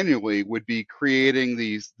manually would be creating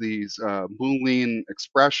these Boolean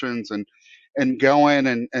expressions and go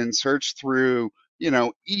in and search through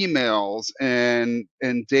emails and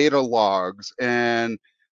data logs and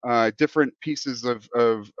different pieces of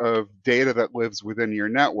data that lives within your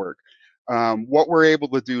network. What we're able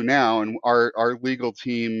to do now, and our legal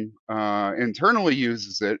team internally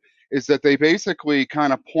uses it, is that they basically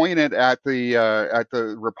kind of point it at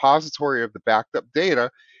the repository of the backed up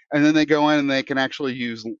data, and then they go in and they can actually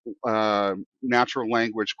use natural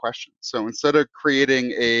language questions. So instead of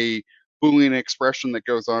creating a Boolean expression that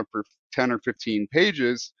goes on for 10 or 15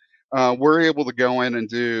 pages, we're able to go in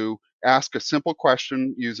and ask a simple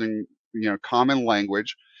question using common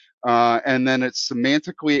language, and then it's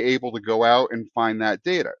semantically able to go out and find that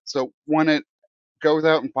data. So when it goes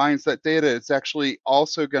out and finds that data, it's actually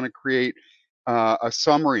also going to create a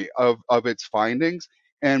summary of its findings.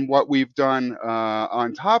 And what we've done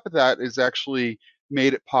on top of that is actually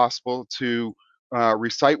made it possible to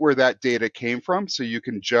recite where that data came from, so you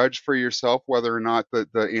can judge for yourself whether or not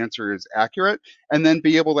the answer is accurate, and then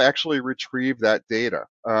be able to actually retrieve that data.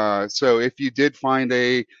 So if you did find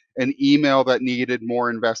an email that needed more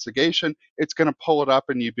investigation, it's going to pull it up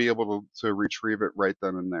and you'd be able to retrieve it right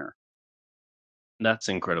then and there. That's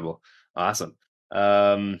incredible. Awesome.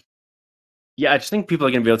 Yeah, I just think people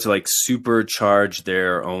are going to be able to like supercharge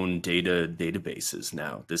their own databases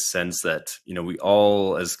now. This sense that, we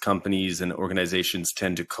all as companies and organizations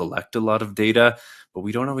tend to collect a lot of data, but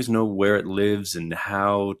we don't always know where it lives and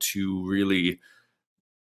how to really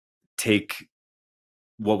take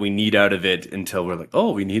what we need out of it until we're like,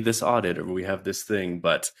 oh, we need this audit or we have this thing.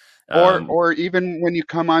 But Or even when you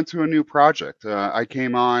come onto a new project. I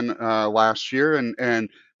came on last year, and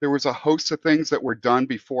there was a host of things that were done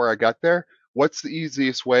before I got there. What's the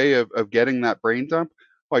easiest way of getting that brain dump?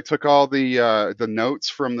 Well, I took all the notes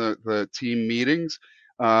from the team meetings,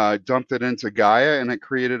 dumped it into Gaia, and it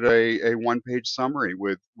created a one-page summary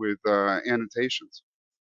with annotations.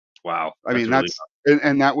 wow, I that's mean, really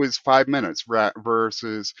and that was 5 minutes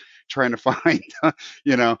versus trying to find,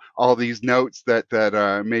 all these notes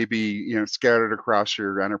that may be, scattered across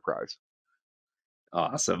your enterprise.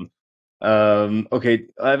 awesome. Okay,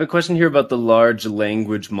 I have a question here about the large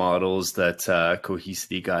language models that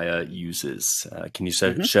Cohesity Gaia uses. Can you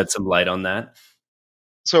Mhm. shed some light on that?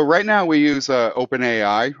 So right now we use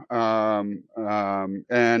OpenAI,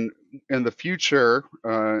 and in the future,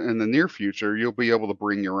 in the near future, you'll be able to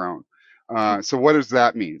bring your own. So what does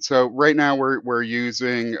that mean? So right now we're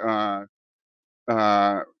using uh,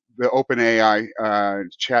 the OpenAI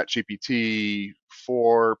ChatGPT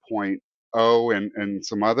 4.0 and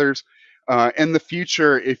some others. In the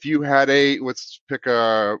future, if you had let's pick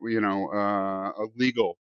um,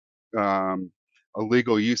 a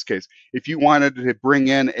legal use case. If you wanted to bring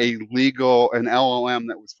in an LLM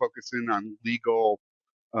that was focusing on legal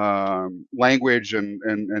language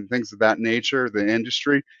and things of that nature, the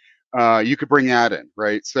industry, you could bring that in,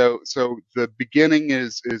 right? So the beginning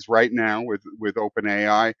is right now with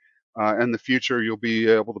OpenAI. In the future, you'll be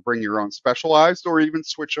able to bring your own specialized, or even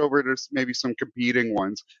switch over to maybe some competing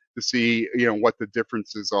ones to see, what the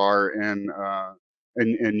differences are in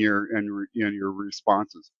your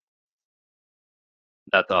responses.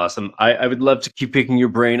 That's awesome. I would love to keep picking your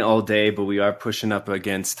brain all day, but we are pushing up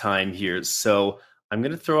against time here. So I'm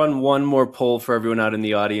going to throw on one more poll for everyone out in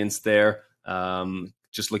the audience there.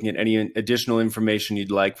 Just looking at any additional information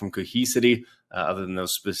you'd like from Cohesity, other than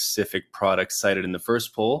those specific products cited in the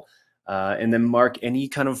first poll. And then Mark, any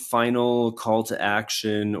kind of final call to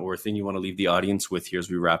action or thing you want to leave the audience with here as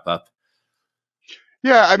we wrap up?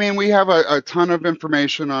 Yeah, I mean, we have a ton of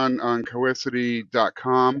information on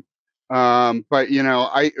cohesity.com. But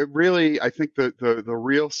I think that the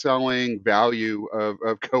real selling value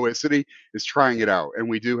of Cohesity is trying it out. And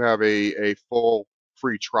we do have a full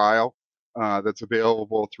free trial that's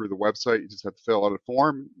available through the website. You just have to fill out a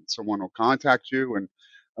form. Someone will contact you and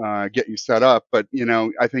get you set up. But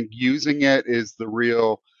I think using it is the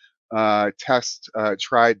real true test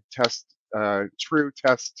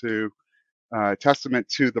to testament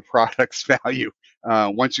to the product's value.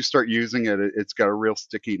 Once you start using it, it's got a real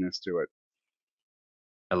stickiness to it.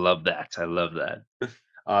 I love that. I love that.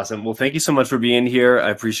 Awesome. Well, thank you so much for being here.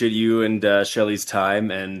 I appreciate you and Shelly's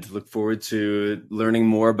time, and look forward to learning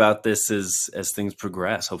more about this as things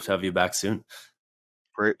progress. Hope to have you back soon.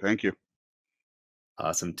 Great. Thank you.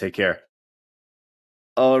 Awesome. Take care.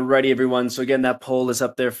 Alrighty, everyone. So again, that poll is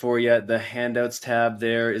up there for you. The handouts tab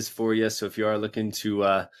there is for you. So if you are looking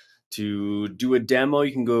to do a demo,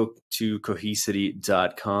 you can go to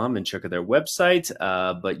cohesity.com and check out their website.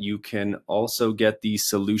 But you can also get the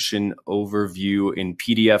solution overview in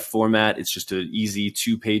PDF format. It's just an easy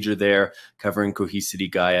 2-pager there covering Cohesity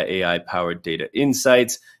Gaia AI-powered data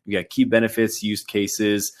insights. You got key benefits, use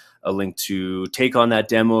cases, a link to take on that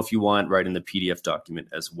demo if you want, right in the PDF document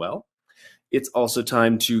as well. It's also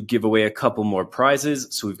time to give away a couple more prizes.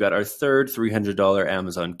 So we've got our third $300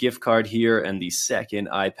 Amazon gift card here and the second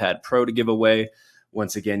iPad Pro to give away.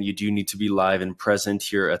 Once again, you do need to be live and present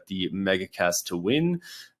here at the MegaCast to win.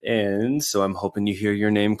 And so I'm hoping you hear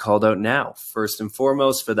your name called out now. First and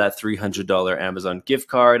foremost, for that $300 Amazon gift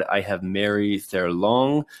card, I have Mary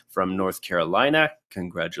Therlong from North Carolina.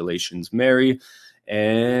 Congratulations, Mary.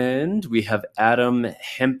 And we have Adam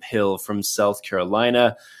Hemphill from South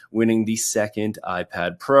Carolina winning the second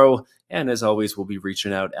iPad Pro. And as always, we'll be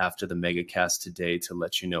reaching out after the MegaCast today to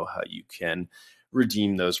let you know how you can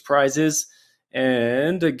redeem those prizes.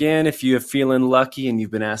 And again, if you're feeling lucky and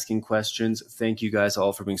you've been asking questions, thank you guys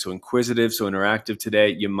all for being so inquisitive, so interactive today.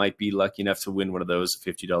 You might be lucky enough to win one of those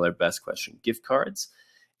 $50 Best Question gift cards.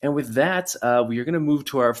 And with that, we are going to move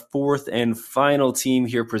to our fourth and final team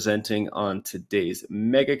here presenting on today's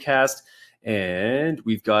MegaCast. And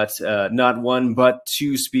we've got not one, but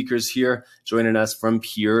two speakers here joining us from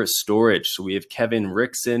Pure Storage. So we have Kevin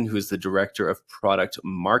Rickson, who is the Director of Product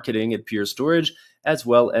Marketing at Pure Storage, as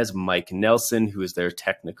well as Mike Nelson, who is their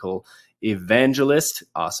Technical evangelist.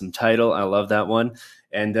 Awesome title. I love that one.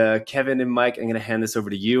 And Kevin and Mike, I'm going to hand this over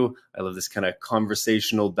to you. I love this kind of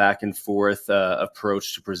conversational back and forth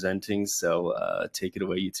approach to presenting. So take it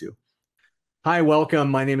away, you two. Hi,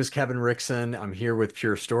 welcome. My name is Kevin Rickson. I'm here with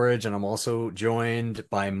Pure Storage, and I'm also joined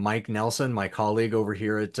by Mike Nelson, my colleague over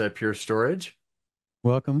here at Pure Storage.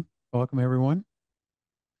 Welcome. Welcome, everyone.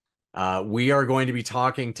 We are going to be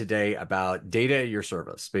talking today about data at your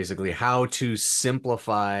service, basically how to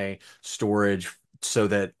simplify storage so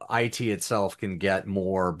that IT itself can get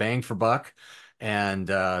more bang for buck and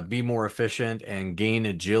be more efficient and gain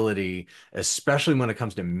agility, especially when it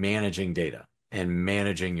comes to managing data and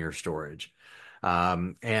managing your storage.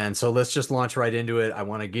 And so let's just launch right into it. I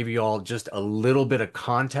want to give you all just a little bit of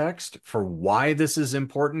context for why this is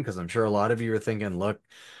important, because I'm sure a lot of you are thinking, look,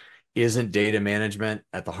 isn't data management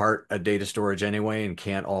at the heart of data storage anyway, and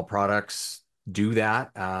can't all products do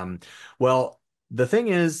that? Well, the thing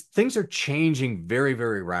is, things are changing very,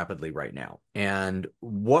 very rapidly right now. And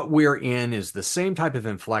what we're in is the same type of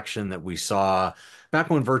inflection that we saw back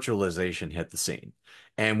when virtualization hit the scene.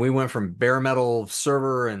 And we went from bare metal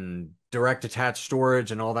server and direct attached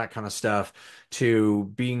storage and all that kind of stuff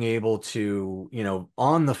to being able to,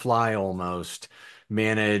 on the fly almost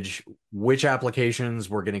manage which applications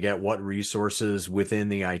were going to get what resources within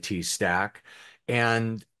the IT stack.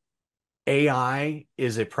 And AI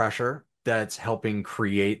is a pressure that's helping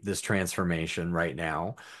create this transformation right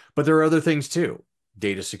now. But there are other things too,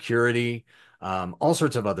 data security, all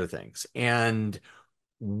sorts of other things. And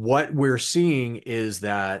what we're seeing is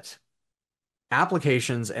that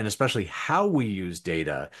applications, and especially how we use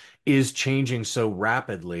data, is changing so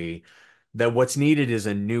rapidly that what's needed is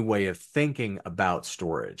a new way of thinking about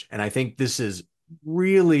storage. And I think this is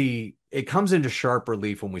really, it comes into sharp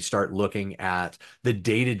relief when we start looking at the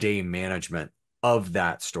day-to-day management of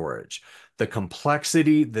that storage. The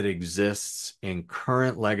complexity that exists in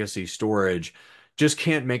current legacy storage just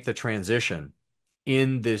can't make the transition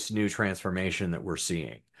in this new transformation that we're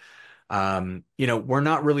seeing. We're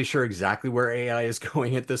not really sure exactly where AI is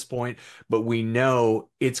going at this point, but we know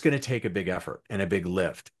it's going to take a big effort and a big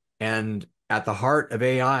lift. And at the heart of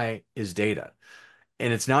AI is data.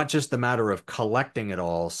 And it's not just the matter of collecting it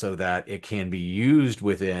all so that it can be used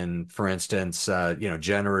within, for instance,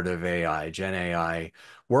 generative AI, Gen AI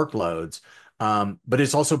workloads, but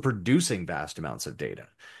it's also producing vast amounts of data.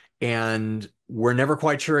 And we're never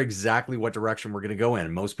quite sure exactly what direction we're going to go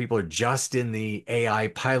in. Most people are just in the AI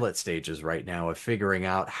pilot stages right now of figuring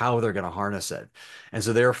out how they're going to harness it. And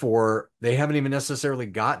so therefore, they haven't even necessarily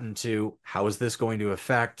gotten to how is this going to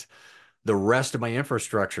affect the rest of my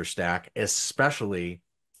infrastructure stack, especially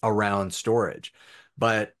around storage.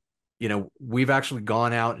 But we've actually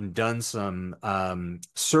gone out and done some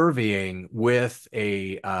surveying with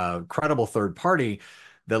a credible third party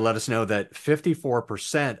that let us know that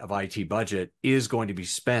 54% of IT budget is going to be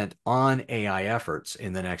spent on AI efforts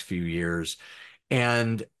in the next few years.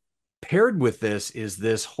 And paired with this is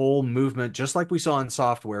this whole movement, just like we saw in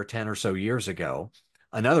software 10 or so years ago,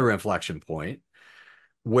 another inflection point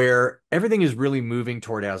where everything is really moving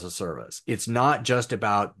toward as a service. It's not just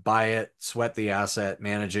about buy it, sweat the asset,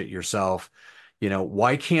 manage it yourself.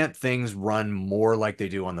 Why can't things run more like they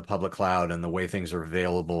do on the public cloud and the way things are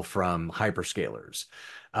available from hyperscalers?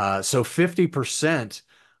 So 50%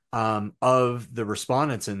 of the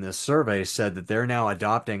respondents in this survey said that they're now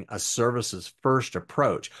adopting a services first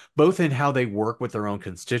approach, both in how they work with their own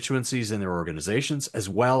constituencies in their organizations, as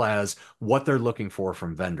well as what they're looking for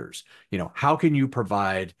from vendors. How can you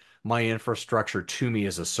provide my infrastructure to me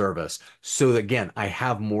as a service so that, again, I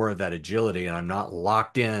have more of that agility and I'm not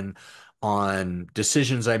locked in on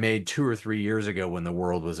decisions I made 2 or 3 years ago when the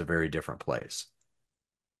world was a very different place.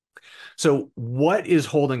 So what is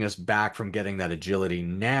holding us back from getting that agility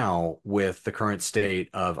now with the current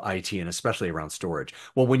state of IT and especially around storage?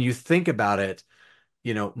 Well, when you think about it,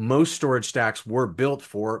 most storage stacks were built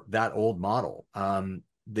for that old model.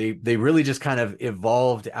 They really just kind of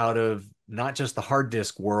evolved out of not just the hard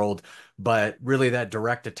disk world, but really that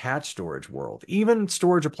direct attached storage world, even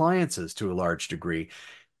storage appliances to a large degree.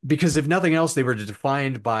 Because if nothing else, they were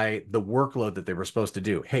defined by the workload that they were supposed to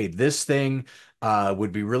do. Hey, this thing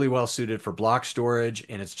would be really well suited for block storage,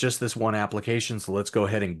 and it's just this one application, so let's go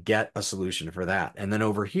ahead and get a solution for that. And then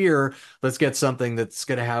over here, let's get something that's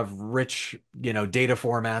going to have rich, data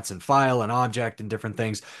formats and file and object and different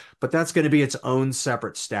things, but that's going to be its own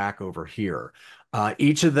separate stack over here.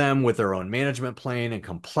 Each of them with their own management plane and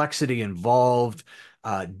complexity involved,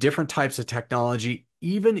 different types of technology,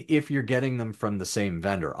 even if you're getting them from the same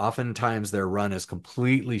vendor. Oftentimes they're run as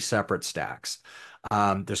completely separate stacks.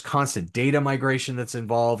 There's constant data migration that's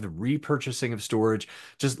involved, repurchasing of storage,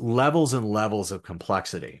 just levels and levels of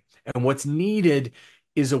complexity. And what's needed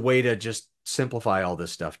is a way to just simplify all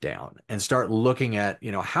this stuff down and start looking at,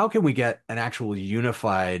 how can we get an actual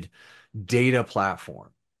unified data platform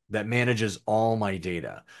that manages all my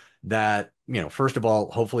data that, first of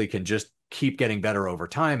all, hopefully can just keep getting better over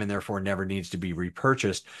time and therefore never needs to be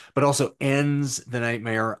repurchased, but also ends the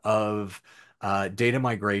nightmare of data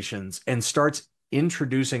migrations and starts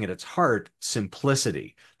introducing at its heart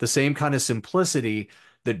simplicity, the same kind of simplicity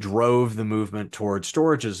that drove the movement towards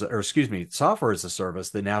software as a service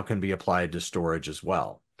that now can be applied to storage as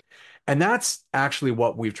well. And that's actually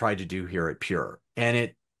what we've tried to do here at Pure. And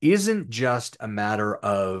it isn't just a matter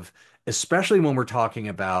of, especially when we're talking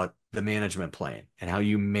about the management plane and how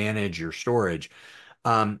you manage your storage,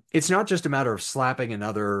 it's not just a matter of slapping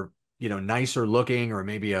another, nicer looking or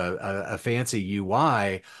maybe a fancy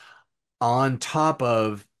UI on top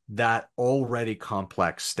of that already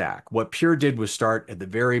complex stack. What Pure did was start at the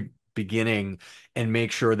very beginning and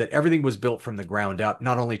make sure that everything was built from the ground up,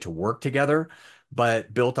 not only to work together,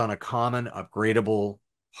 but built on a common upgradable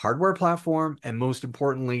hardware platform, and most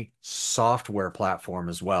importantly, software platform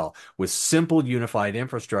as well, with simple unified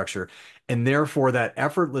infrastructure. And therefore, that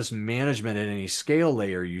effortless management at any scale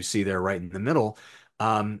layer you see there right in the middle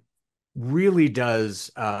really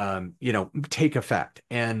does, take effect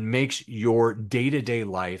and makes your day-to-day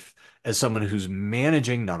life as someone who's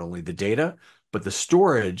managing not only the data, but the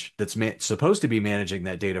storage that's supposed to be managing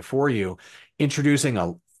that data for you, introducing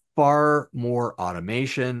a far more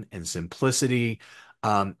automation and simplicity,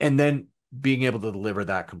 and then being able to deliver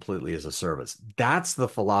that completely as a service. That's the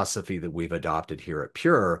philosophy that we've adopted here at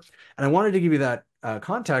Pure. And I wanted to give you that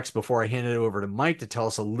context before I hand it over to Mike to tell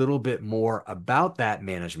us a little bit more about that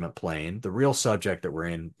management plane, the real subject that we're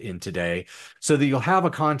in today, so that you'll have a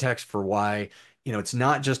context for why, it's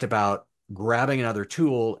not just about grabbing another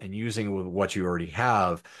tool and using it with what you already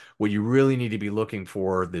have. What you really need to be looking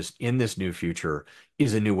for in this new future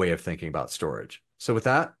is a new way of thinking about storage. So with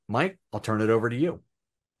that, Mike, I'll turn it over to you.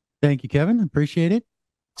 Thank you, Kevin. Appreciate it.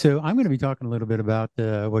 So I'm going to be talking a little bit about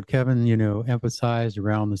what Kevin, emphasized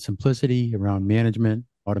around the simplicity, around management,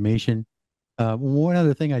 automation. One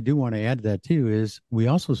other thing I do want to add to that too is we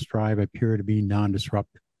also strive at Pure to be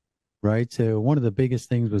non-disruptive, right? So one of the biggest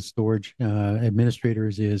things with storage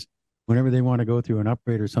administrators is whenever they want to go through an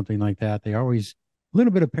upgrade or something like that, they always a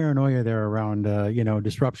little bit of paranoia there around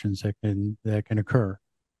disruptions that can occur.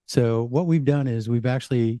 So what we've done is we've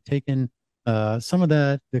actually taken some of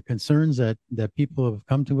the concerns that people have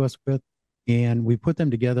come to us with, and we put them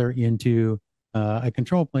together into a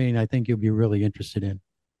control plane I think you'll be really interested in.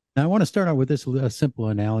 Now, I want to start out with a simple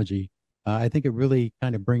analogy. I think it really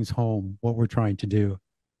kind of brings home what we're trying to do.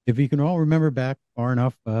 If you can all remember back far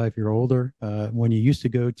enough, if you're older, when you used to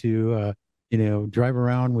go to, drive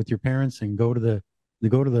around with your parents and go to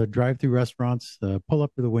the drive-through restaurants, pull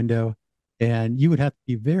up to the window, and you would have to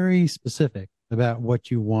be very specific about what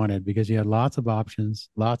you wanted because you had lots of options,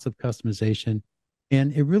 lots of customization,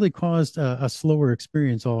 and it really caused a slower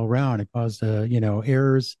experience all around. It caused,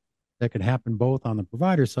 errors that could happen both on the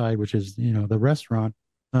provider side, which is, the restaurant,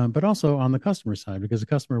 but also on the customer side because the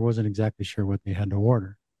customer wasn't exactly sure what they had to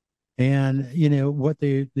order. And, what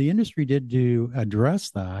the industry did to address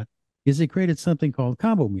that is they created something called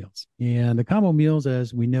combo meals. And the combo meals,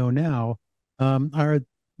 as we know now, are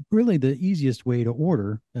really the easiest way to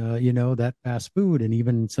order, that fast food and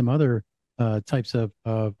even some other types of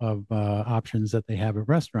options that they have at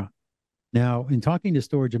restaurant. Now, in talking to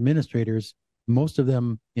storage administrators, most of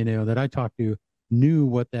them, that I talked to knew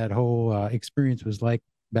what that whole experience was like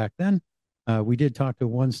back then. We did talk to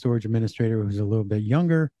one storage administrator who's a little bit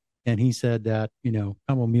younger, and he said that,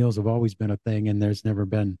 combo meals have always been a thing and there's never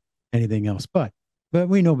been anything else. But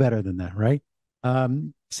we know better than that, right?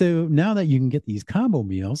 So now that you can get these combo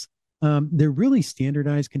meals, they're really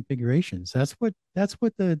standardized configurations. That's what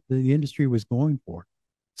the industry was going for.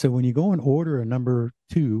 So when you go and order a number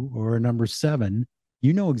 2 or a number 7,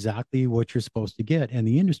 you know exactly what you're supposed to get, and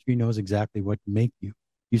the industry knows exactly what to make you.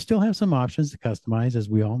 You still have some options to customize, as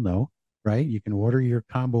we all know, right? You can order your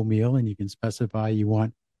combo meal and you can specify you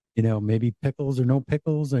want, maybe pickles or no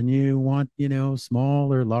pickles, and you want,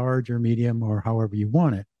 small or large or medium or however you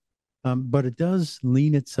want it. But it does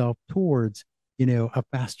lean itself towards, a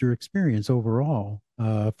faster experience overall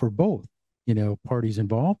for both, parties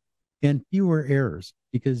involved, and fewer errors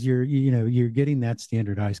because you're getting that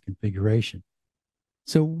standardized configuration.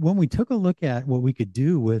 So when we took a look at what we could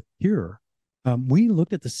do with Pure, we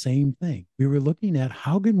looked at the same thing. We were looking at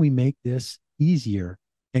how can we make this easier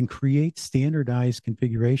and create standardized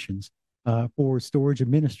configurations for storage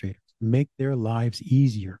administrators. make their lives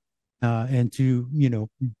easier, and to,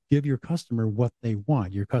 give your customer what they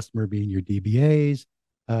want. Your customer being your DBAs,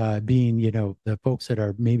 being, the folks that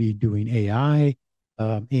are maybe doing AI,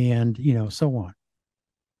 and, so on.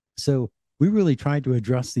 So we really tried to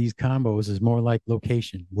address these combos as more like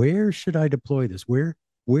location. Where should I deploy this? Where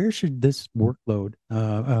should this workload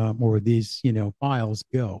or these files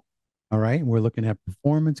go? All right, and we're looking at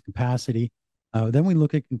performance, capacity. Then we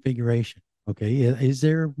look at configuration. Okay, is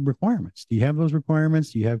there requirements? Do you have those requirements?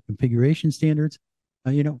 Do you have configuration standards?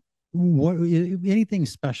 What anything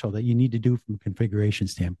special that you need to do from a configuration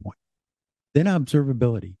standpoint? Then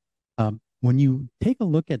observability. When you take a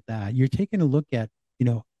look at that, you're taking a look at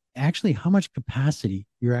actually how much capacity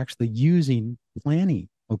you're actually using, planning.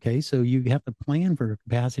 Okay, so you have to plan for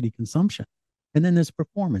capacity consumption. And then there's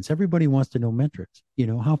performance. Everybody wants to know metrics.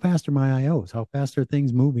 How fast are my IOs? How fast are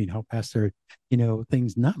things moving? How fast are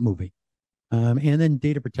things not moving? And then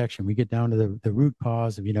data protection. We get down to the root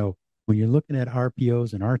cause of when you're looking at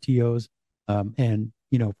RPOs and RTOs. And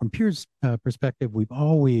from Pure's perspective, we've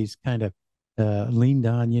always kind of leaned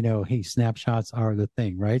on, hey, snapshots are the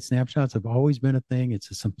thing, right? Snapshots have always been a thing. It's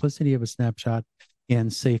the simplicity of a snapshot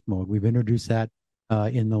and safe mode. We've introduced that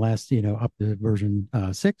in the last, up to version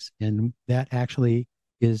 6. And that actually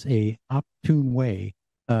is a opportune way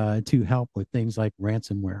to help with things like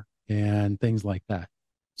ransomware and things like that.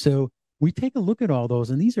 So we take a look at all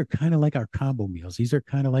those, and these are kind of like our combo meals. These are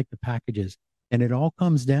kind of like the packages, and it all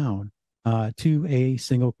comes down to a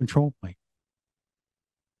single control plane.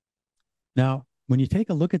 Now, when you take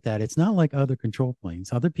a look at that, it's not like other control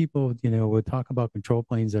planes. Other people, would talk about control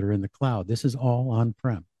planes that are in the cloud. This is all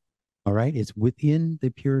on-prem. All right. It's within the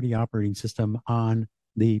Purity operating system on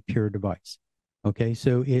the Pure device. Okay.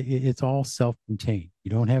 So it's all self-contained.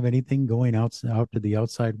 You don't have anything going out to the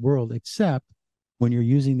outside world, except when you're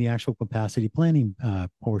using the actual capacity planning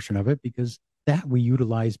portion of it, because that we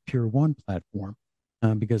utilize Pure One platform,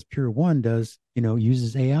 because Pure One does,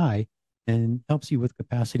 uses AI and helps you with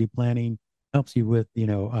capacity planning, helps you with,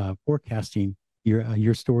 forecasting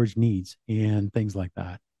your storage needs and things like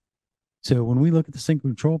that. So when we look at the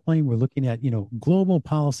single control plane, we're looking at, global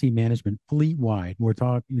policy management fleet-wide. You're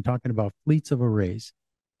talking about fleets of arrays,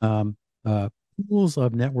 pools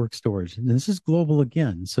of network storage. And this is global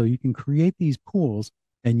again. So you can create these pools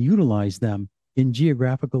and utilize them in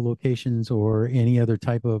geographical locations or any other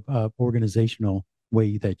type of organizational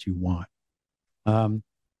way that you want.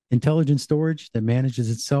 Intelligent storage that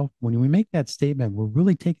manages itself. When we make that statement, we're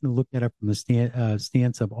really taking a look at it from the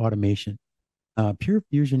stance of automation. Pure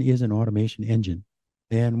Fusion is an automation engine.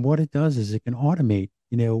 And what it does is it can automate,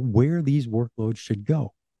 where these workloads should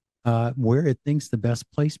go, where it thinks the best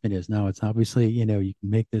placement is. Now, it's obviously, you can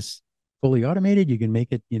make this fully automated. You can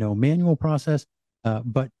make it, manual process,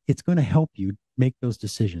 but it's going to help you make those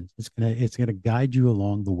decisions. It's going to guide you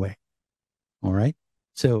along the way. All right.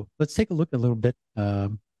 So let's take a look a little bit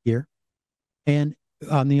here. And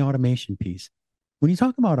on the automation piece. When you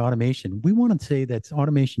talk about automation, we want to say that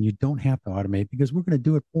automation you don't have to automate because we're going to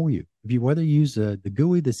do it for you. If you whether you use the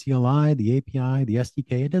GUI, the CLI, the API, the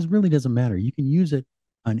SDK, it really doesn't matter. You can use it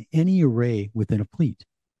on any array within a fleet.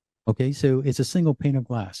 Okay, so it's a single pane of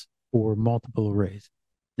glass for multiple arrays.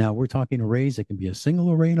 Now we're talking arrays that can be a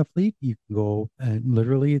single array in a fleet. You can go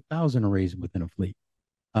literally 1,000 arrays within a fleet.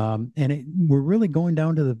 We're really going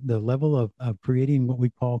down to the level of creating what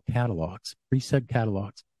we call catalogs, preset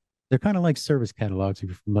catalogs. They're kind of like service catalogs, if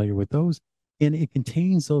you're familiar with those. And it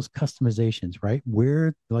contains those customizations, right?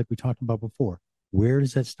 Where, like we talked about before, where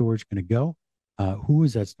is that storage going to go? Who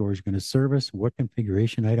is that storage going to service? What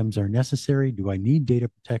configuration items are necessary? Do I need data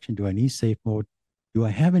protection? Do I need safe mode? Do I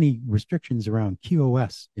have any restrictions around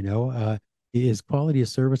QoS? Is quality of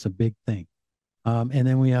service a big thing? And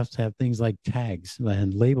then we have to have things like tags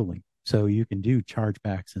and labeling. So you can do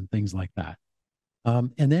chargebacks and things like that.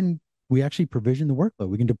 And then we actually provision the workload.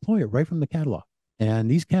 We can deploy it right from the catalog.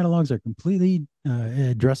 And these catalogs are completely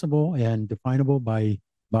addressable and definable by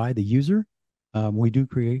the user. We do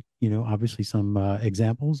create, obviously some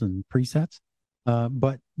examples and presets,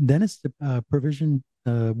 but then it's the provision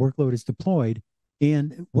workload is deployed.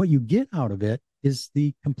 And what you get out of it is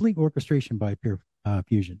the complete orchestration by Pure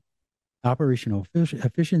Fusion. Operational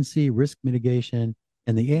efficiency, risk mitigation,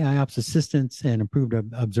 and the AI ops assistance and improved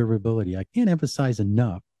observability. I can't emphasize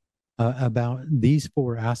enough about these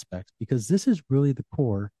 4 aspects, because this is really the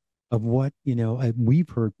core of what, we've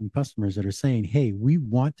heard from customers that are saying, hey, we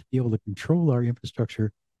want to be able to control our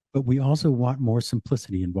infrastructure, but we also want more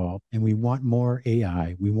simplicity involved, and we want more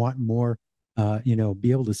AI. We want more,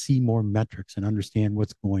 be able to see more metrics and understand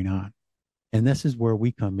what's going on. And this is where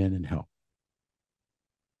we come in and help.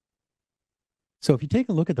 So if you take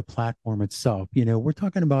a look at the platform itself, we're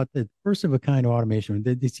talking about the first of a kind automation.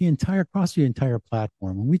 It's the entire across the entire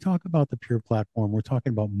platform. When we talk about the Pure platform, we're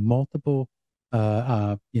talking about multiple,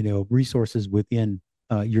 resources within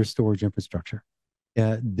your storage infrastructure.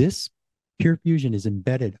 This Pure Fusion is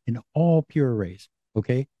embedded in all Pure arrays.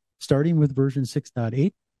 Okay, starting with version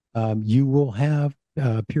 6.8, you will have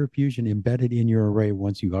Pure Fusion embedded in your array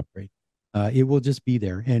once you upgrade. It will just be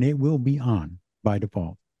there, and it will be on by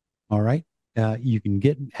default. All right. You can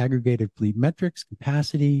get aggregated fleet metrics,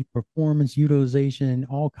 capacity, performance, utilization,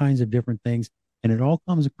 all kinds of different things. And it all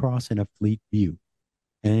comes across in a fleet view.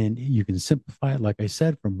 And you can simplify it, like I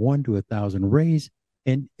said, from 1 to 1,000 arrays.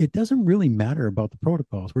 And it doesn't really matter about the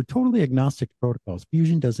protocols. We're totally agnostic to protocols.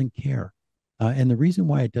 Fusion doesn't care. And the reason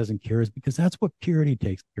why it doesn't care is because that's what Purity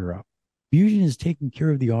takes care of. Fusion is taking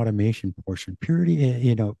care of the automation portion.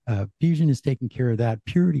 Purity, Fusion is taking care of that.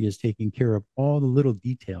 Purity is taking care of all the little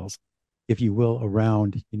details, if you will,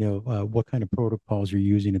 around, what kind of protocols you're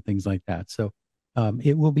using and things like that. So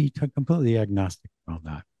it will be completely agnostic around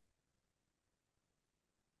that.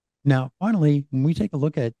 Now, finally, when we take a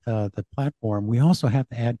look at the platform, we also have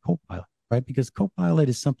to add Copilot, right? Because Copilot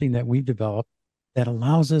is something that we've developed that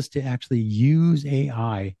allows us to actually use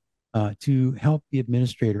AI to help the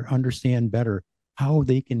administrator understand better how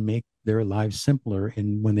they can make their lives simpler.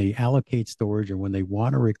 And when they allocate storage or when they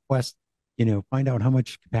want to request, find out how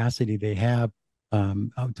much capacity they have.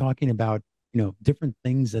 I'm talking about, different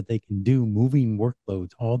things that they can do, moving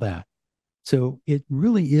workloads, all that. So it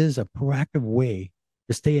really is a proactive way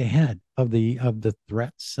to stay ahead of the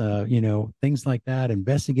threats, things like that,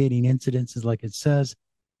 investigating incidences, like it says,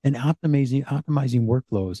 and optimizing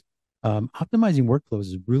workflows. Optimizing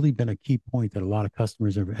workflows has really been a key point that a lot of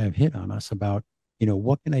customers have hit on us about,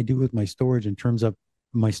 what can I do with my storage in terms of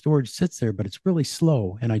my storage sits there, but it's really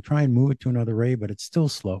slow. And I try and move it to another array, but it's still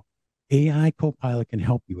slow. AI Copilot can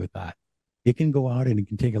help you with that. It can go out and it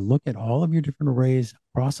can take a look at all of your different arrays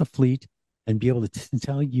across a fleet and be able to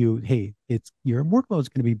tell you, hey, your workload is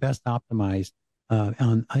going to be best optimized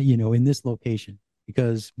in this location,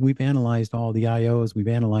 because we've analyzed all the IOs, we've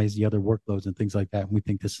analyzed the other workloads and things like that, and we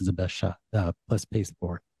think this is the best shot, plus pace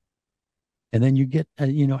for it. And then you get,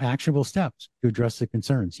 actionable steps to address the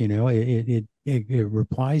concerns. It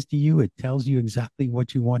replies to you. It tells you exactly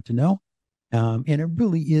what you want to know. And it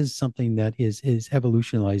really is something that is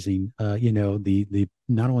evolutionizing, the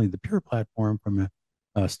not only the Pure platform from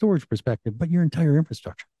a storage perspective, but your entire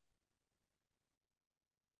infrastructure.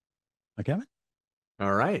 Okay, Kevin?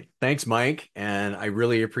 All right. Thanks, Mike. And I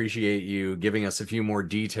really appreciate you giving us a few more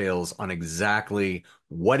details on exactly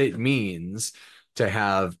what it means to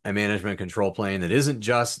have a management control plane that isn't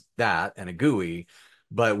just that and a GUI,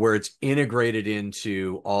 but where it's integrated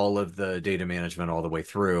into all of the data management all the way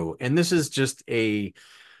through. And this is just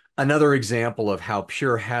another example of how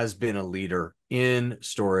Pure has been a leader in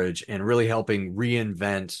storage and really helping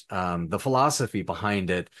reinvent the philosophy behind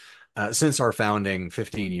it since our founding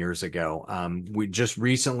 15 years ago. We just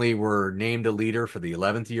recently were named a leader for the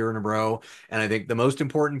 11th year in a row. And I think the most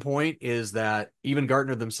important point is that even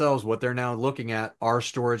Gartner themselves, what they're now looking at are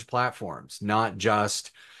storage platforms, not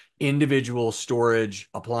just individual storage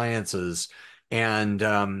appliances. And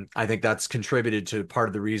I think that's contributed to part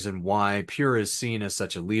of the reason why Pure is seen as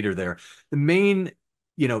such a leader there. The main,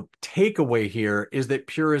 takeaway here is that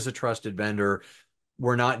Pure is a trusted vendor.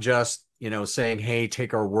 We're not just, saying, hey,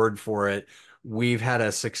 take our word for it. We've had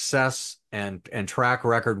a success and track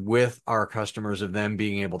record with our customers of them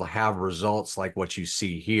being able to have results like what you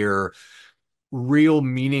see here, real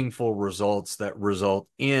meaningful results that result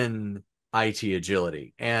in IT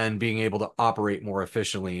agility and being able to operate more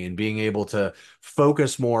efficiently and being able to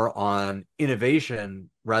focus more on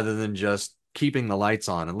innovation rather than just keeping the lights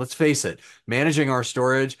on. And let's face it, managing our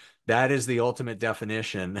storage, that is the ultimate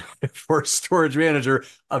definition for a storage manager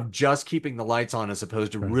of just keeping the lights on as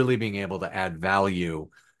opposed to really being able to add value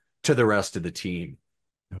to the rest of the team.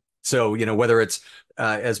 So, whether it's,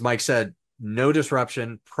 as Mike said, no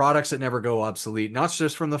disruption, products that never go obsolete, not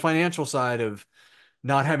just from the financial side of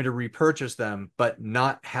not having to repurchase them, but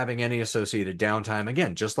not having any associated downtime.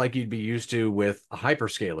 Again, just like you'd be used to with a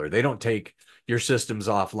hyperscaler. They don't take your systems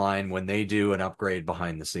offline when they do an upgrade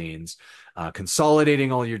behind the scenes.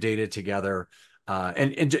 Consolidating all your data together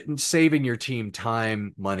and saving your team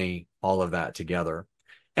time, money, all of that together.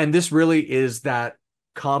 And this really is that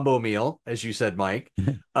combo meal, as you said, Mike,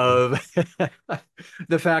 of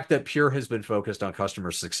the fact that Pure has been focused on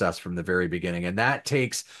customer success from the very beginning. And that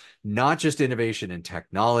takes not just innovation in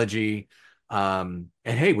technology, And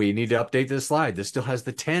hey, we need to update this slide. This still has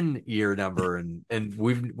the 10-year number, and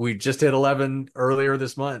we just hit 11 earlier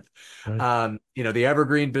this month. Right. The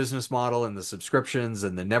evergreen business model and the subscriptions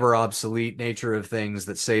and the never obsolete nature of things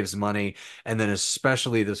that saves money, and then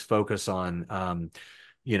especially this focus on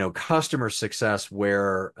customer success,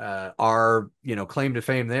 where our claim to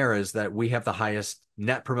fame there is that we have the highest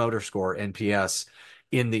net promoter score, NPS,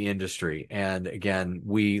 in the industry. And again,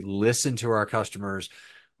 we listen to our customers,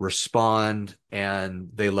 respond, and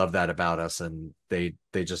they love that about us, and they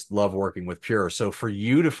just love working with Pure. So for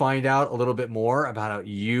you to find out a little bit more about how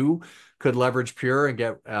you could leverage Pure and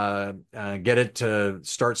get it to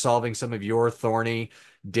start solving some of your thorny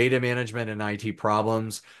data management and IT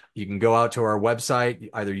problems, you can go out to our website,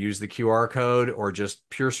 either use the QR code or just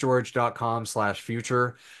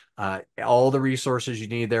purestorage.com/future. All the resources you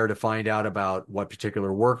need there to find out about what particular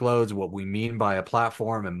workloads, what we mean by a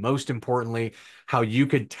platform, and most importantly, how you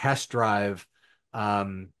could test drive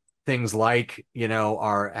things like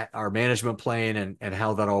our management plane and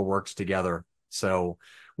how that all works together. So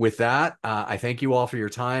with that, I thank you all for your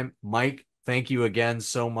time. Mike, thank you again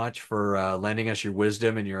so much for lending us your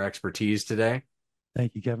wisdom and your expertise today.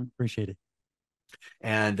 Thank you, Kevin. Appreciate it.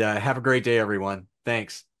 And have a great day, everyone.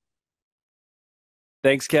 Thanks.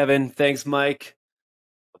 Thanks, Kevin. Thanks, Mike.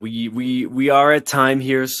 We are at time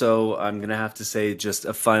here, so I'm gonna have to say just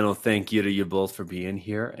a final thank you to you both for being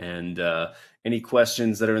here. And any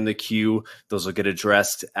questions that are in the queue, those will get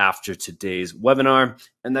addressed after today's webinar.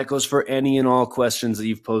 And that goes for any and all questions that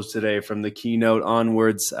you've posed today from the keynote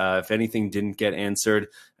onwards. If anything didn't get answered,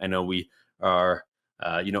 I know we are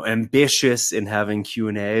ambitious in having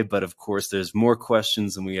Q&A, but of course there's more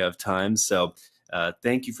questions than we have time. So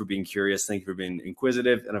thank you for being curious. Thank you for being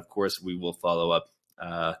inquisitive. And of course, we will follow up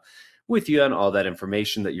with you on all that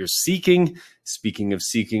information that you're seeking. Speaking of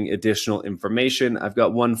seeking additional information, I've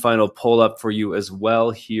got one final poll up for you as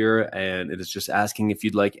well here, and it is just asking if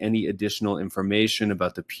you'd like any additional information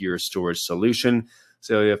about the Pure Storage solution.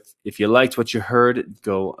 So if you liked what you heard,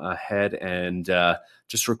 go ahead and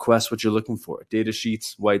just request what you're looking for. Data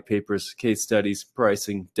sheets, white papers, case studies,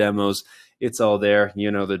 pricing, demos. It's all there.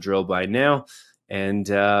 You know the drill by now. And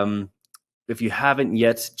if you haven't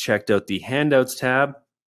yet checked out the handouts tab,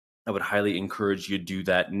 I would highly encourage you to do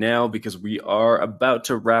that now, because we are about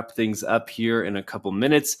to wrap things up here in a couple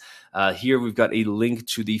minutes. Here we've got a link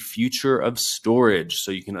to the future of storage,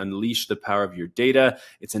 so you can unleash the power of your data.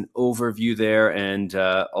 It's an overview there, and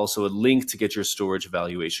also a link to get your storage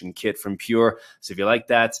evaluation kit from Pure. So if you like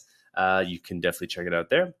that, you can definitely check it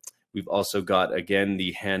out there. We've also got, again,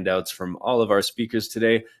 the handouts from all of our speakers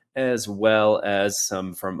today, as well as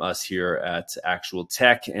some from us here at Actual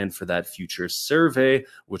Tech, and for that future survey,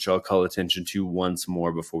 which I'll call attention to once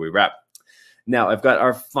more before we wrap. Now, I've got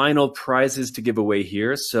our final prizes to give away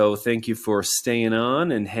here, so thank you for staying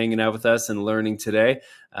on and hanging out with us and learning today.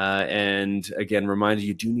 And again, reminder,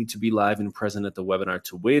 you do need to be live and present at the webinar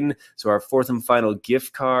to win. So our fourth and final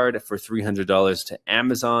gift card for $300 to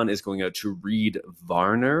Amazon is going out to Reed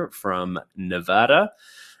Varner from Nevada.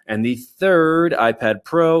 And the third iPad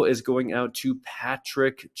Pro is going out to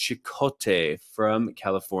Patrick Chicote from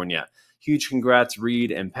California. Huge congrats,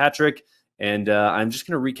 Reed and Patrick. And I'm just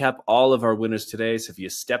going to recap all of our winners today. So if you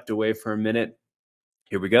stepped away for a minute,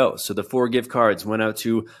 here we go. So the 4 gift cards went out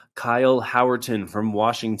to Kyle Howerton from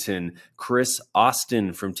Washington, Chris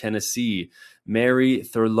Austin from Tennessee, Mary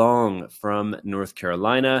Thurlong from North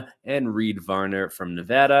Carolina, and Reed Varner from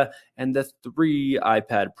Nevada. And the 3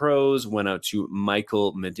 iPad Pros went out to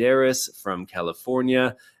Michael Medeiros from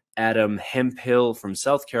California, Adam Hemphill from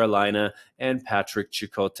South Carolina, and Patrick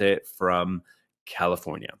Chicote from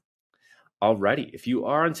California. Alrighty, if you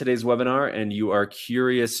are on today's webinar and you are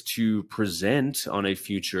curious to present on a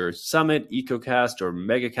future summit, EcoCast, or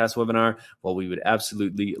MegaCast webinar, well, we would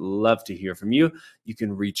absolutely love to hear from you. You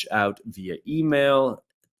can reach out via email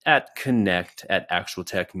at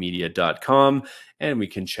connect@actualtechmedia.com, and we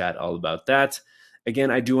can chat all about that. Again,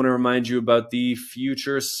 I do want to remind you about the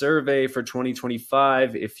future survey for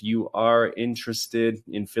 2025. If you are interested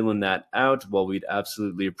in filling that out, well, we'd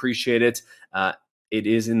absolutely appreciate it. It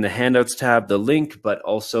is in the handouts tab, the link, but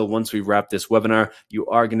also once we wrap this webinar, you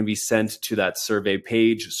are going to be sent to that survey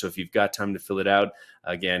page. So if you've got time to fill it out,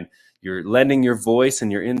 again, you're lending your voice and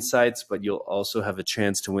your insights, but you'll also have a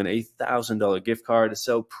chance to win a $1,000 gift card.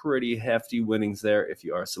 So pretty hefty winnings there if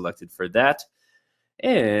you are selected for that.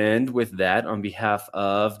 And with that, on behalf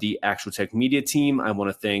of the Actual Tech Media team, I want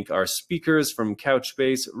to thank our speakers from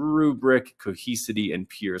Couchbase, Rubrik, Cohesity, and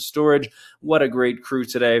Pure Storage. What a great crew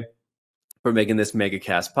today. for making this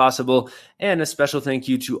MegaCast possible. And a special thank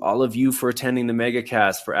you to all of you for attending the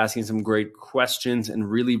MegaCast, for asking some great questions and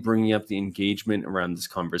really bringing up the engagement around this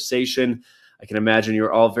conversation. I can imagine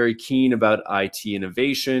you're all very keen about IT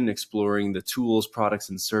innovation, exploring the tools, products,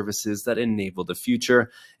 and services that enable the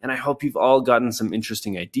future. And I hope you've all gotten some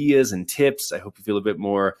interesting ideas and tips. I hope you feel a bit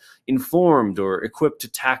more informed or equipped to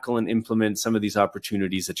tackle and implement some of these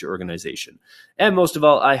opportunities at your organization. And most of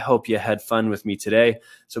all, I hope you had fun with me today.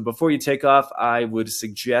 So before you take off, I would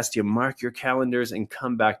suggest you mark your calendars and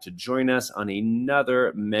come back to join us on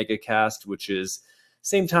another MegaCast, which is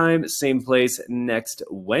same time, same place next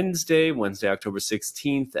Wednesday, October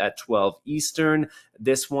 16th at 12 Eastern.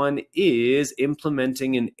 This one is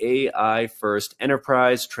implementing an AI-first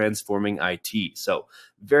enterprise transforming IT. So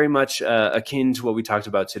very much akin to what we talked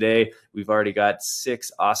about today. We've already got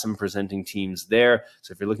 6 awesome presenting teams there.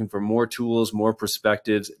 So if you're looking for more tools, more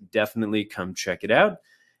perspectives, definitely come check it out.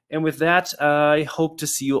 And with that, I hope to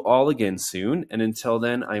see you all again soon. And until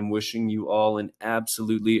then, I'm wishing you all an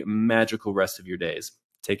absolutely magical rest of your days.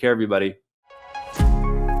 Take care, everybody.